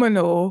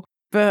phenomenal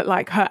for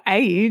like her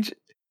age,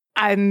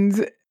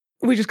 and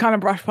we just kind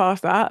of brush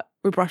past that.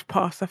 We brush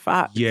past the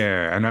fact.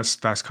 Yeah, and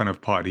that's kind of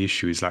part of the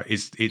issue. Is like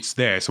it's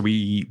there, so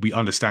we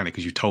understand it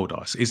because you told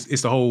us.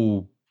 It's the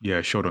whole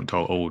show don't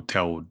tell or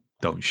tell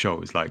don't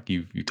show. It's like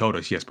you told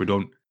us yes, but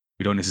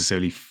we don't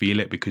necessarily feel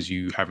it because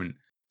you haven't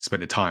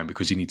spent the time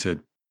because you need to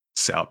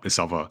set up this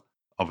other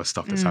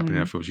stuff that's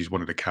happening. I feel she's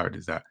one of the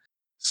characters that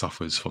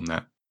suffers from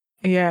that.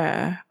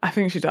 Yeah, I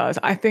think she does.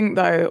 I think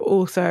though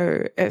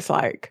also it's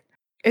like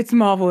it's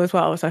Marvel as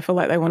well, so I feel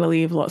like they want to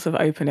leave lots of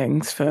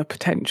openings for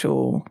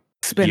potential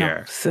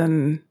spin-offs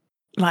and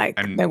like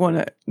they want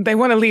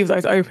to leave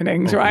those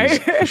openings,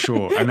 right? For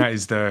sure. And that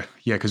is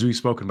because we've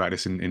spoken about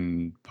this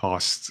in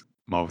past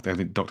Marvel. I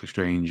think Doctor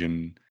Strange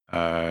and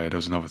there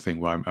was another thing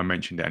where I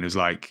mentioned it, and it was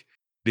like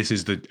this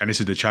is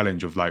the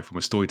challenge of like from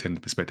a storytelling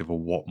perspective of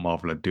what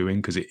Marvel are doing,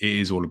 because it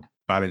is all a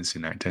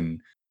balancing act,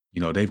 and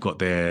they've got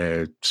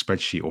their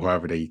spreadsheet or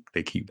however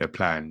they keep their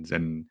plans,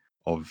 and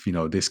of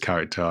this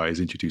character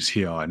is introduced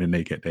here and then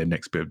they get their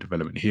next bit of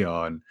development here,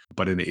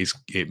 but then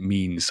it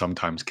means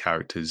sometimes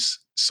characters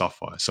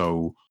suffer.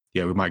 So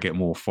we might get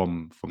more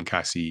from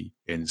Cassie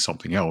in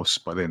something else,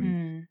 but then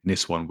in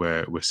this one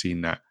we're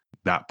seeing that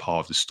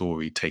part of the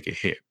story take a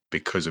hit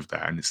because of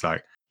that, and it's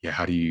like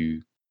how do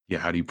you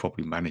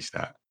properly manage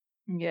that?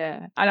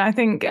 Yeah, and I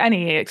think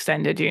any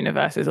extended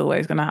universe is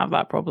always going to have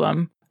that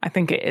problem. I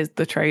think it is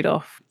the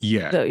trade-off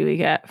that we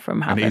get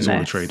from having this.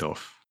 And it is all a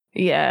trade-off.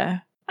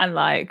 Yeah. And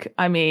like,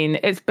 I mean,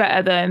 it's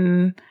better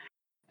than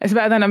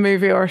a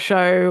movie or a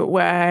show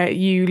where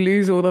you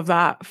lose all of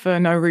that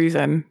for no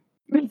reason.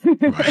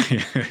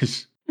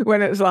 Right.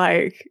 When it's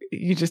like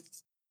you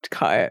just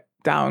cut it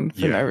down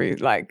for no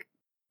reason. Like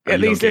and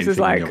at least this is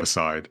like the other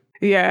side.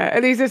 Yeah,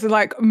 at least this is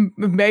like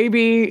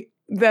maybe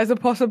there's a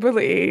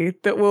possibility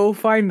that we'll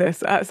find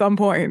this at some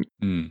point.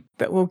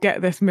 That we'll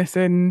get this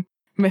missing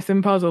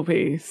puzzle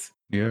piece.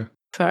 Yeah.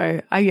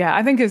 So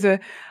I think it's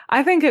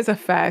a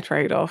fair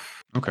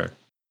trade-off. Okay.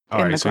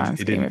 All right, so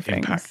it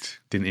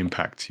didn't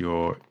impact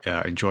your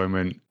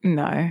enjoyment.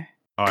 No,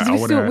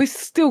 because we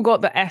still got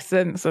the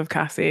essence of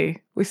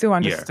Cassie. We still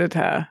understood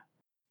her.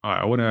 All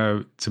right, I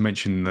want to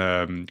mention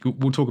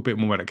we'll talk a bit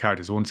more about the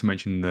characters. I want to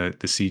mention the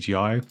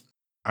CGI,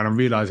 and I'm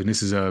realizing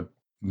this is a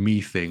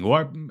me thing,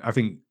 or I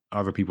think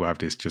other people have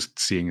this. Just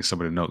seeing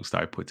some of the notes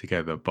that I put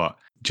together, but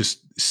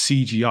just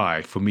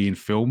CGI for me in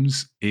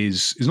films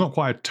is not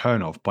quite a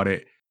turn off, but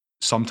it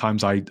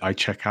sometimes I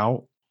check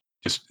out.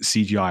 Just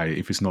CGI,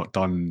 if it's not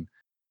done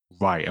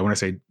right. And when I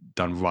say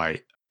done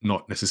right,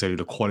 not necessarily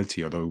the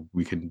quality, although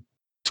we can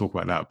talk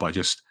about that, but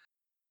just,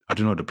 I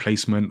don't know, the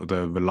placement or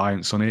the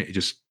reliance on it,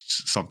 just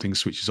something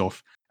switches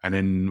off. And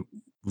then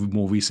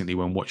more recently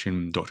when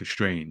watching Doctor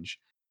Strange,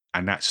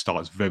 and that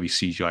starts very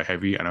CGI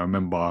heavy. And I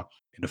remember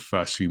in the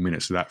first few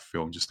minutes of that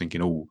film just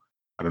thinking, oh,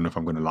 I don't know if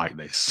I'm going to like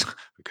this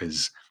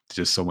because there's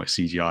just so much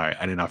CGI.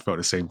 And then I felt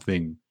the same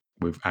thing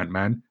with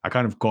Ant-Man. I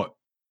kind of got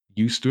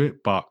used to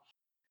it, but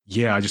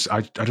yeah,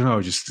 I don't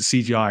know, just the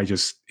CGI,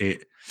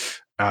 it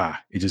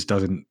just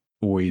doesn't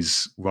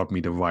always rub me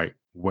the right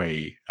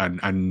way.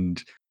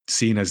 And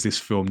seeing as this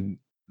film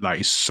like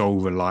is so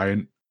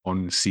reliant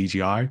on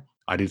CGI,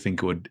 I did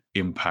think it would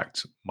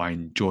impact my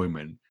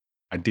enjoyment.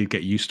 I did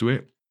get used to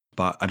it,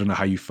 but I don't know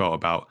how you felt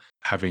about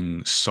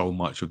having so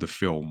much of the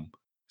film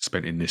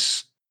spent in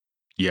this,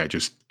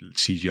 just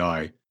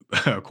CGI.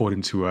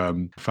 According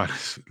to found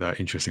that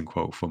interesting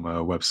quote from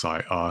a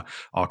website,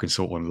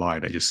 Arkansas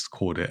Online, they just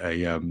called it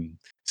a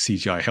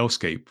CGI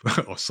hellscape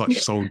of such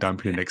soul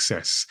dampening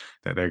excess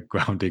that their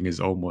grounding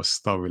is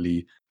almost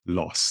thoroughly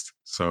lost.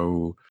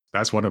 So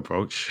that's one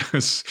approach.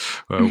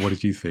 What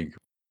did you think?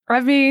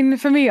 I mean,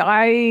 for me,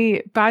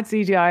 bad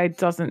CGI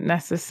doesn't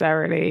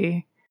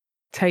necessarily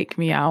take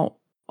me out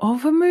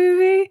of a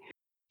movie.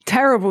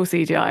 Terrible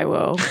CGI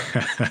will.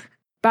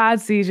 Bad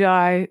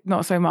CGI,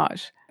 not so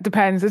much.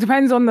 Depends. It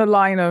depends on the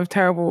line of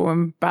terrible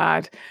and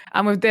bad.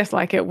 And with this,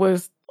 like, it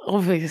was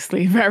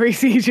obviously very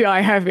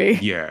CGI heavy.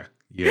 Yeah.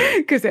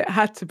 Because it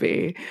had to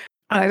be.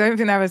 And I don't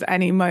think there was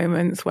any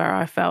moments where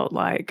I felt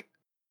like,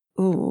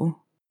 ooh,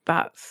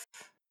 I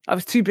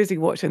was too busy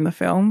watching the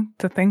film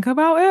to think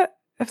about it,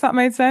 if that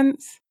made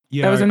sense.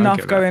 Yeah, there was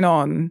enough going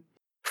on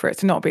for it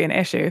to not be an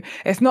issue.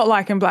 It's not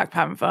like in Black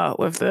Panther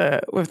with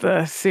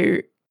the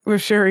suit,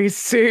 with Shuri's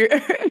suit.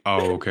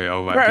 Oh, okay.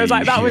 Oh, right. Where it was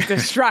like, that was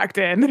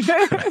distracting.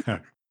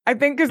 I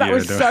think because that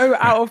was so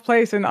out of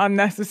place and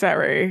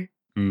unnecessary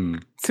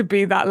to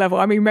be that level.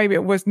 I mean, maybe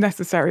it was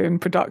necessary in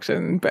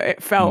production, but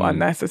it felt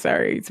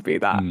unnecessary to be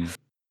that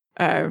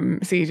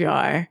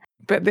CGI.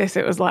 But this,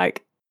 it was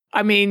like,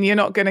 I mean, you're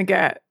not going to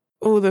get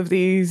all of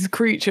these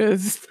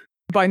creatures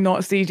by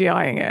not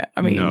CGIing it.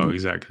 I mean, no,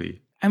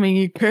 exactly. I mean,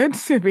 you could.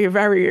 It'd be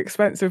very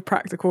expensive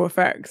practical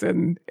effects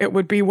and it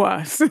would be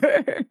worse.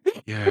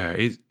 Yeah,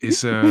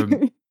 it's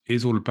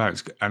all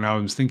about, and I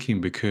was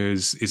thinking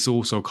because it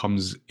also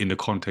comes in the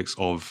context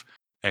of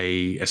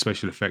a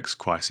special effects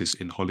crisis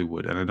in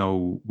Hollywood. And I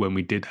know when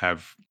we did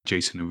have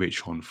Jason and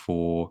Rich on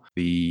for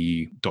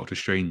the Doctor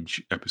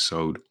Strange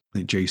episode, I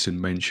think Jason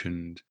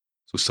mentioned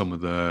some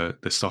of the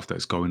stuff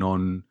that's going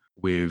on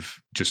with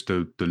just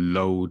the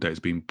load that is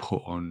being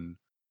put on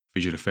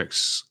visual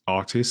effects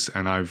artists.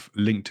 And I've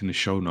linked in the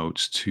show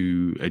notes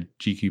to a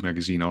GQ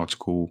magazine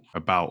article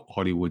about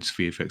Hollywood's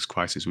VFX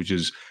crisis, which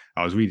is,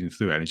 I was reading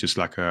through it, and it's just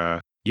like I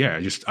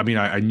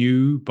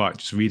knew, but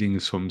just reading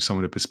from some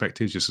of the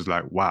perspectives, just was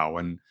like, wow.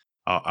 And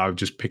I'll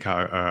just pick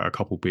out a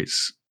couple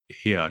bits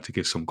here to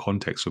give some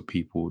context for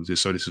people.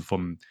 So this is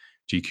from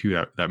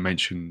GQ that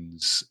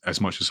mentions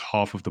as much as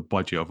half of the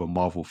budget of a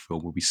Marvel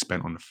film will be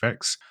spent on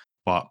effects,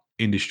 but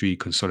industry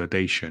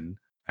consolidation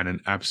and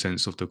an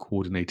absence of the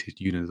coordinated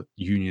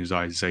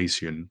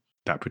unionization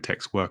that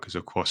protects workers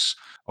across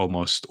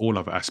almost all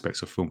other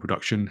aspects of film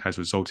production has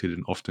resulted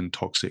in often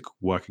toxic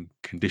working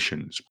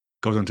conditions.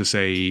 Goes on to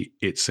say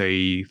it's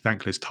a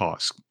thankless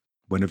task.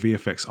 When a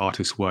VFX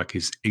artist's work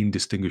is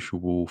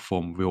indistinguishable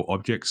from real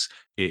objects,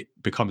 it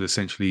becomes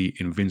essentially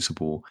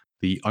invincible.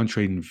 The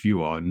untrained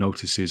viewer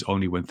notices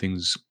only when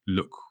things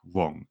look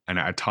wrong, and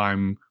at a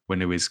time when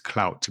there is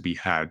clout to be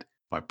had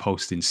by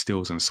posting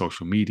stills on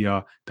social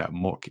media that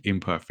mock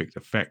imperfect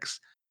effects,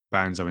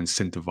 fans are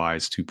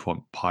incentivized to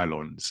prompt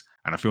pylons.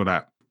 And I feel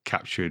that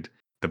captured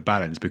the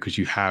balance, because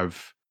you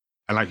have,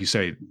 and like you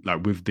say,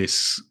 like with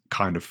this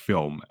kind of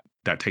film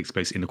that takes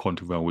place in the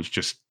quantum realm, which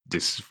just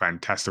this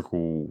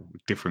fantastical,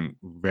 different,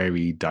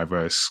 very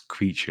diverse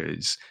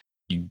creatures,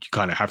 you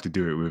kind of have to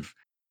do it with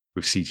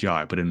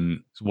CGI. But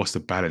then what's the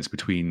balance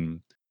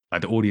between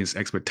like the audience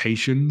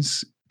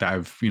expectations that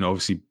have,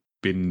 obviously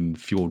been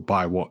fueled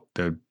by what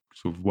the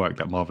sort of work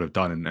that Marvel have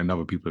done and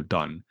other people have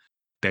done.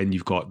 Then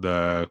you've got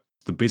the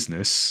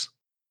business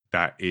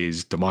that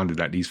is demanded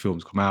that these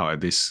films come out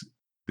at this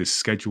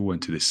schedule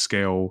and to this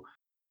scale,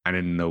 and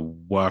then the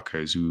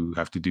workers who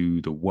have to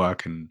do the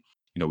work. And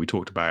we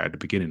talked about at the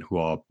beginning, who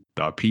are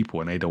people,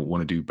 and they don't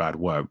want to do bad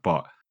work,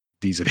 but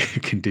these are the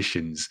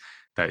conditions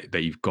that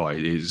you've got.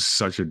 It is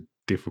such a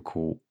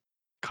difficult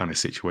kind of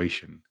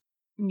situation.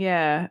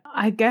 Yeah,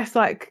 I guess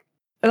like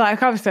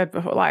I've said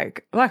before,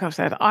 like I've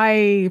said,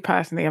 I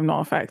personally am not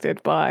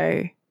affected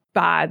by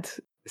bad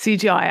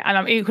CGI, and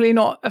I'm equally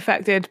not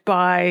affected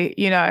by,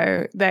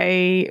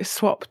 they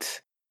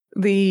swapped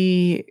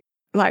the,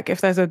 like,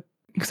 if there's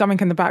something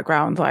in the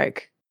background,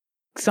 like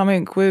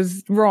something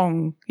was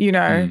wrong,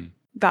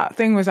 that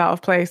thing was out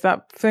of place,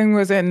 that thing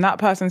was in that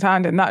person's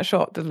hand in that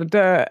shot,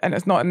 and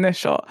it's not in this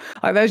shot.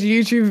 Like, there's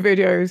YouTube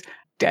videos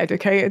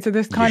dedicated to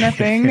this kind of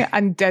thing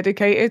and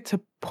dedicated to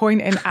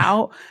pointing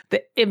out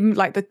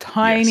the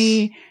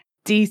tiny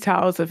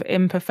details of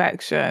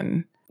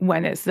imperfection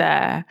when it's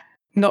there,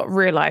 not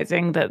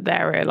realizing that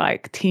there are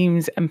like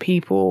teams and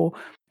people.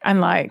 And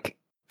like,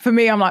 for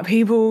me, I'm like,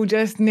 people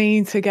just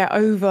need to get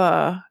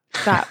over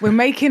that we're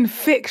making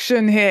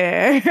fiction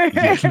here.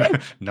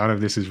 None of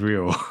this is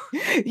real.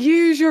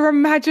 Use your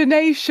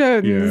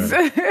imaginations.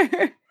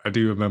 Yeah. I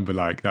do remember,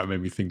 like, that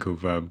made me think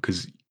of,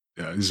 because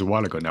this is a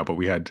while ago now, but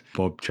we had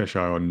Bob Cheshire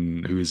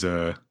on, who is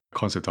a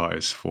concept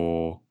artist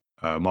for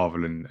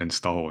Marvel and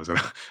Star Wars. And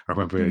I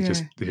remember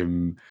just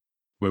him,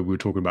 where we were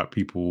talking about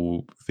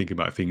people thinking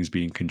about things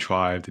being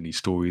contrived and these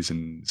stories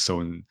and so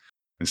on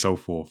and so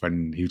forth.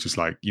 And he was just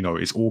like,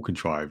 it's all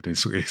contrived. And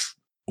it's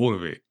all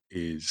of it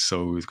is.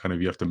 So it's kind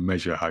of, you have to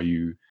measure how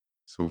you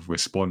sort of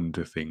respond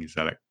to things,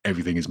 that like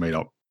everything is made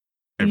up.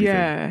 Everything.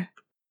 Yeah.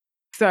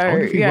 So I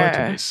wonder if he worked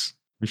on this.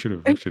 We should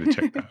have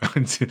checked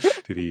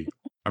that. Did he?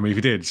 I mean, if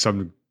he did,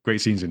 some great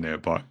scenes in there,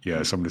 but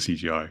yeah, some of the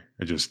CGI,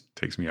 it just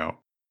takes me out.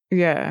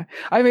 Yeah.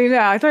 I mean,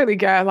 yeah, I totally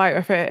get, like,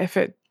 if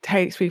it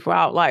takes people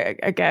out, like,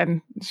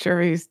 again,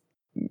 Shuri's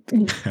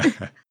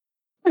that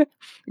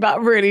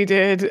really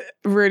did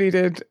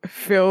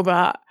feel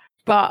that.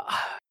 But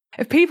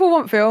if people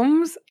want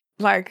films,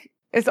 like,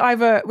 it's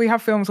either we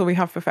have films or we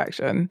have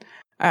perfection.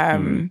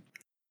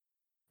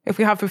 If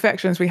we have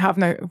perfections, we have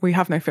no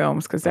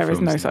films, because there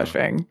is no such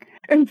thing.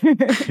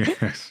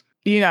 Yes.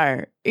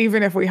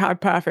 Even if we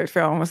had perfect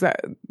films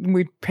that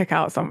we'd pick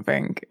out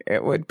something,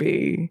 it would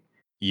be.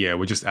 Yeah,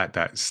 we're just at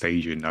that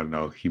stage in, I don't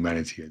know,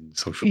 humanity and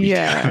social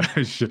media.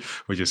 Yeah.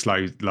 We're just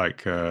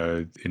like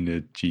in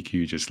the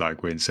GQ, just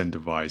like we're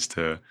incentivized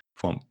to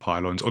prompt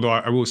pylons. Although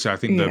I will say, I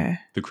think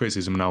the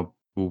criticism, and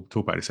we'll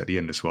talk about this at the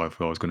end as well, if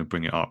I was going to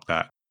bring it up,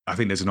 that I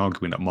think there's an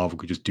argument that Marvel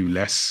could just do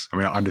less. I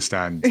mean, I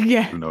understand,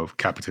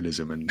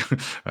 capitalism and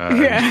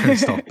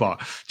stuff,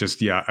 but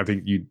just, I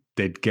think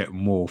they'd get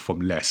more from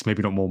less.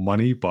 Maybe not more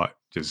money, but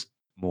just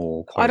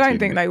more quality. I don't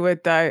think they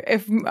would, though.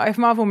 If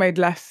Marvel made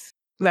less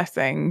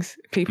things,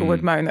 people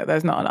would moan that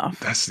there's not enough.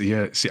 That's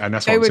and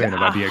that's what I'm saying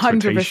about the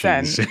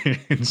expectations.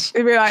 100%.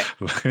 It'd be like,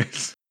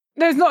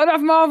 there's not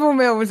enough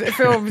Marvel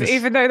films,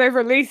 even though they've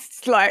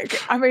released,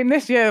 like, I mean,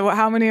 this year,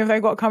 how many have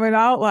they got coming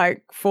out?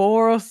 Like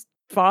 4 or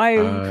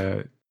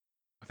 5?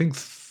 I think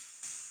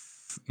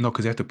no,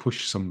 because they had to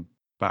push some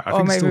back. I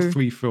think it's still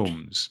 3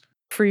 films.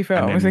 3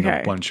 films, and then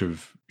okay. a bunch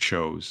of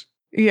shows.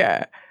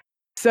 Yeah.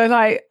 So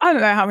like, I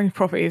don't know how many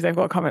properties they've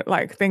got coming,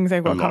 like things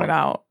they've got coming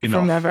out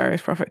from their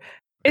various properties.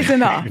 It's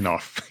enough.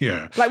 Enough,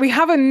 yeah. Like we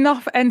have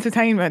enough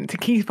entertainment to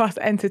keep us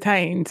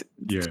entertained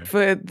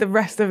for the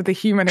rest of the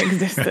human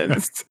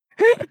existence.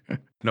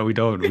 No, we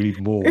don't. We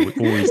need more. We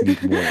always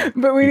need more.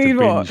 But we need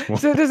more.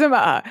 So it doesn't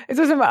matter. It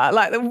doesn't matter.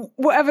 Like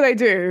whatever they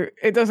do,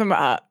 it doesn't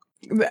matter.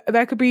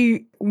 There could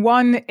be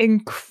one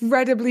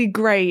incredibly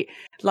great,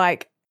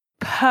 like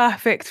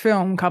perfect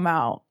film come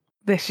out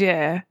this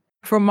year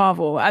from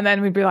Marvel, and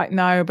then we'd be like,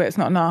 no, but it's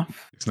not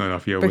enough. It's not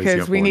enough, yeah.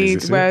 Because we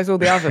need. Where's all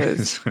the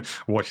others?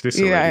 Watch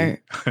this already.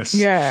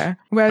 Yeah.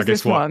 Where's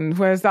this one?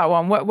 Where's that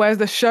one? Where's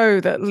the show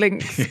that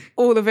links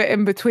all of it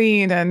in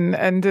between?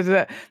 And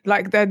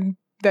like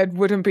there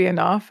wouldn't be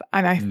enough.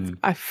 And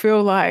I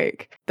feel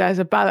like there's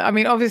a balance. I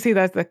mean, obviously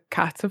there's the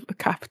capitalism.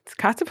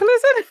 Capitalism.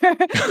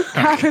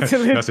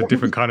 That's a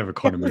different kind of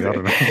economy. I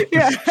don't know.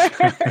 Yeah.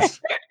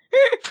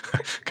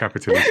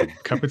 Capitalism.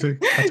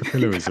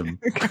 Caterpillarism.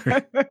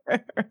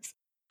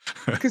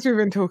 Because we've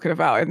been talking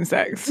about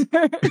insects.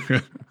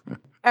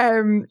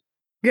 Yeah,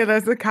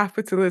 there's the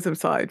capitalism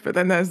side, but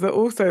then there's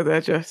also the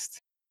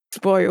just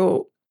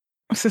spoiled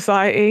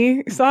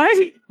society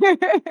side.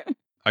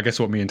 I guess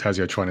what me and Tazzy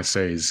are trying to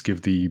say is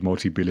give the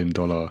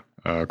multi-billion-dollar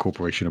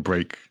corporation a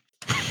break.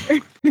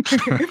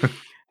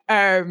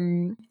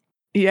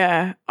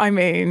 Yeah, I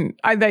mean,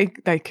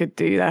 they could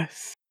do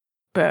less,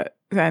 but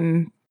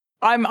then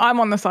I'm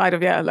on the side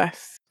of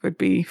less would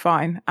be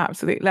fine.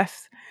 Absolutely,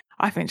 less.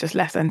 I think just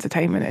less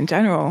entertainment in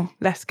general,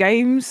 less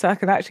games, so I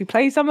can actually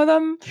play some of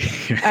them.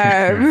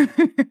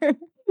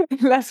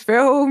 Less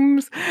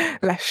films,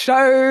 less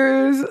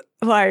shows,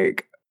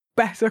 like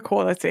better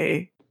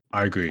quality.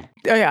 I agree.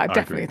 Oh yeah, I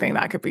definitely think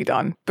that could be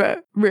done,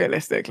 but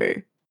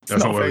realistically,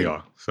 that's not where we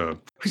are. So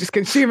we just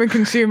consume and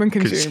consume and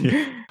consume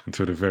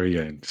until the very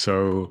end.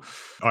 So,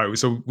 all right.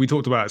 So we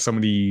talked about some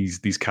of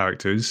these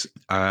characters.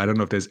 I don't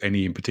know if there's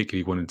any in particular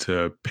you wanted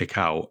to pick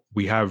out.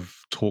 We have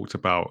talked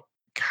about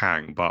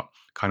Kang, but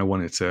kind of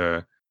wanted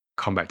to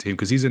come back to him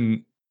because he's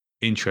an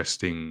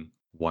interesting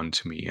one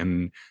to me,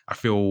 and I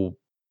feel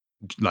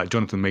like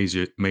Jonathan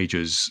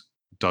Majors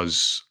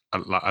does.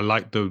 I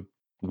like the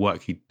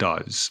work he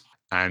does,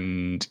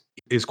 and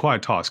it's quite a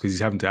task because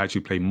he's having to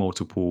actually play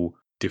multiple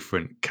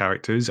different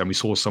characters, and we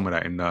saw some of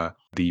that in the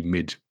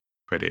mid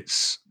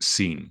credits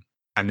scene.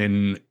 And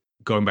then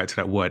going back to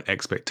that word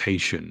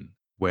expectation,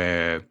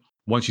 where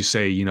once you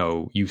say, you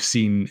know, you've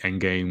seen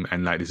Endgame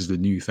and like this is the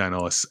new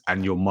Thanos,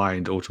 and your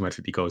mind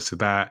automatically goes to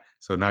that.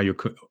 So now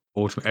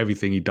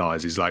everything he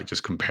does is like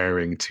just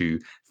comparing to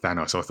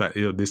Thanos, or that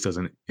this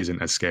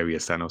isn't as scary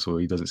as Thanos, or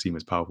he doesn't seem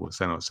as powerful as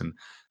Thanos, and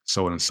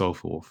so on and so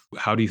forth.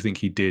 How do you think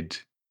he did,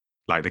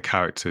 like, the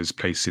characters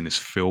placed in this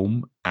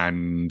film,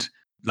 and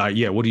like,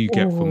 yeah, what do you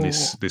get from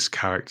this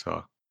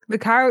character? The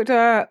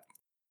character,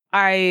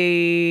 let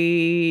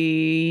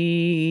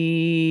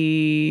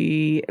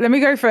me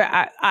go for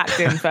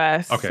acting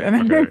first.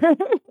 Okay.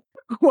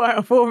 Why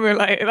I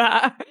formulate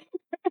that?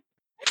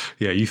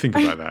 Yeah, you think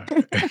about that.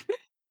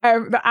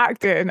 The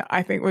acting,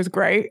 I think, was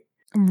great.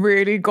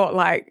 Really got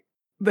like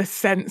the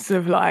sense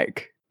of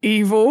like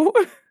evil.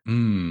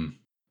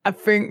 I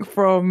think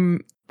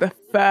from the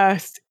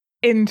first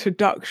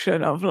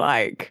introduction of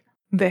like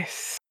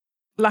this,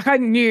 like I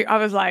knew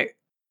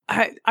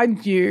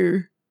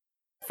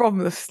from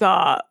the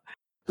start,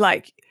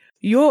 like,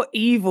 you're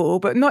evil,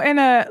 but not in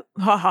a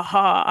ha ha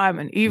ha, I'm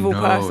an evil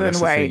person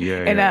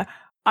way.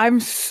 I'm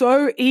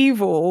so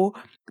evil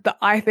that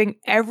I think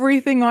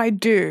everything I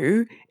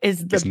do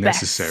is the best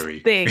necessary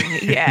thing.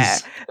 Yeah.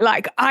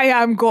 Like, I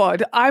am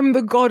God. I'm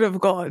the God of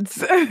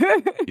gods.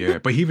 Yeah,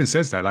 but he even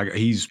says that, like, I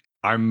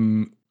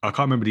can't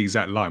remember the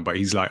exact line, but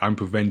he's like, I'm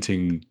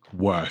preventing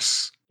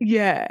worse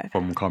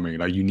from coming.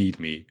 Like, you need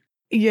me.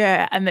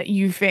 Yeah, and that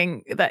he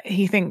thinks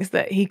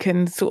that he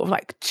can sort of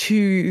like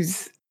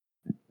choose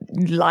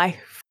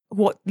life,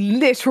 what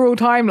literal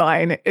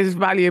timeline is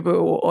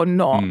valuable or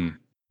not,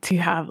 to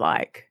have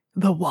like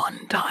the one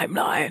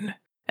timeline,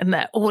 and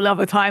that all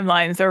other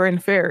timelines are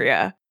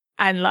inferior.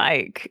 And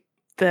like,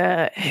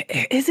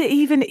 is it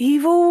even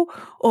evil,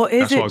 or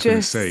is That's what I just was going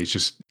to say. It's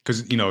just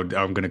because, you know,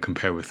 I'm going to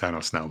compare with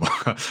Thanos now, but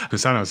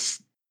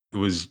Thanos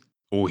was,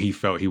 or he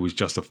felt he was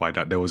justified,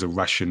 that there was a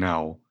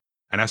rationale,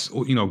 and that's,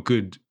 you know,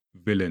 good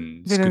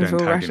villains good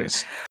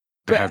antagonists,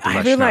 they have the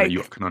rationale that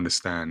you can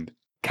understand.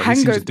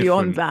 Kang goes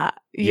beyond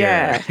that.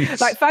 Yeah.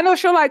 Like,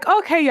 Thanos, you're like,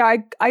 okay, yeah,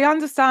 I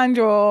understand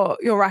your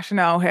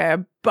rationale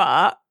here,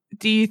 but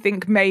do you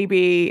think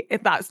maybe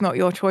if that's not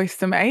your choice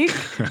to make?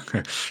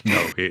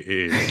 No, it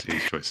is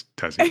his choice,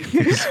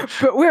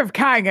 Tazzy. But with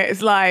Kang,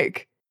 it's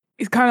like,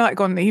 he's kind of like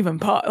gone even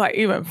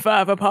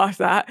further past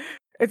that.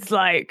 It's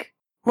like,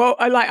 well,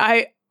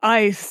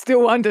 I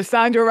still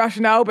understand your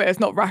rationale, but it's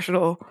not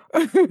rational.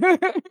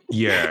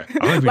 Yeah, I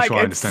don't even sure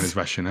I understand his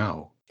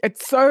rationale.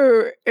 It's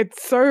so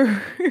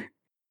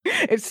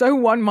it's so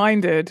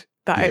one-minded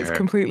that it's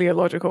completely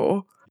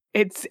illogical.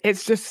 It's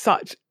just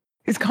such.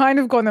 It's kind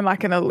of gone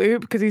in a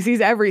loop because he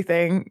sees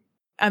everything,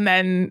 and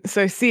then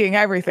so seeing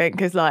everything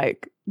is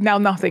like, now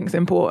nothing's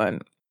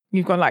important.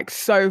 You've gone like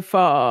so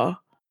far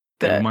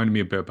It reminded me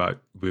a bit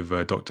about with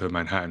Dr.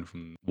 Manhattan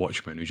from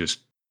Watchmen, who's just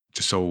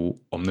so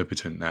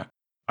omnipotent that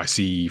I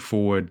see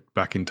forward,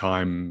 back in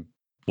time,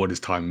 what does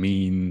time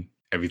mean,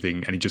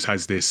 everything, and he just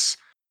has this.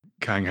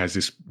 Kang has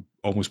this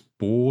almost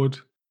bored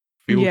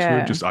feel to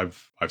him. Just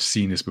I've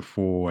seen this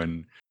before,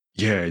 and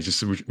it's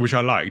just which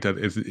I liked.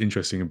 It's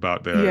interesting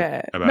about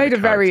the made a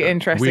very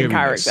interesting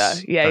character.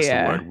 Yeah, that's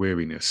the word,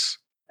 weariness.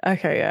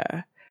 Okay,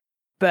 yeah.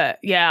 But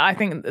yeah, I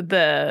think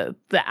the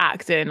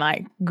acting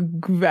like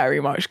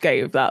very much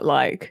gave that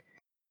like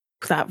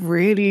that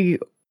really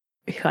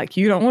like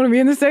you don't want to be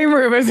in the same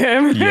room as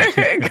him.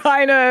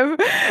 Kind of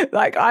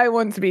like I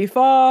want to be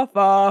far,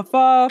 far,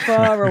 far,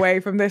 far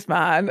away from this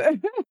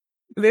man,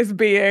 this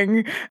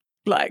being.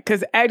 Like,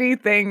 because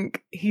anything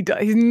he's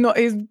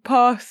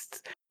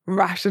past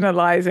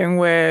rationalizing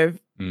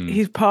with,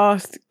 he's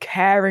past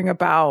caring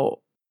about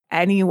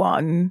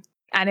anyone,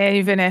 and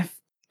even if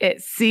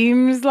it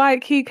seems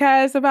like he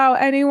cares about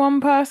any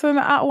one person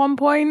at one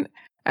point,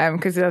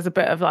 because there's a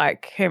bit of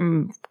like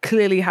him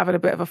clearly having a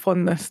bit of a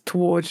fondness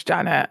towards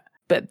Janet,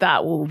 but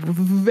that will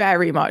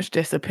very much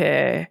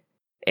disappear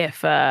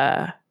if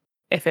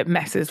it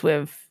messes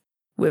with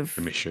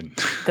the mission.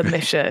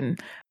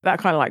 That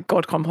kind of like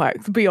God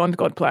complex, beyond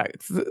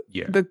Godplex,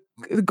 the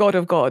God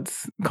of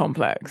Gods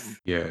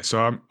complex. Yeah,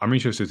 so I'm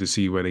interested to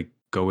see where they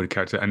go with the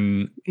character,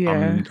 and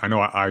I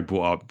know I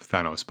brought up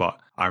Thanos, but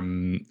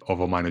I'm of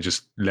a mind of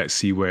just let's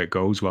see where it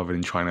goes rather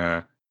than trying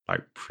to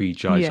like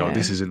prejudge. Oh,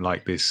 this isn't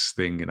like this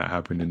thing that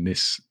happened in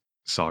this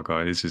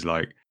saga. This is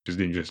like just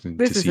interesting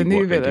to see what they do. This is a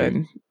new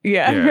villain.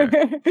 Yeah.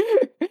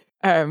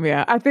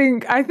 I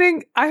think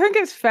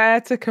it's fair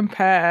to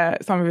compare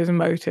some of his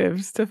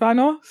motives to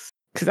Thanos,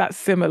 because that's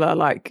similar.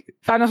 Like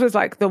Thanos was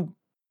like the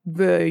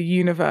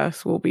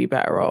universe will be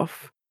better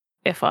off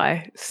if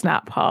I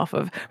snap half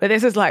of, but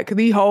this is like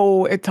the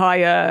whole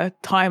entire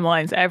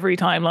timelines, every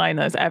timeline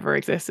that's ever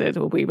existed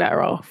will be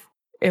better off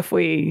if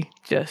we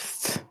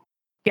just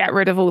get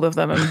rid of all of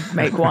them and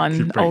make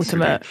one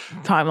ultimate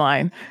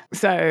timeline.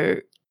 So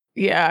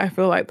yeah, I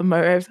feel like the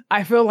motives.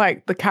 I feel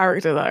like the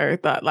character though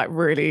that like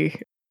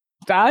really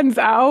stands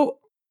out.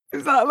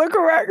 Is that the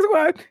correct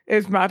word?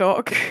 Is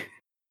MODOK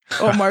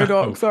or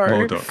MODOK?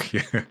 Sorry, MODOK.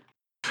 Yeah.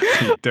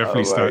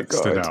 Definitely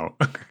stood out.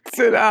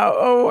 Stood out.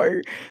 Oh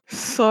my,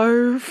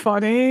 so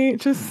funny.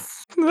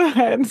 Just the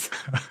heads.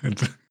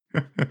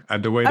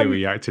 And the way they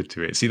reacted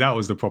to it. See, that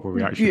was the proper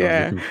reaction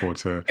I was looking for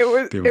to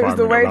the it was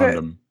the way that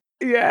them.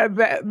 Yeah,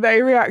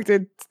 they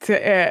reacted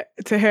to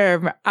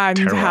him and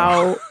Terror.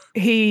 How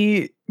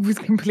he was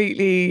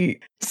completely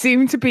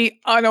seemed to be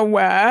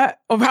unaware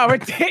of how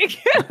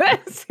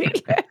ridiculous he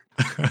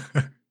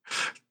looked.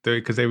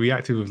 Because they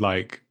reacted with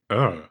like,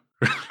 oh.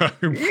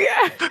 And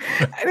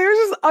he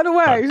was just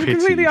unaware. Like he was pity.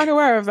 completely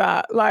unaware of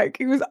that. Like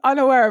he was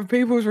unaware of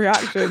people's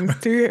reactions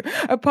to him.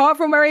 Apart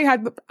from where he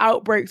had the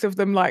outbreaks of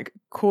them like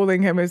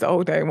calling him his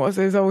old name. What's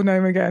his old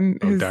name again?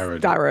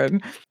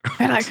 Darren.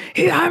 And like,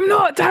 I'm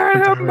not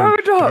Darren, I'm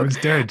MODOK. Darren's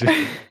dead.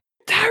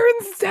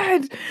 Darren's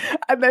dead.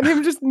 And then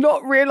him just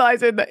not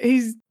realizing that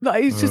he's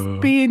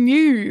just being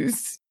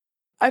used.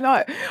 And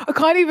I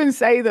can't even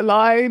say the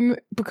line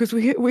because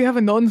we have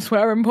a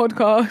non-swearing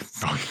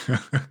podcast.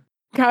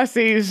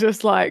 Cassie is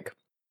just like,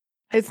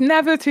 it's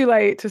never too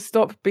late to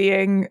stop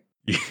being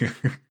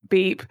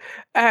beep.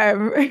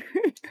 Yeah,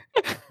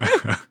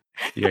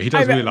 he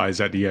does realize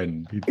at the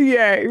end.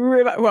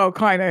 Well,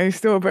 kind of. He's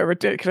still a bit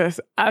ridiculous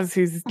as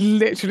he's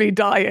literally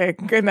dying,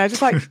 and they're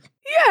just like,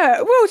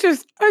 yeah, we'll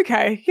just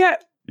he's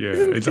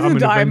a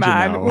dying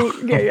man.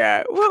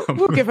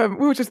 We'll give him.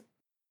 We'll just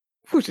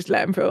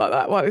let him feel like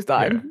that while he's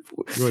dying.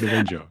 Yeah. You're an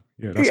Avenger.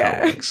 Yeah, that's how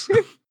it works.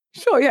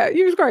 Sure, yeah,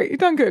 you was great. You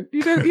done good.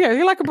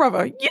 You're like a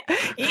brother.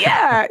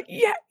 Yeah.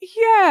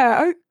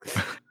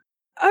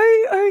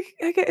 I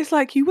get it's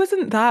like you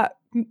wasn't that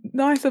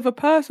nice of a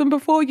person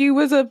before. You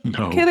was a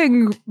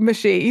killing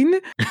machine.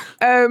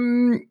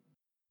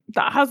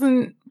 That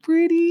hasn't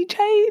really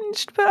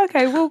changed, but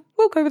okay, we'll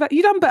go with that.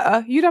 You done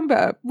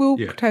better. We'll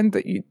pretend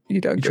that you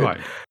done good.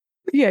 Tried.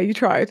 Yeah, you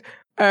tried.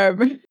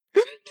 But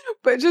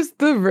just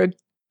the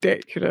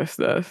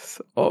ridiculousness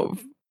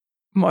of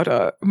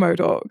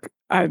MODOK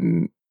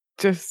and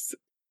just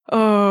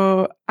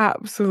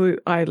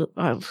absolute. I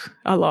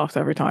laughed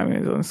every time he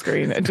was on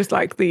screen, and just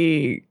like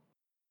the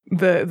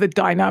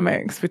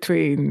dynamics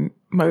between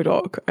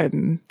MODOK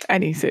and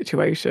any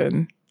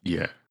situation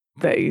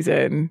that he's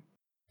in,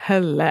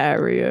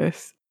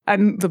 hilarious.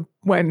 And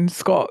when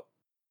Scott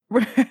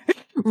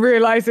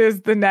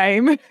realizes the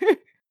name,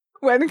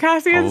 when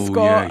Cassie and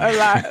Scott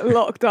are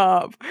locked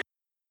up,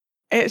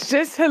 it's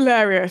just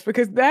hilarious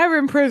because they're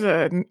in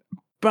prison,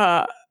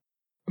 but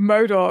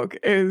MODOK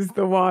is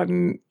the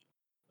one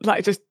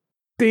like just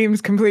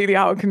seems completely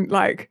out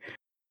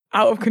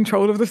of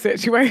control of the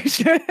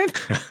situation.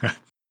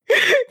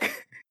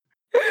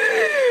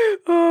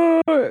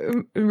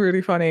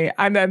 Really funny.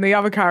 And then the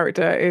other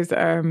character is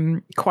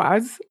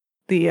Quaz,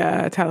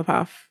 the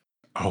telepath.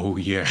 Oh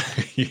yeah.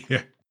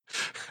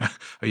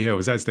 Yeah,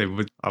 was that his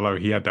name? I love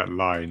he had that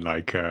line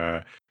like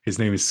his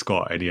name is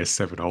Scott and he has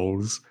 7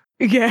 holes.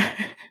 Yeah.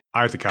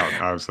 I had to count.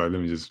 I was like,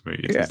 let me just make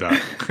it. Yeah.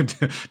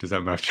 Does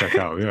that math check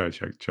out? Yeah,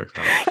 checks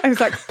out. I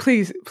was like,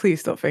 please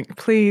stop thinking.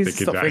 Please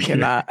Thinking stop that, thinking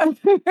yeah.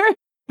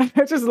 that.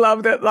 I just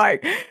loved it.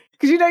 Like,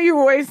 because you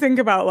always think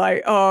about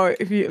like, oh,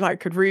 if you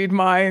like could read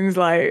minds,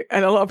 like,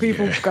 and a lot of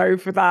people Yeah. go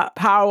for that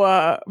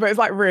power, but it's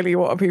like, really,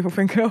 what are people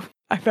thinking of?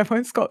 And then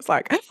when Scott's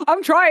like,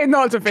 I'm trying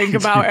not to think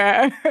about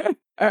it.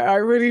 I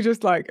really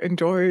just like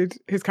enjoyed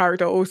his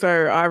character.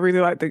 Also, I really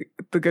like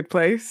the Good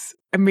Place.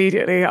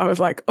 Immediately, I was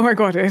like, oh my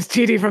god, it's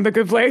Chidi from The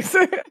Good Place.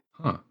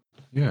 Huh.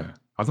 Yeah.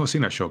 I've not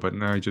seen that show, but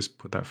now I just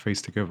put that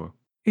face together.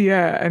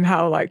 Yeah, and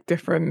how like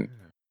different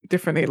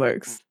he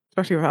looks,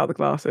 especially without the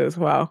glasses.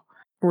 Wow,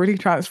 really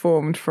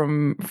transformed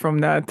from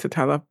nerd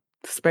to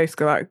space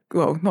galactic.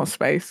 Well, not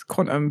space,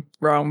 quantum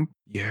realm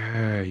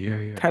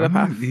Yeah.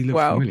 telepath. He looked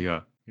Wow.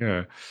 familiar.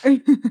 Yeah.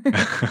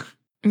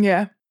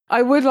 Yeah,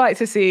 I would like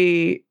to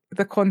see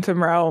the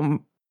quantum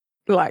realm,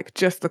 like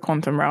just the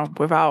quantum realm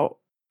without.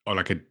 Or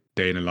like a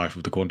day in the life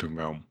of the quantum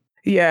realm.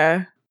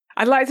 Yeah,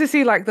 I'd like to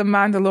see like the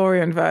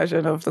Mandalorian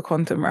version of the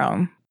quantum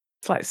realm.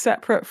 It's like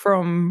separate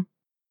from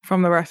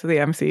the rest of the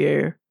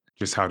MCU.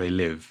 Just how they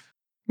live.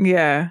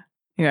 Yeah,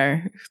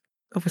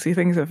 obviously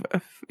things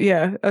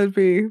yeah, it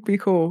would be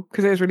cool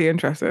because it is really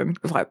interesting.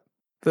 It's like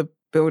the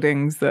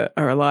buildings that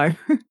are alive.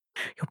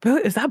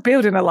 Is that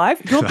building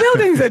alive? Your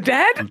buildings are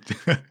dead.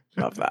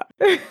 Love that.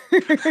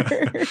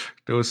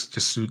 There was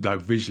just like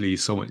visually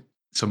so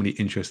many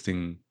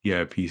interesting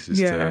pieces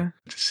to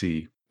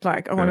see.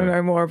 Like I want to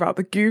know more about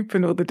the Goop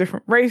and all the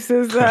different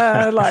races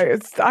there.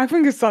 Like I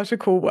think it's such a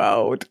cool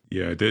world.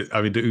 Yeah, the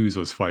ooze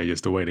was funny.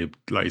 Just the way they,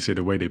 like you said,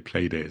 the way they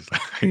played it. It's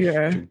like,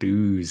 drink the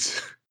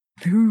ooze.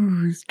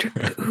 Ooze, drink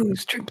the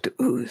ooze, drink the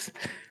ooze.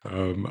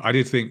 I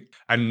did think,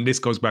 and this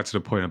goes back to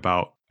the point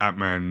about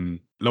Ant-Man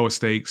lower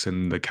stakes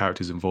and the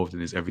characters involved in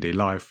his everyday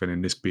life, and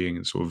in this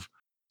being sort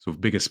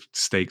of bigger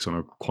stakes on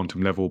a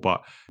quantum level,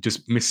 but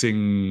just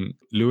missing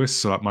Lewis,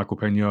 so like Michael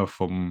Pena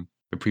from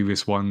the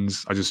previous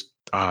ones.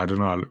 I don't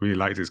know, I really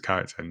liked his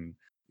character, and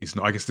it's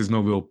not, I guess there's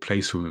no real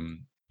place for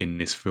him in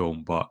this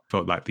film, but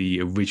felt like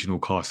the original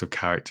cast of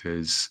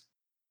characters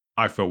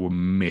I felt were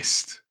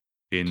missed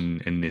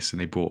in this,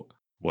 and they brought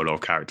a lot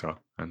of character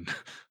and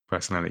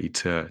personality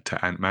to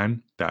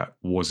Ant-Man that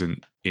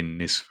wasn't in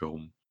this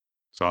film.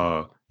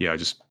 So I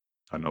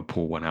don't know,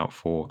 pull one out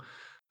for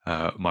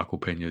Michael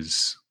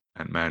Pena's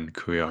Ant-Man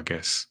career, I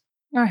guess.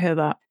 I hear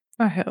that.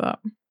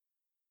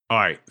 All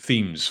right,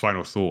 themes,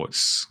 final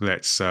thoughts.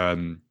 Let's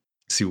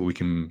see what we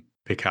can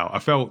pick out. I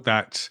felt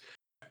that,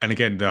 and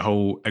again, the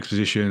whole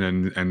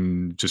exposition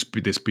and just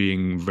this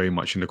being very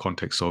much in the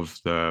context of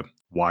the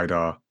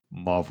wider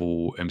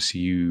Marvel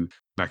MCU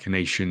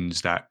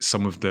machinations, that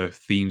some of the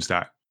themes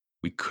that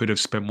we could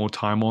have spent more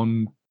time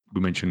on,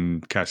 we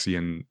mentioned Cassie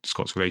and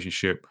Scott's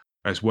relationship,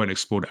 as weren't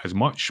explored as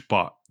much,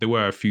 but there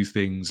were a few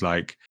things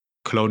like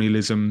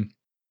colonialism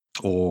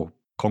or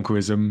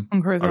conquerism.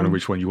 I don't know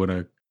which one you want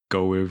to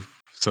go with.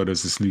 So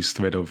there's this loose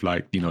thread of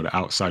like, the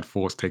outside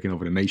force taking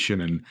over the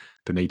nation and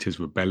the natives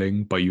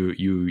rebelling, but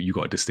you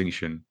got a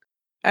distinction.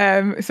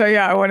 So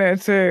I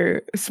wanted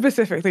to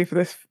specifically for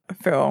this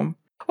film.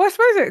 Well, I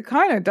suppose it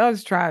kind of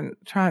does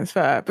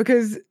transfer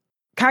because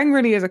Kang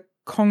really is a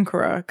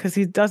conqueror because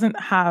he doesn't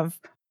have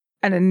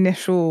an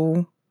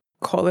initial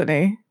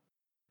colony.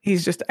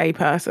 He's just a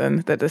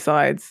person that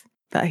decides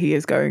that he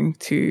is going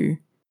to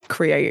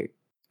create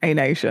a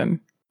nation,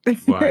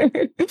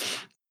 right,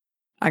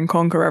 and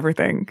conquer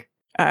everything.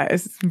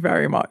 It's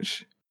very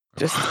much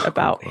just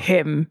about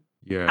him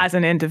as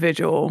an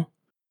individual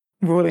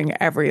ruling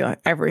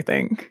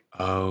everything.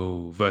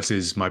 Oh,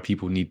 versus my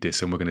people need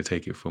this and we're going to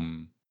take it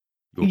from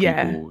your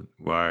people.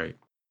 Right.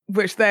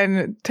 Which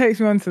then takes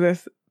me on to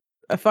this,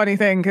 a funny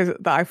thing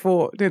that I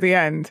thought near the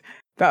end,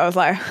 that I was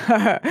like,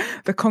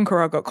 the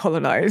conqueror got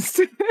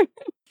colonized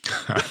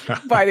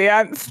by the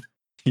ants.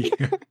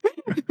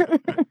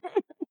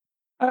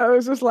 I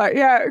was just like,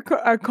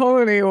 a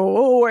colony will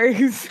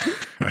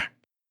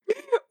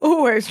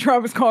always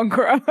trumps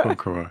conqueror.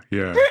 Conqueror,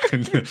 yeah.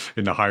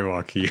 in the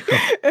hierarchy.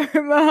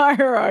 In the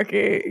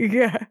hierarchy,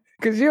 yeah.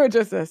 Because you're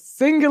just a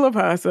singular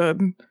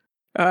person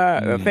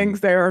that thinks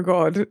they're a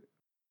god.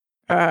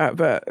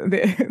 But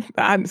the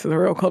ants are the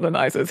real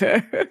colonizers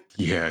here.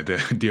 Yeah,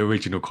 the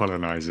original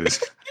colonizers.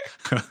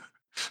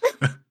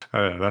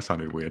 That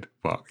sounded weird,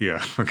 but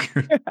yeah.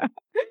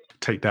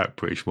 Take that,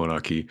 British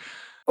monarchy.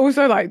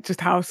 Also, like,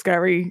 just how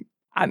scary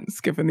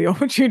ants given the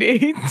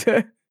opportunity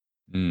to...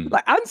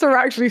 Like, ants are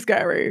actually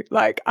scary.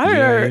 Like, I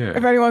don't know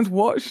if anyone's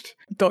watched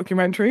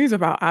documentaries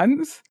about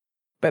ants,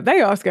 but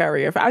they are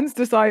scary. If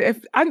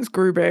ants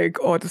grew big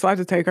or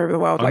decided to take over the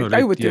world,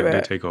 they would do it.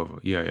 They take over.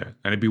 Yeah. And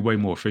it'd be way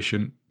more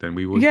efficient than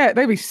we would. Yeah,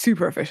 they'd be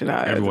super efficient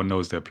at it. Everyone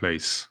knows their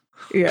place.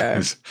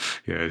 Yeah.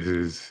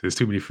 There's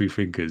too many free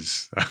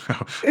thinkers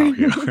out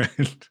here.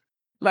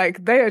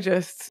 Like, they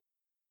just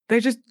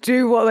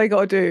do what they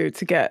got to do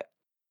to get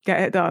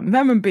it done.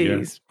 Them and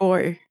bees,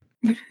 boy.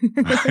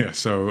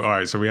 So, all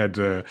right. So we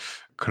had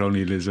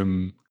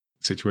colonialism,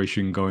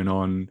 situation going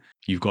on.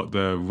 You've got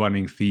the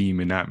running theme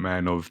in Ant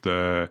Man of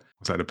the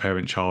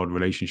parent-child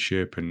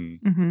relationship, and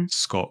Hmm.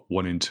 Scott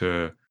wanting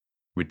to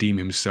redeem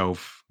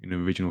himself in the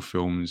original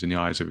films in the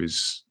eyes of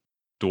his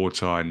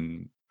daughter,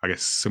 and I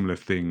guess similar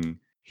thing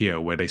here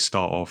where they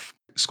start off.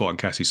 Scott and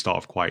Cassie start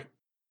off quite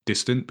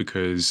distant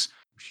because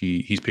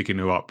he's picking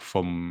her up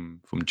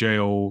from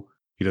jail.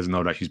 He doesn't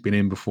know that she's been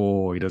in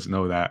before. He doesn't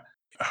know that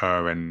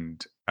her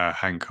and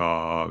Hank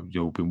are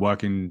been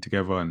working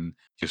together, and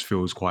just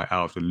feels quite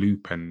out of the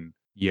loop. And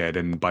yeah,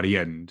 then by the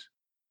end,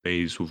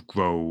 they sort of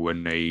grow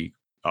and they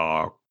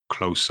are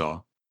closer.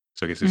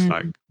 So I guess it's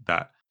like Mm.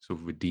 that sort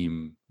of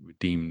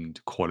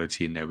redeemed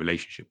quality in their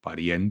relationship by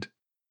the end.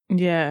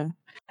 Yeah.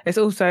 It's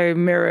also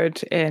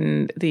mirrored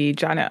in the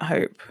Janet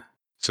Hope.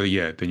 So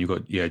yeah, then you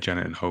got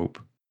Janet and Hope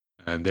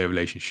and their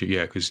relationship.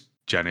 Yeah, because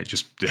Janet's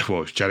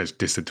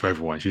distant to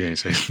everyone. She ain't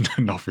saying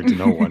nothing to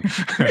no one.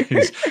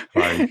 It's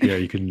like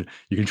you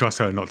can trust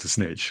her not to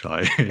snitch.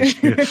 Like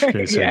she ain't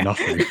saying Yeah.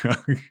 nothing.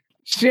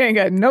 She ain't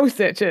got no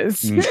stitches.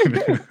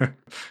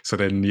 So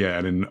then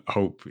and then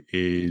Hope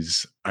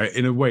is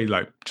in a way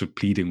like to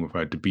pleading with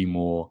her to be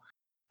more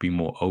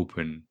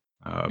open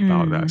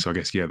about that. Mm. So I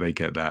guess they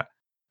get that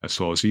as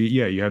well. So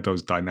you have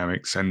those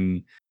dynamics,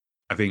 and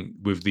I think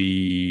with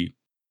the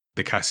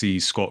Cassie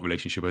Scott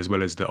relationship, as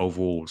well as the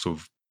overall sort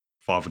of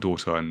father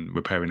daughter and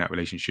repairing that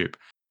relationship,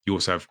 you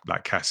also have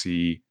like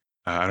Cassie,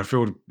 and I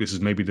feel this is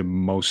maybe the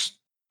most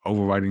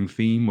overriding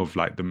theme of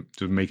like them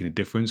making a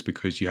difference,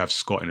 because you have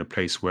Scott in a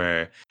place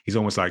where he's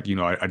almost like,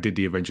 I did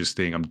the Avengers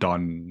thing, I'm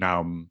done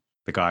now. I'm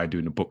the guy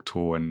doing the book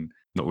tour and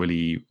not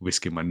really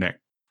risking my neck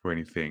for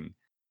anything.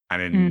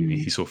 And then Mm.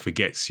 he sort of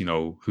forgets,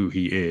 who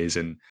he is,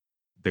 and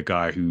the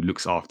guy who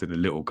looks after the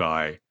little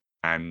guy,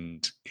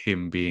 and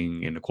him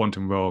being in the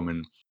quantum realm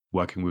and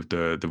working with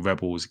the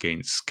rebels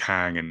against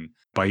Kang. And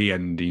by the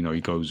end,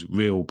 he goes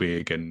real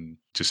big and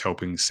just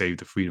helping save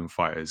the freedom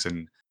fighters.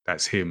 And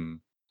that's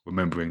him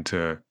remembering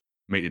to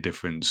make the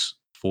difference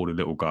for the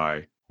little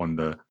guy on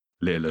the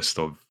littlest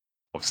of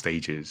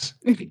stages.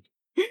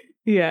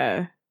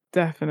 Yeah,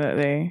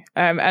 definitely.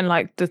 And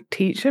like the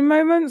teaching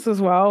moments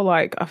as well.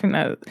 Like I think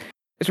that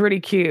it's really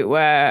cute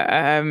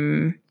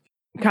where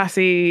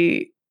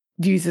Cassie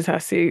uses her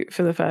suit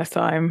for the first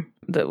time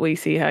that we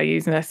see her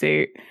using her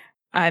suit,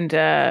 and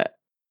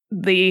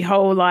the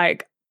whole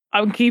like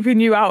I'm keeping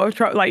you out of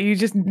trouble. Like you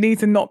just need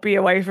to not be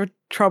away for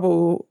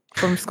trouble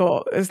from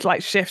Scott. It's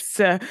like shifts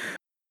to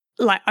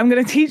like I'm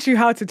going to teach you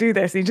how to do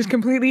this. And he just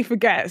completely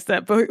forgets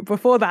that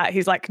before that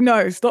he's like,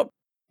 no, stop.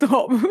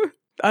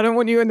 I don't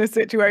want you in this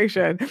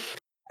situation.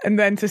 And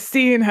then to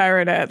seeing her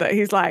in it, that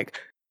he's like,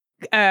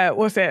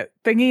 what's it?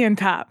 Thingy and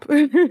tap.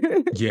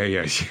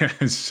 Yeah.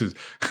 It's just,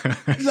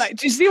 Like,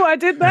 do you see what I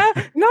did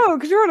there? No,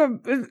 because you're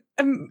on a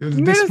this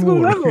middle school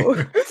small.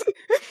 level.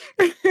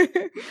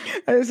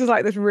 And it's just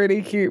like this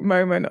really cute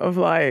moment of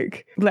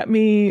like, let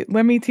me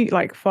teach,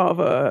 like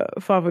father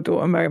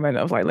daughter moment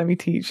of like, let me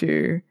teach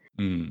you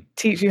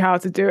how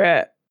to do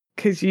it,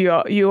 because you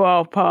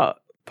are part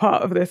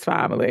of this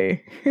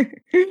family.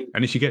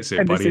 And if she gets it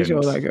And by this the is your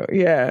end. Lego.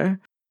 Yeah.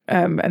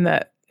 And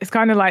that it's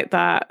kind of like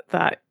that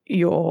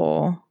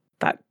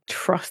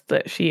trust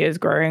that she is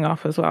growing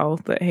up as well,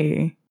 that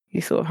he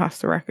sort of has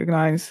to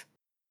recognize,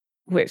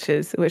 which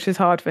is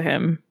hard for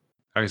him.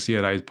 I guess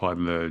that is part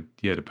of the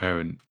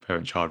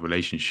parent-child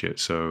relationship.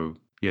 So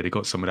they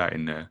got some of that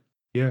in there.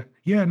 Yeah,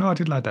 no, I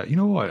did like that. You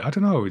know what? I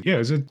don't know.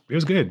 Yeah, it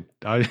was good.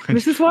 I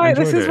This is I why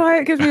enjoyed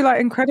it. it gives me like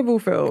incredible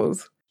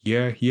feels.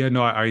 Yeah,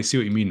 no, I see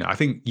what you mean. I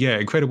think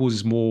Incredibles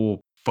is more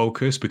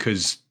focused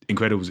because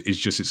Incredibles is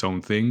just its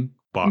own thing.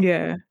 But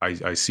Yeah.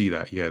 I see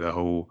that. Yeah, the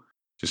whole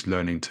just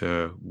learning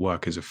to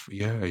work as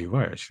yeah, you're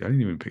right. Actually, I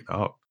didn't even pick that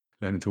up.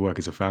 Learning to work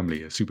as a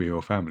family, a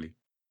superhero family.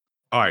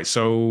 All right,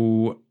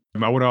 so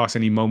I want to ask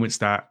any moments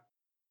that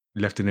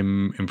left an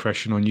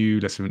impression on you,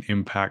 left an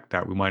impact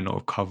that we might not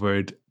have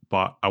covered,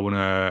 but I want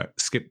to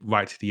skip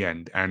right to the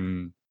end.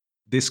 And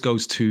this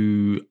goes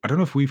to, I don't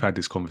know if we've had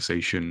this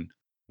conversation.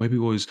 Maybe it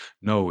was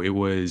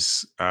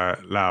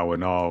Lau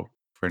and our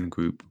friend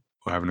group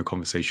were having a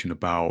conversation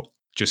about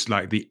just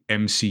like the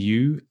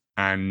MCU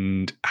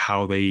and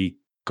how they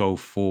go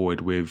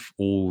forward with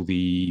all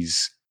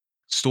these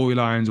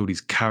storylines, all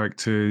these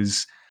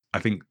characters. I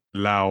think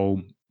Lau,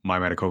 my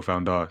Meta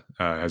co-founder,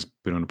 has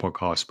been on the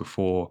podcast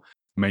before,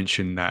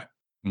 mentioned that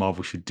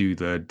Marvel should do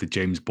the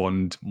James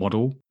Bond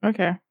model,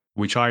 Okay.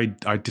 which I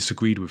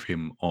disagreed with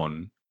him on,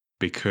 Mm-hmm.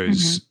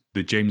 because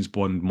the James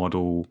Bond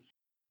model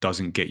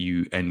doesn't get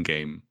you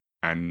Endgame,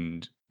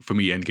 and for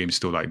me, Endgame is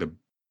still like the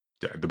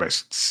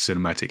best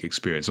cinematic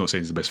experience. I'm not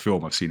saying it's the best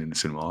film I've seen in the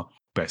cinema,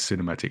 best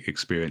cinematic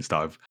experience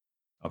that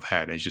I've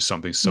had. And it's just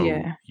something so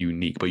Yeah.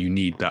 unique, but you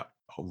need that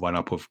run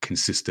up of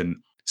consistent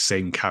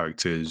same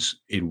characters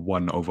in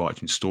one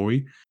overarching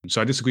story.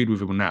 So I disagreed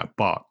with him on that,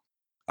 but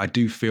I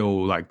do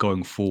feel like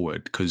going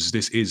forward, because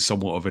this is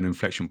somewhat of an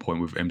inflection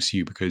point with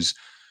MCU, because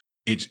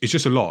it's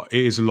just a lot.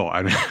 It is a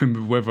lot,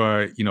 and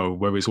whether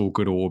it's all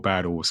good or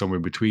bad or somewhere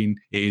in between,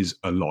 it is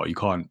a lot. You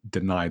can't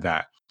deny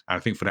that. And I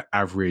think for the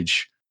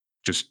average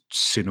just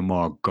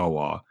cinema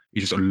goer,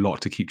 is just a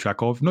lot to keep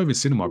track of. Not even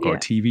cinema, I've got a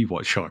TV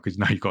watcher because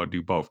now you've got to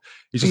do both.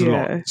 It's just a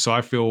lot. So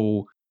I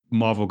feel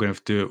Marvel going to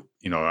have to do it.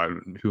 You know,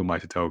 who am I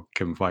to tell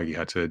Kevin Feige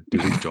how to do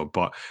his job?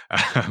 But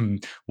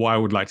what I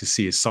would like to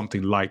see is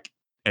something like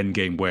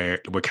Endgame where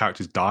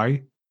characters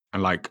die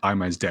and like Iron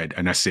Man's dead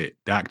and that's it.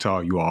 The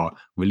actor, you are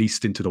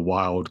released into the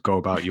wild, go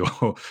about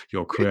your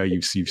career,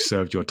 you've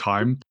served your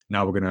time.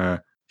 Now we're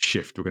gonna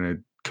shift. We're gonna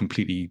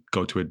completely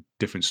go to a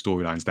different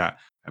storylines that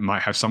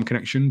might have some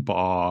connection, but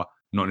are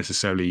not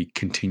necessarily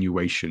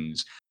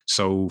continuations.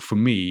 So for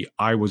me,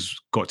 I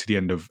got to the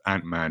end of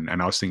Ant-Man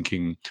and I was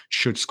thinking,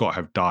 should Scott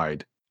have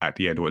died at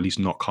the end or at least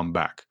not come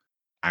back?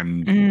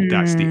 And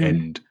that's the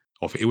end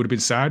of it. It would have been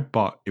sad,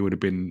 but it would have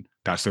been,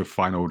 that's the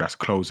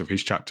close of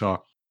his chapter.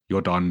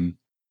 You're done.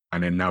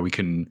 And then now we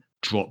can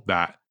drop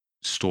that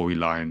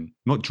storyline,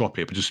 not drop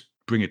it, but just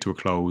bring it to a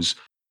close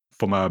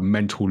from a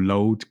mental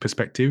load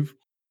perspective.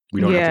 We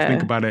don't have to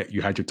think about it.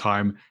 You had your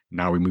time.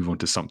 Now we move on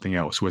to something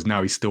else. Whereas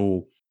now he's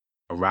still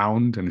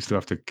around and we still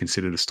have to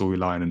consider the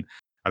storyline. And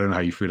I don't know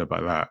how you feel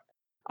about that.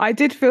 I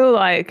did feel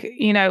like,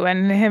 you know,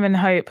 when him and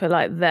Hope are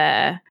like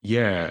there.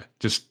 Yeah.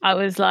 Just I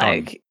was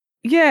like,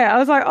 I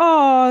was like,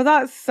 oh,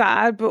 that's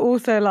sad. But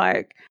also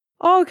like,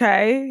 oh,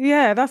 okay,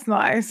 yeah, that's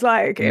nice.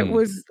 Like it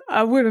would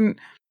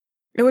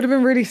have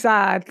been really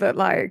sad that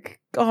like,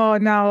 oh,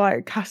 now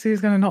like Cassie's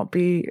she's going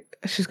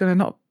to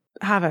not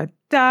have a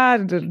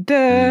dad.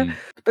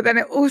 But then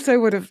it also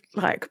would have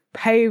like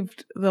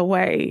paved the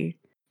way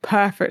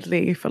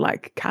perfectly for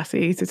like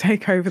Cassie to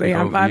take over the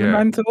Ant-Man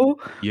mantle.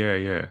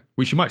 Yeah.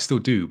 Which you might still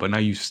do, but now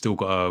you've still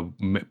got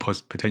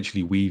to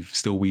potentially weave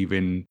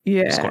in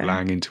Scott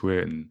Lang into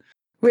it.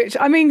 Which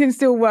I mean can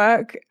still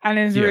work and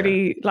is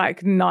really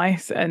like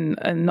nice and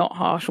not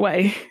harsh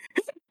way.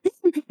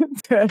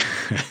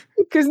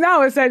 Because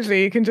now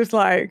essentially you can just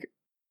like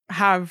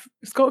have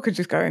Scott could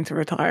just go into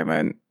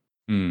retirement.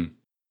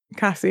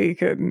 Cassie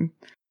can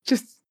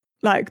just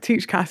like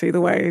teach Cassie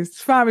the ways.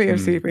 Family of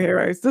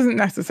superheroes doesn't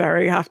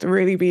necessarily have to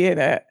really be in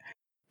it.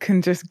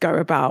 Can just go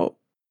about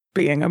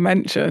being a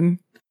mention.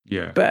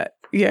 Yeah. But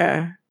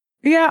yeah,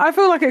 I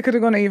feel like it could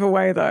have gone either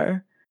way though.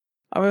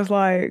 I was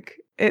like,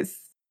 I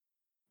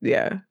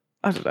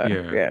don't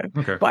know. Yeah.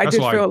 Okay. But I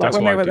did feel like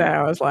when they were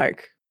there, I was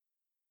like,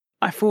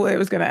 I thought it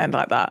was going to end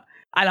like that.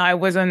 And I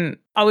was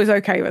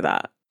okay with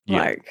that. Yeah,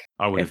 like,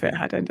 if it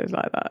had ended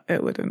like that,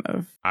 it wouldn't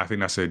have. I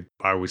think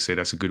I would say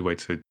that's a good way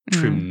to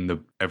trim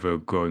the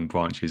ever-growing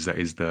branches that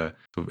is the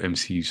sort of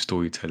MCU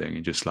storytelling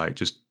and just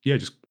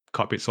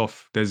cut bits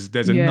off. There's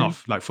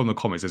enough, like from the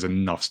comics, there's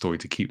enough story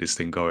to keep this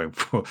thing going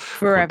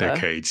for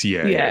decades.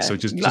 Yeah. So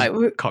just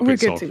like, cut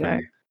bits off.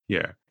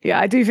 Yeah,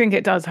 I do think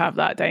it does have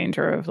that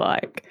danger of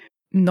like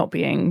not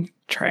being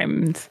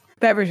trimmed.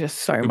 There is just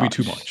so much. It'll be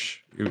too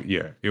much.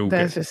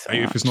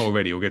 If it's not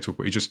already, it'll get to a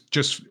point. It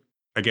just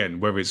again,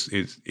 whether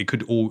it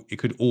could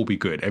all be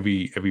good.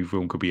 Every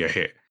film could be a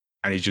hit,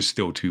 and it's just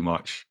still too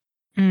much.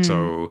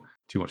 So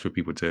too much for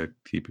people to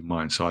keep in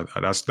mind. So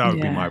that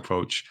would be my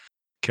approach.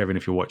 Kevin,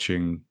 if you're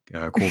watching,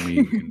 call me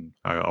and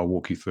I'll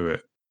walk you through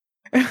it.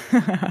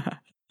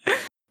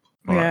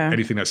 Right.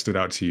 Anything that stood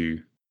out to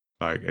you,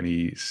 like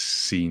any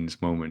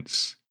scenes,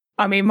 moments?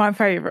 I mean, my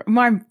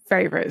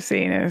favorite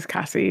scene is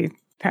Cassie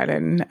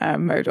telling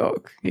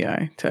MODOK, you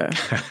know, to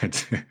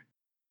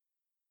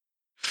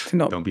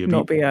not be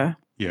a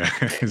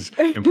it's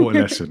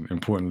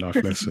important life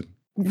lesson.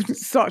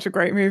 Such a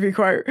great movie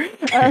quote.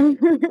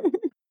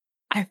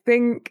 I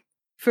think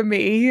for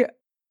me,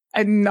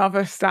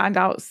 another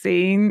standout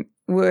scene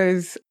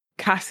was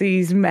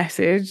Cassie's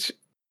message,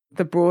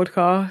 the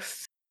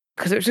broadcast,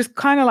 because it was just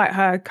kind of like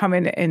her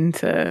coming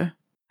into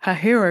her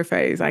hero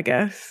phase, I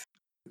guess.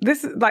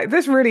 This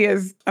really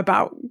is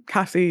about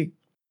Cassie's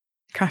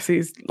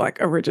like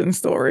origin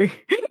story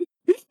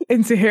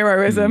into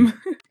heroism,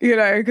 you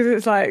know, because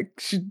it's like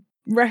she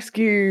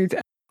rescued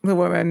the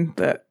woman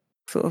that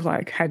sort of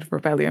like head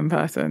rebellion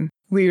person,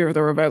 leader of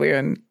the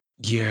rebellion.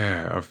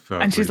 Yeah,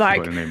 and she's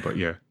like, the name, but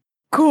yeah,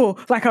 cool.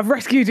 Like I've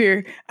rescued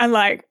you, and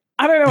like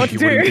I don't know what to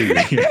do. I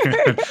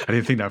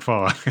didn't think that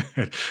far.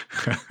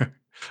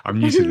 I'm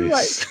new to this.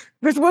 Like,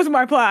 this was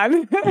my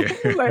plan.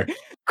 Like,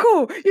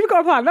 cool, you've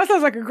got a plan. That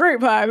sounds like a great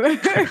plan.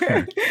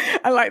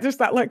 And like just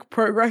that like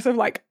progress of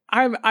like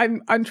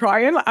I'm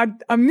trying. Like,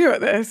 I'm new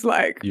at this.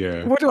 Like,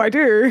 what do I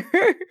do?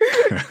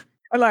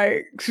 And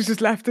like she's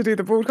just left to do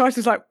the broadcast.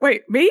 She's like,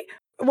 wait, me?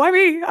 Why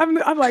me? I'm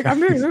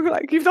new.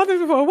 Like you've done this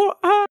before. What?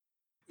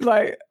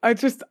 Like I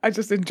just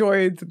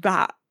enjoyed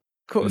that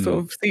sort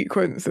of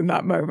sequence and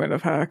that moment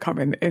of her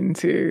coming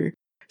into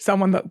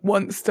someone that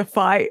wants to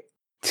fight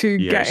to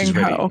getting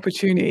her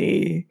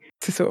opportunity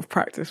to sort of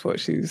practice what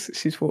she's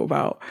thought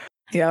about.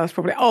 Yeah, that's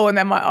probably. Oh, and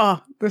then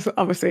this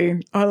other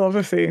scene. I love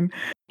the scene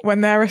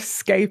when they're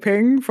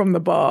escaping from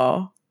the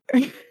bar,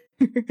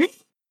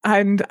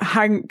 and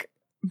Hank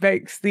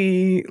makes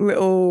the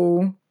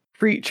little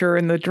creature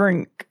in the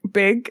drink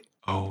big.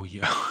 Oh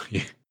yeah.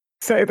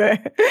 So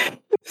that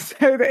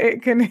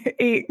it can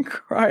eat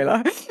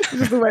Kryler.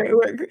 Just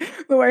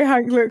the way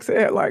Hank looks at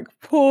it, like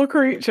poor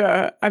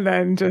creature, and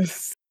then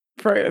just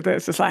throw it.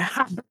 It's just like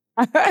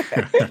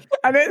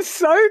And it's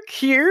so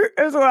cute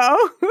as well.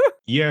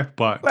 Yeah,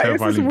 but Like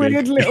it's this terrifyingly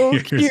weird big. little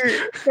Yes.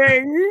 cute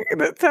thing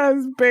that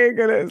turns big,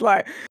 and it's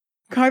like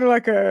kind of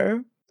like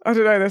I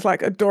don't know, there's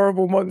like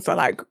adorable monster,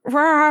 like,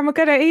 "Rah, I'm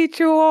gonna eat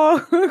you all,"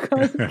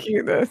 kind of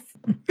cuteness.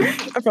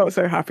 I felt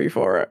so happy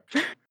for it.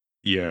 I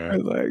Yeah.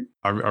 was like,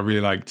 I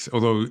really liked,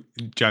 although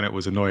Janet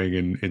was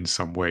annoying in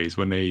some ways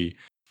when they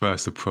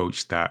first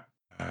approached that.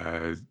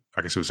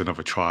 I guess it was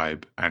another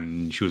tribe,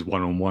 and she was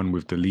one on one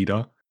with the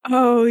leader.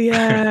 "Oh And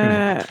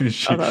yeah, oh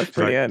she, that was she's like,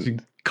 brilliant." she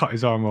cut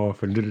his arm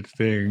off and did a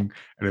thing,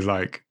 and it's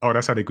like, oh,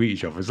 that's how they greet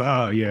each other. It's like,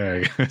 oh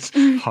yeah,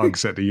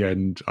 hugs at the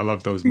end. I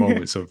love those Yeah.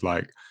 moments of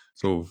like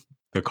sort of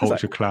the I was like,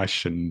 culture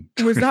clash and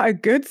was that a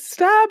good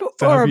stab or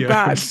stab. a Yeah,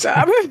 bad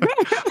stab?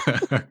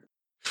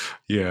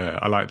 yeah,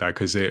 I like that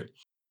because it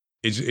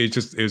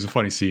was a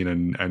funny scene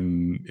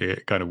and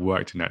it kind of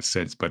worked in that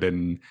sense. But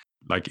then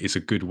like it's a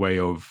good way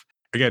of,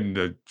 again,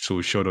 the sort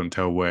of show don't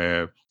tell,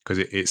 where because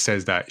it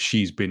says that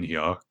she's been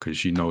here because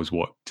she knows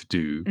what to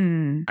do,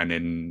 Mm, and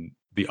then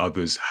the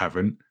others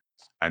haven't,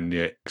 and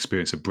they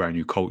experience a brand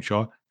new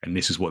culture, and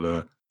this is what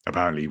the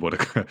apparently what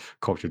the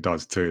culture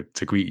does to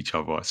greet each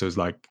other. So it's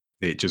like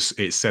it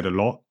said a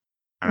lot,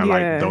 and I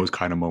like yeah, those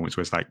kind of moments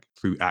where it's like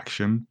through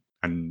action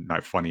and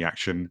like funny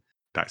action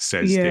that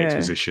says the yeah.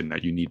 exposition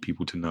that you need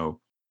people to know.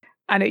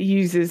 And it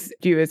uses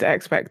viewers'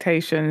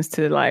 expectations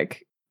to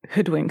like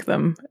hoodwink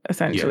them Yeah,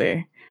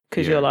 essentially,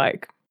 because you're yeah,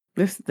 like,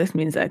 this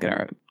means they're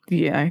gonna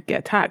get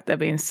attacked. They're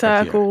being yeah.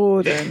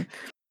 circled, and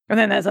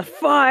then there's a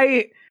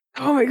fight.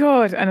 Oh my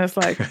god! And it's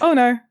like, oh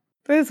no,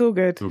 it's all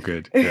good. All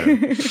good.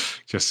 Yeah,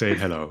 just saying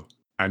hello.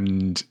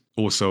 And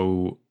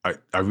also, I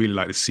really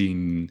like the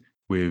scene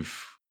with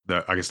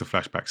the, I guess, the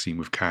flashback scene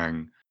with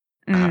Kang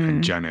and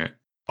Mm, Janet,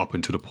 up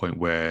until the point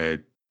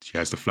where she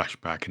has the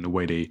flashback, and the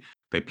way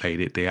they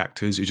played it, the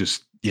actors, it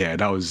just, yeah,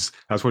 that's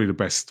probably the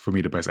best for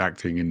me, the best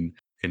acting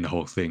in the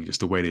whole thing, just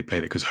the way they played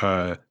it, because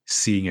her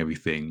seeing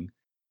everything,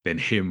 then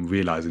him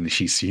realizing that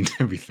she's seen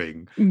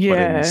everything, but then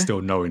yeah,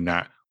 still knowing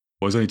that,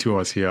 well, there's only two of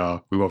us here,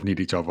 we both need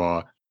each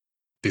other,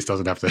 this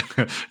doesn't have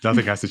to,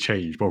 nothing has to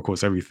change, but of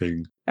course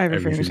everything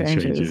everything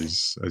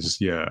changes. changes.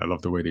 Yeah, I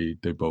love the way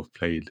they both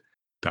played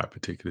that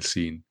particular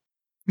scene.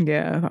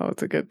 Yeah, that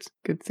was a good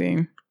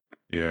scene.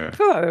 I Yeah.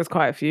 feel like there was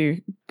quite a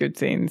few good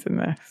scenes in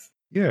this.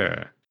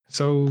 Yeah.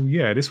 So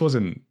yeah, this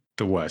wasn't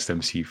the worst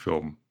MC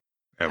film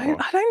ever.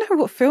 I don't know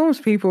what films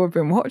people have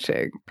been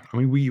watching. I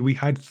mean, we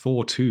had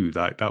Thor 2,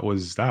 that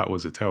was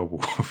a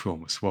terrible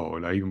film as well.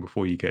 Like even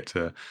before you get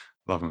to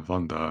Love and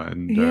Thunder,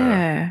 and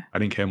Yeah. I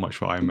didn't care much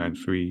for Iron Man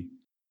 3,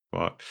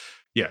 but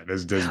yeah,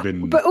 there's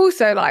been But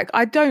also, like,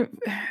 I don't.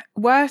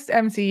 Worst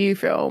MCU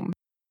film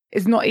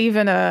is not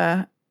even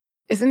a.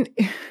 Isn't.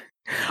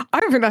 I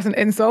don't think that's an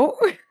insult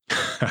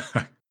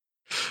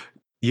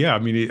yeah, I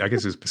mean, I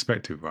guess it's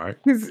perspective, right?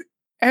 because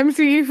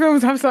MCU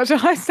films have such a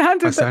high High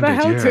standard that they're standard,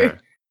 held to. yeah,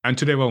 and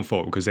to their own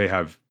fault because they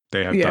have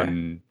Yeah.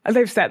 done And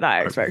they've set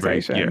that a very, yeah,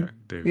 expectation.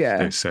 Yeah.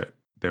 they've set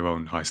their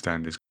own high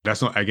standards.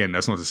 That's not, again,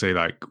 that's not to say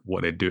like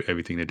what they do,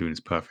 everything they're doing is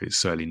perfect. It's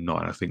certainly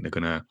not. And I think they're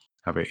gonna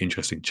have an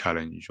interesting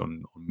challenge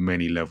on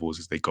many levels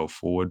as they go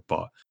forward.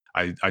 But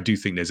I do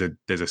think there's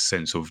a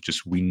sense of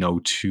just we know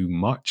too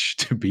much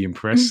to be Mm.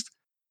 impressed,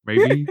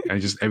 maybe,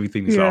 and just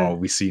everything is like, Yeah. oh,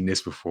 we've seen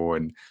this before,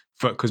 and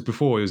because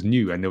before it was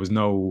new and there was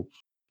no,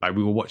 like,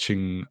 we were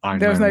watching Iron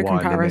There was Man no 1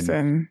 and then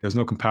comparison. there was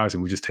no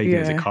comparison. We just take it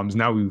as it Yeah. comes.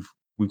 Now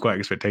we've got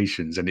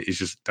expectations, and it's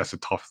just, that's a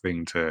tough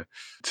thing to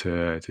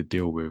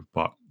deal with.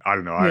 But I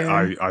don't know.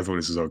 Yeah. I thought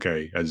this was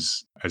okay,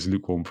 as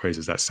lukewarm praise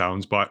as that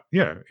sounds. But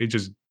yeah, it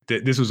just,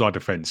 this was our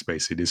defense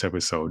basically. This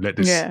episode, let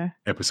this Yeah.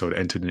 episode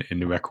enter in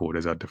the record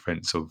as our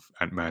defense of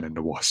Ant-Man and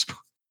the Wasp.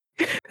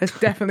 There's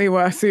definitely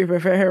worse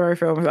superhero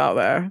films out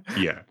there.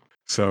 Yeah.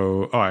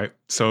 So, all right.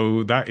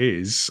 So that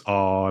is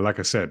our, like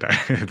I said,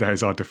 that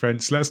is our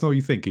defense. Let us know what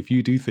you think. If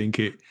you do think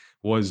it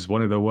was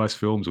one of the worst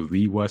films or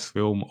the worst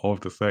film of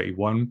the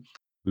 31,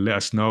 let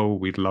us know.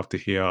 We'd love to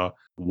hear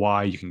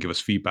why. You can give us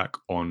feedback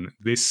on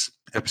this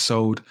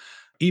episode.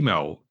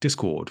 Email,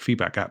 Discord,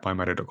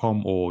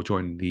 feedback@bymatter.com, or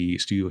join the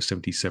Studio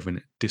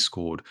 77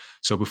 Discord.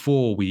 So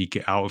before we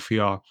get out of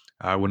here,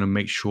 I want to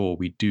make sure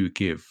we do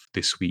give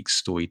this week's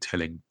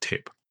storytelling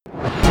tip.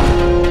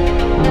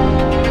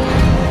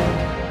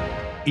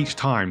 Each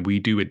time we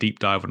do a deep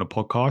dive on a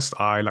podcast,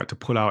 I like to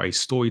pull out a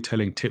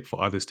storytelling tip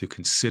for others to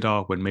consider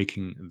when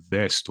making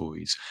their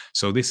stories.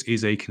 So this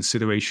is a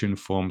consideration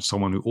from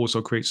someone who also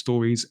creates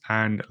stories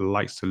and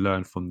likes to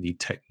learn from the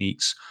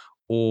techniques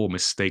or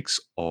mistakes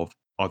of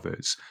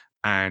others.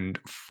 And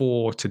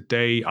for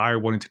today, I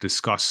wanted to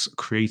discuss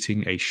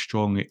creating a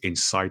strong,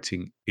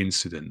 inciting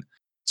incident.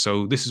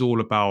 So this is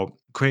all about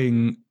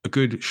creating a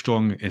good,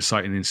 strong,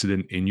 inciting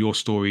incident in your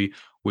story,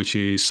 which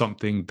is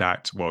something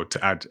that, well,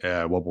 to add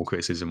one more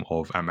criticism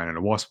of Ant-Man and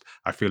the Wasp,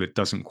 I feel it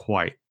doesn't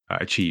quite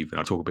achieve. And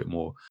I'll talk a bit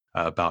more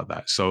about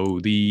that. So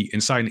the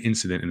inciting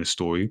incident in a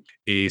story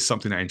is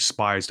something that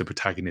inspires the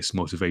protagonist's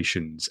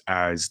motivations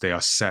as they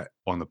are set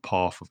on the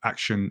path of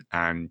action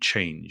and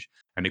change.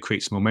 And it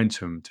creates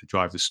momentum to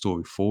drive the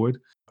story forward.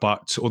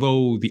 But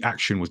although the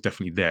action was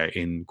definitely there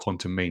in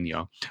Quantum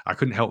Mania, I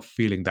couldn't help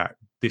feeling that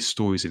this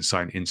story's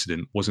inciting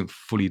incident wasn't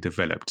fully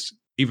developed.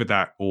 Either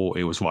that or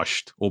it was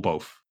rushed, or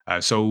both.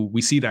 So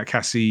we see that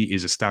Cassie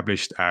is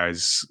established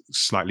as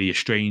slightly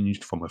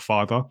estranged from her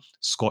father.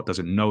 Scott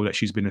doesn't know that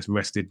she's been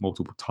arrested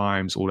multiple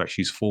times or that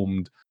she's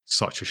formed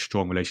such a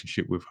strong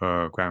relationship with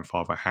her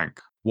grandfather, Hank.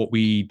 What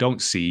we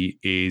don't see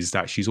is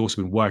that she's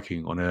also been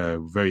working on a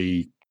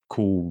very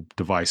cool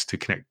device to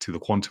connect to the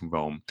quantum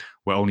realm.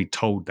 We're only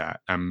told that.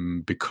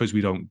 And because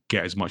we don't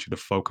get as much of the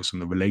focus on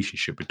the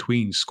relationship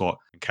between Scott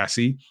and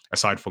Cassie,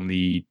 aside from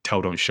the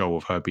tell don't show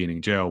of her being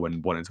in jail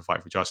and wanting to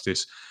fight for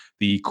justice,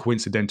 the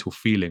coincidental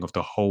feeling of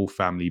the whole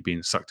family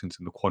being sucked into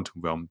the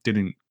quantum realm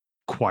didn't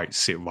quite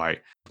sit right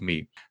for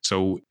me.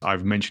 So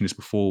I've mentioned this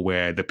before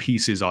where the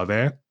pieces are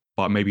there,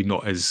 but maybe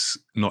not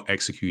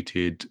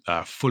executed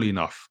fully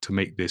enough to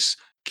make this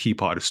key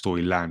part of the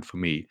story land for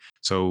me.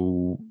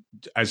 So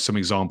as some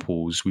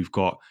examples, we've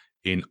got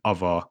in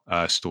other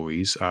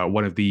stories,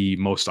 one of the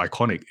most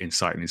iconic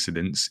inciting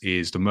incidents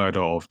is the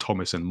murder of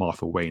Thomas and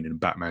Martha Wayne in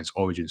Batman's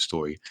origin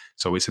story.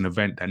 So it's an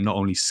event that not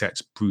only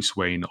sets Bruce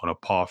Wayne on a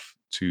path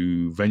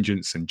to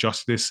vengeance and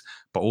justice,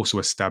 but also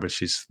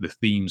establishes the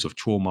themes of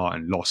trauma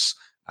and loss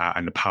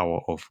and the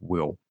power of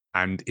will.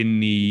 And in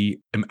the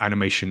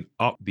animation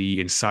up, the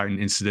inciting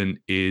incident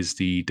is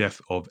the death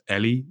of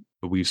Ellie.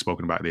 We've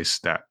spoken about this,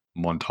 that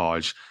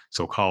montage.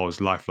 So Carl's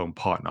lifelong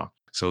partner.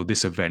 So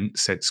this event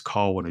sets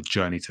Carl on a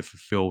journey to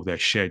fulfill their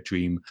shared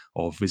dream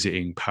of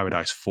visiting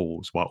Paradise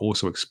Falls while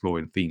also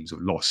exploring themes of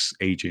loss,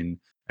 aging,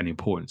 and the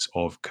importance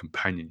of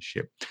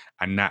companionship.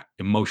 And that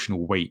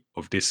emotional weight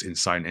of this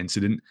inciting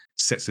incident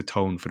sets the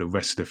tone for the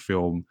rest of the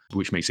film,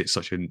 which makes it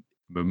such a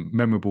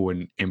memorable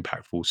and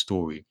impactful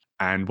story.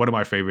 And one of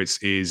my favorites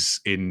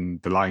is in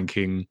The Lion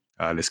King.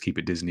 Let's keep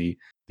it Disney.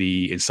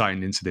 The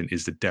inciting incident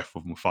is the death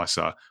of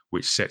Mufasa,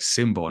 which sets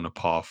Simba on a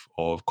path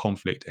of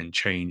conflict and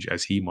change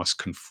as he must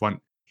confront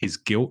his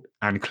guilt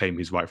and claim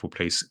his rightful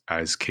place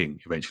as king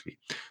eventually.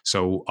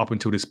 So up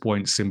until this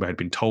point, Simba had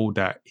been told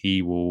that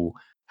he will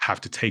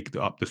have to take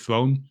up the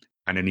throne,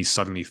 and then he's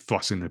suddenly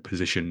thrust in a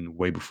position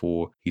way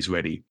before he's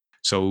ready.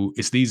 So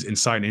it's these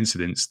inciting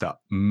incidents that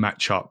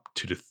match up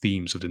to the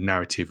themes of the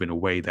narrative in a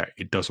way that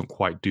it doesn't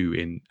quite do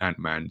in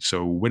Ant-Man.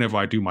 So whenever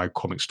I do my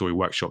comic story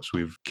workshops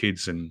with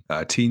kids and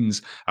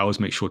teens, I always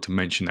make sure to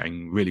mention that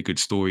in really good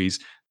stories,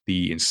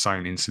 the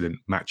inciting incident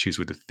matches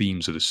with the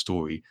themes of the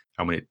story.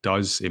 And when it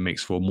does, it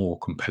makes for a more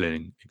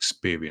compelling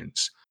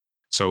experience.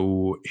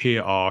 So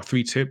here are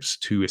 3 tips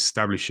to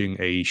establishing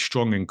a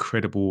strong and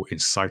credible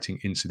inciting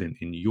incident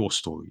in your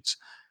stories.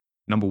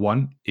 Number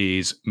 1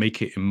 is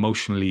make it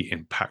emotionally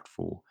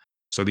impactful.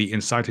 So the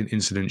inciting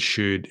incident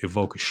should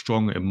evoke a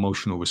strong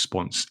emotional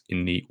response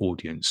in the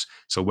audience.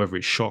 So whether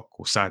it's shock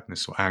or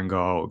sadness or anger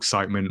or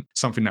excitement,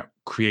 something that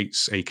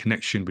creates a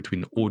connection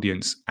between the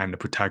audience and the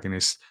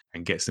protagonist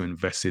and gets them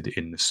invested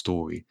in the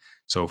story.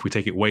 So if we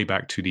take it way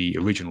back to the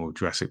original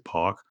Jurassic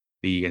Park,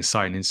 the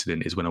inciting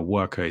incident is when a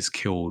worker is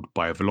killed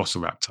by a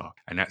velociraptor,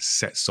 and that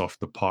sets off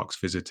the park's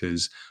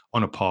visitors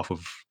on a path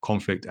of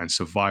conflict and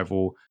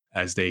survival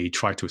as they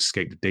try to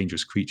escape the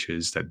dangerous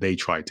creatures that they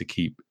try to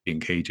keep in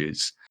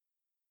cages.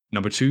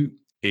 Number 2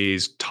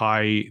 is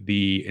tie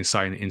the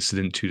inciting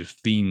incident to the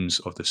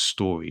themes of the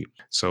story.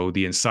 So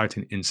the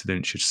inciting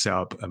incident should set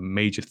up a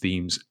major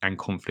themes and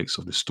conflicts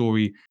of the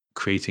story,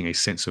 creating a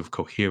sense of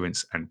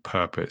coherence and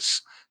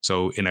purpose.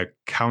 So in a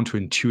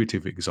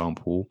counterintuitive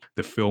example,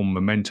 the film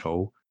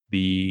Memento,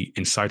 the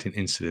inciting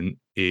incident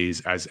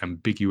is as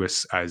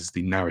ambiguous as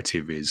the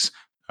narrative is,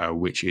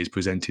 which is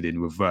presented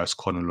in reverse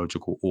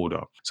chronological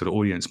order. So the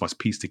audience must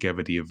piece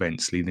together the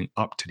events leading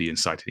up to the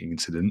inciting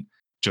incident,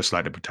 just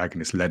like the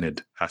protagonist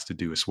Leonard has to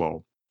do as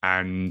well.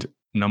 And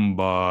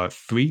number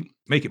 3,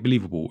 make it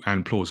believable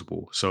and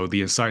plausible. So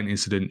the inciting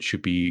incident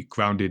should be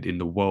grounded in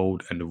the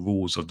world and the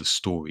rules of the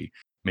story,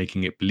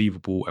 making it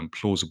believable and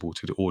plausible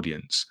to the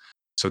audience.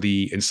 So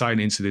the inciting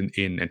incident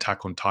in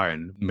Attack on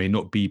Titan may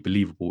not be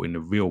believable in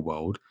the real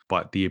world,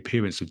 but the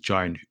appearance of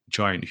giant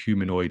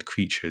humanoid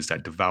creatures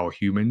that devour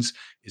humans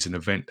is an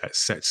event that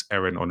sets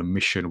Eren on a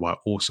mission while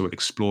also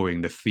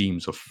exploring the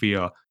themes of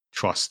fear,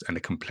 trust, and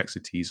the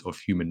complexities of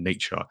human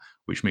nature,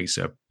 which makes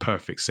a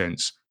perfect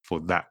sense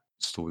for that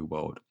story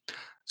world.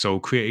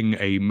 So creating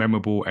a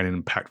memorable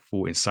and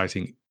impactful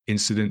inciting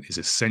incident is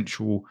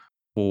essential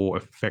for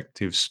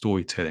effective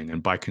storytelling.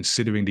 And by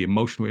considering the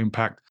emotional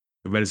impact,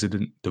 the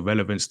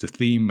relevance, the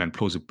theme, and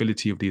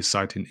plausibility of the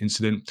inciting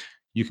incident,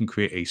 you can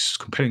create a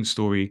compelling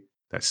story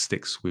that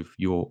sticks with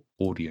your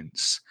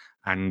audience.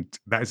 And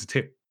that is the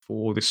tip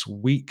for this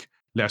week.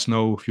 Let us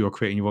know if you're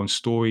creating your own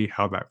story,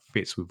 how that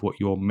fits with what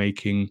you're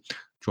making.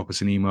 Drop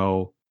us an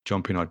email,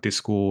 jump in our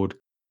Discord.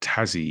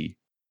 Tazzy,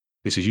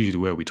 this is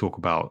usually where we talk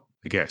about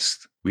the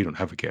guest. We don't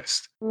have a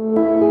guest.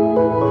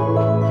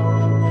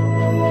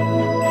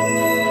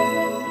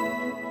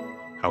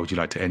 How would you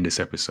like to end this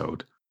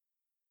episode?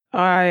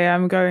 I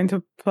am going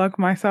to plug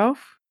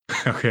myself.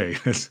 Okay,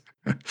 let's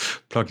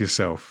plug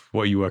yourself.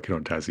 What are you working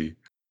on, Tazzy?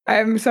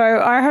 So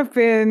I have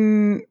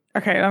been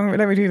Okay,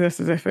 let me do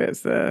this as if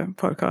it's the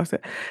podcast.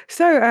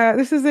 So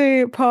this is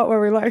the part where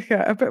we like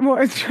a bit more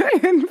Let's do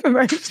this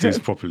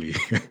information properly.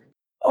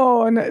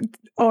 on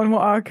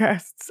what our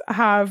guests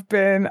have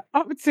been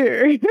up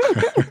to.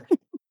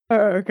 Oh,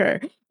 okay.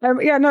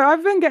 Yeah, no,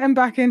 I've been getting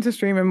back into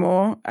streaming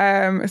more.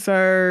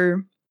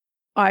 So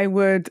I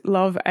would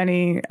love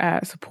any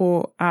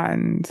support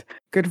and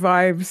good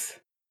vibes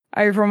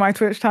over on my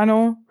Twitch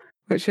channel,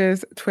 which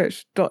is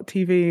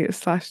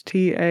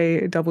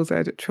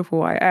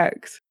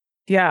twitch.tv/TAZZYYX.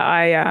 Yeah,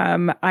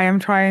 I am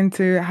trying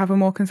to have a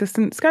more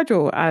consistent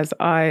schedule as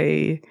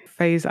I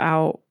phase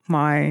out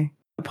my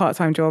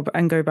part-time job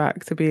and go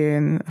back to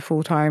being a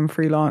full-time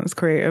freelance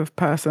creative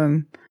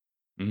person.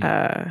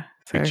 Mm,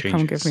 So big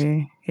come give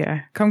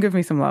changes.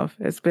 me some love.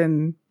 It's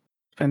been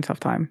a tough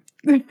time.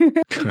 I've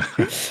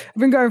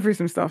been going through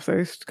some stuff,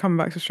 so coming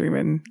back to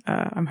streaming,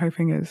 I'm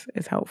hoping is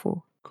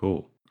helpful.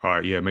 Cool. All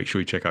right. Yeah. Make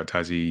sure you check out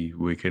Tazzy.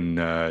 We can.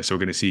 So we're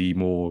going to see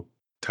more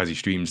Tazzy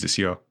streams this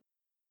year.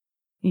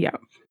 Yeah,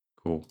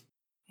 Cool.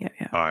 yeah.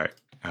 All right.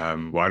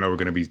 Well, I know we're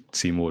going to be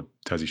seeing more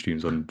Tazzy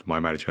streams on my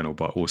Matter channel,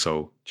 but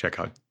also check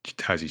out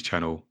Tazzy's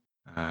channel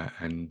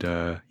and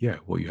yeah,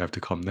 what you have to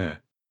come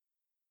there.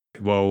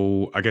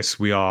 Well, I guess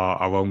we are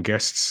our own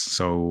guests,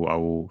 so I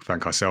will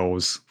thank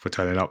ourselves for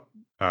turning up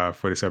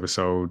for this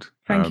episode.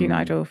 Thank you,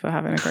 Nigel, for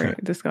having a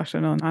great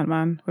discussion on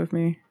Ant-Man with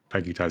me.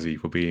 Thank you, Tazzy,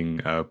 for being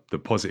the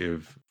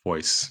positive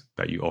voice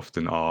that you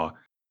often are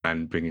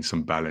and bringing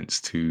some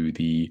balance to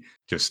the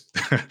just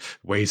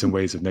ways and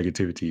ways of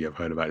negativity I've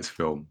heard about this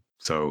film.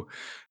 So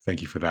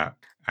thank you for that.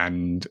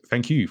 And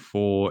thank you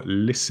for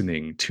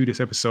listening to this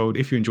episode.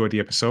 If you enjoyed the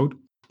episode,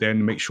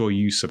 then make sure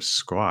you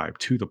subscribe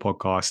to the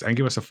podcast and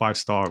give us a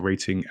 5-star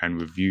rating and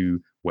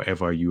review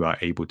wherever you are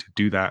able to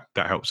do that.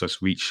 That helps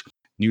us reach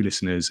new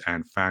listeners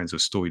and fans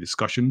of story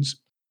discussions.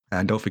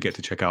 And don't forget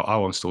to check out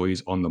our own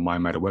stories on the My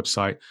Matter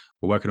website.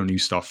 We're working on new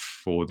stuff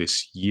for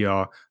this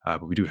year,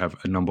 but we do have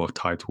a number of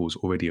titles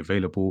already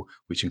available,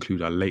 which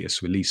include our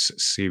latest release,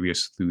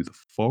 Serious Through the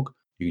Fog.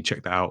 You can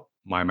check that out,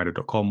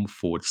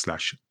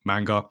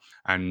 mymatter.com/manga.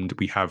 And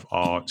we have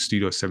our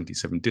Studio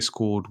 77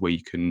 Discord, where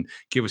you can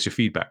give us your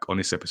feedback on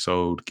this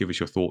episode, give us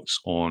your thoughts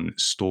on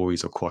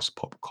stories across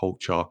pop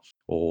culture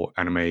or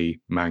anime,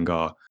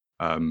 manga,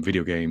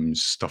 video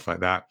games, stuff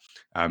like that.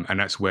 And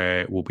that's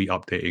where we'll be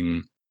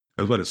updating,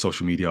 as well as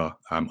social media,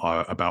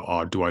 about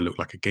our Do I Look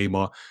Like a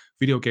Gamer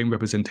video game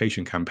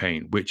representation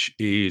campaign, which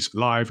is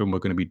live and we're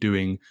going to be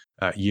doing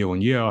year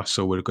on year.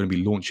 So we're going to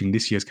be launching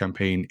this year's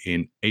campaign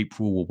in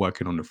April. We're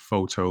working on the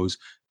photos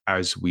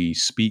as we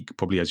speak,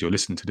 probably as you're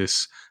listening to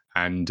this.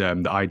 And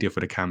the idea for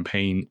the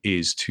campaign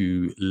is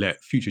to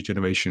let future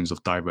generations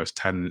of diverse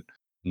talent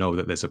know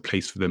that there's a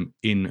place for them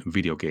in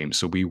video games.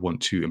 So we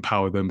want to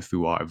empower them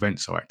through our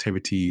events, our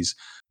activities,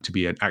 to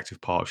be an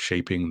active part of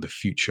shaping the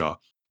future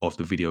of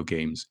the video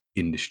games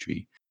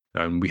industry.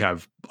 We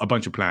have a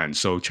bunch of plans.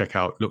 So check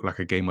out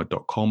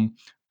looklikeagamer.com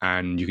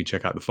and you can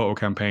check out the photo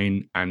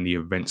campaign and the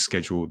event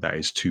schedule that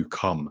is to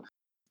come.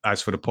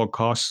 As for the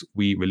podcast,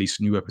 we release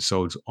new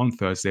episodes on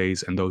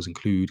Thursdays, and those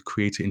include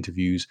creator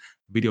interviews,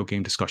 video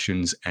game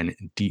discussions, and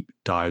deep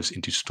dives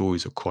into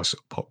stories across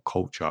pop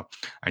culture.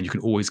 And you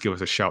can always give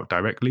us a shout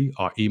directly.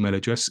 Our email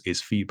address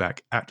is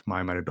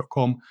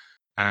feedback@mymatter.com.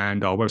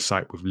 And our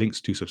website with links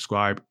to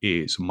subscribe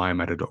is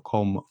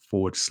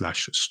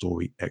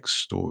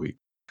mymatter.com/storyxstory.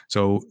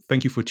 So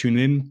thank you for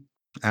tuning in.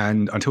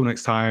 And until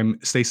next time,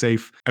 stay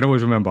safe. And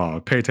always remember,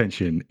 pay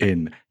attention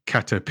in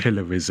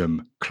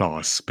caterpillarism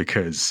class,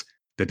 because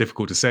they're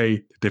difficult to say,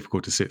 they're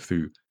difficult to sit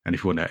through. And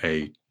if you want an A,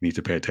 you need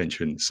to pay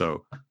attention.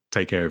 So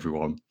take care,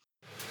 everyone.